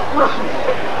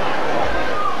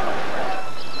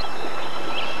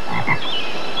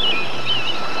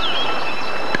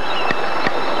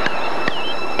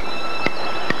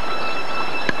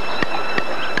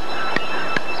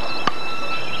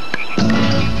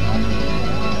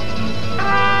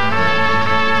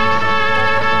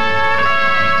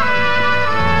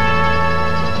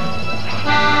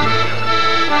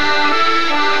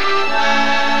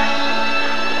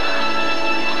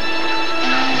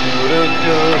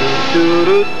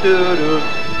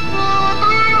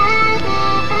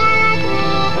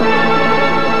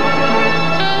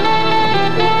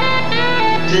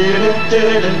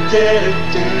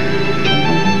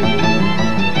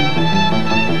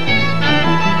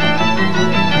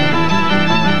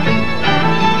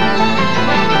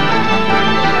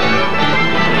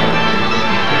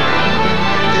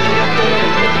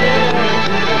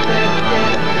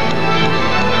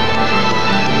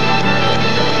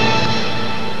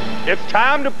 It's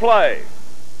time to play.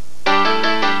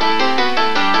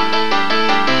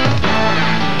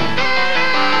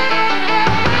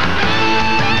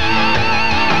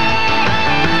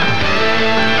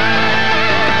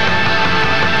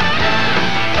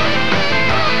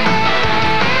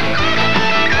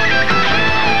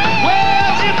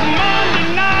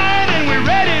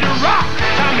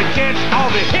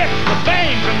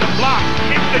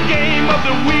 The game of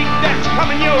the week that's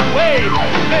coming your way.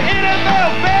 The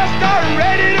NFL best are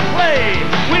ready to play.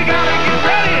 We gotta get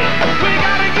ready. We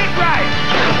gotta get right.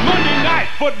 Monday Night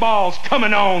Football's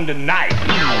coming on tonight.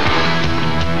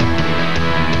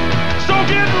 So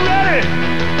get ready.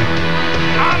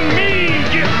 I mean,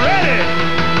 get ready.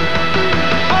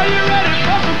 Are you ready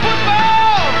for some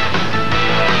football?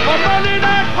 For Monday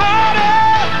Night Party?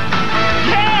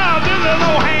 Yeah, this is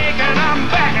old Hank and I'm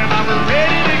back and I'm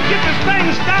ready to get this thing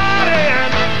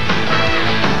started.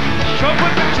 So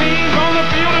put the teams on the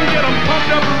field and get them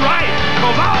pumped up right,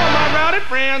 cause all my rowdy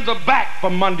friends are back for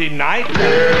Monday night.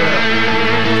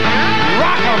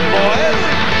 Rock 'em, boys.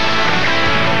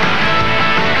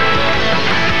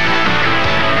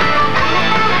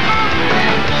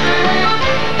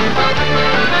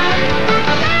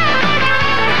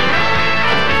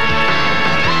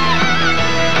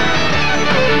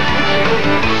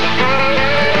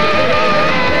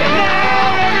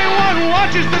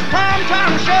 Watches this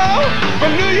primetime show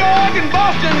from New York and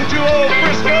Boston to old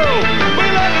Frisco. We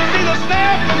love to see the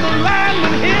snap from the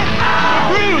lineman hit, the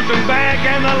bruising back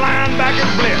and the linebacker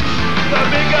blitz, the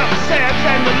big upsets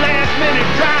and the last-minute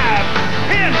drive,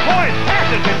 pinpoint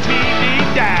passes and TD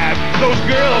dive. Those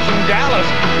girls in Dallas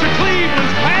to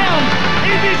Cleveland's pound.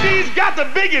 ABC's got the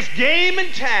biggest game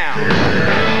in town.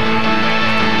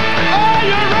 Oh,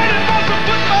 you're ready for some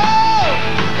football?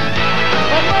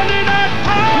 A Monday Night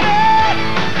Party?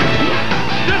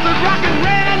 This is Rockin'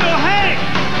 Randall Hank,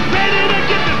 ready to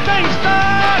get this thing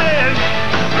started.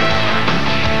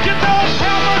 Get those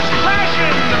helmets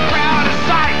crashing, the crowd is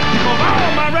sight, cause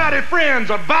all my rowdy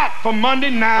friends are back for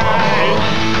Monday night.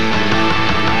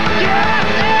 Yes,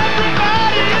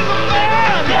 everybody is a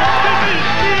fan. This is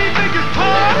the biggest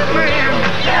party man.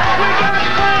 We got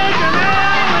Frank and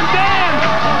Al and Dan.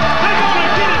 They're gonna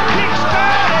get it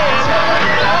kick-started.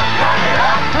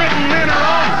 Britain men are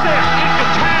all set. It's the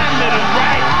time that is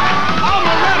right. All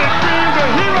my rowdy friends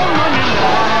are here on Monday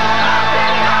night.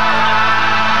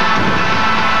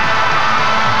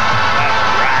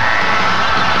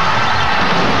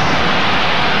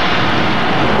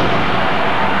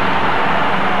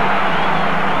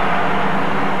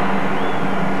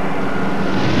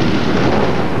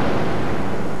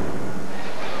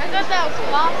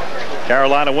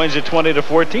 Carolina wins it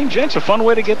 20-14. Gents, a fun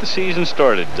way to get the season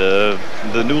started. The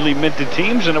newly minted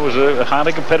teams, and it was a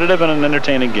highly competitive and an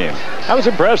entertaining game. I was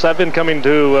impressed. I've been coming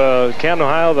to Canton,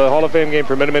 Ohio, the Hall of Fame game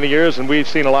for many, many years, and we've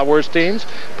seen a lot worse teams.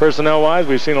 Personnel-wise,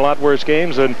 we've seen a lot worse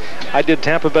games, and I did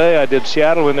Tampa Bay, I did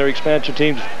Seattle in their expansion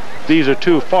teams. These are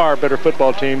two far better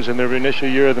football teams in their initial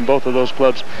year than both of those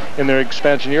clubs in their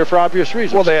expansion year for obvious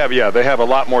reasons. Well, they have a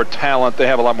lot more talent. They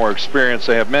have a lot more experience.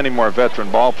 They have many more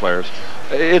veteran ball players.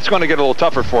 It's going to get a little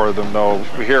tougher for them, though,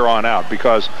 here on out,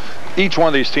 because each one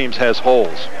of these teams has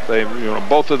holes.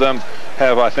 Both of them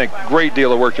have, I think, a great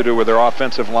deal of work to do with their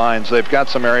offensive lines. They've got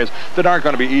some areas that aren't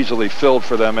going to be easily filled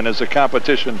for them, and as the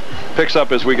competition picks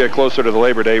up as we get closer to the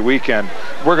Labor Day weekend,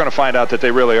 we're going to find out that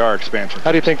they really are expansion.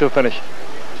 How do you think they'll finish?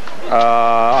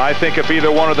 I think if either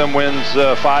one of them wins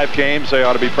 5 games, they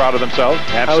ought to be proud of themselves.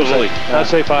 Absolutely. I'd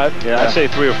say 5. Yeah, I'd say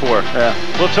 3 or 4. Yeah.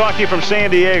 We'll talk to you from San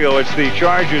Diego. It's the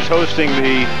Chargers hosting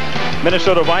the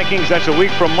Minnesota Vikings. That's a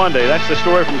week from Monday. That's the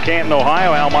story from Canton,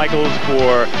 Ohio. Al Michaels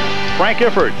for Frank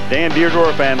Ifford, Dan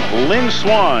Deerdorf, and Lynn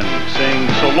Swan saying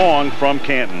so long from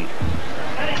Canton.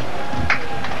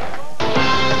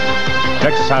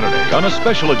 Next Saturday, on a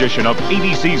special edition of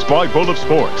ABC's Wide World of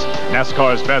Sports,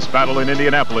 NASCAR's best battle in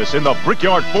Indianapolis in the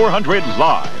Brickyard 400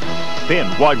 live. Then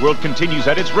Wide World continues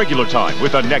at its regular time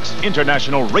with the next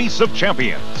International Race of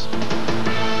Champions.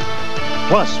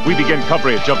 Plus, we begin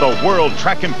coverage of the World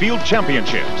Track and Field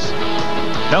Championships.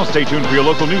 Now stay tuned for your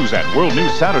local news at World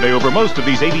News Saturday over most of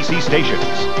these ABC stations.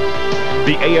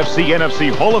 The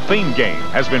AFC-NFC Hall of Fame game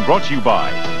has been brought to you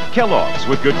by Kellogg's,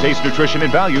 with good taste, nutrition,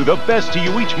 and value, the best to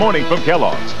you each morning from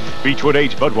Kellogg's. Beechwood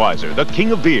H Budweiser, the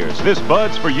king of beers, this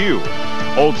Bud's for you.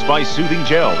 Old Spice Soothing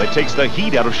Gel that takes the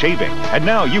heat out of shaving, and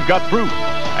now you've got fruit.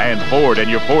 And Ford and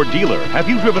your Ford dealer. Have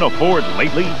you driven a Ford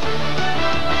lately?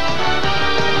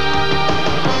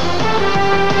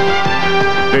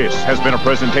 This has been a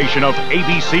presentation of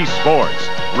ABC Sports,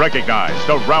 recognized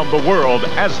around the world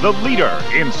as the leader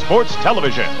in sports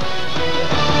television.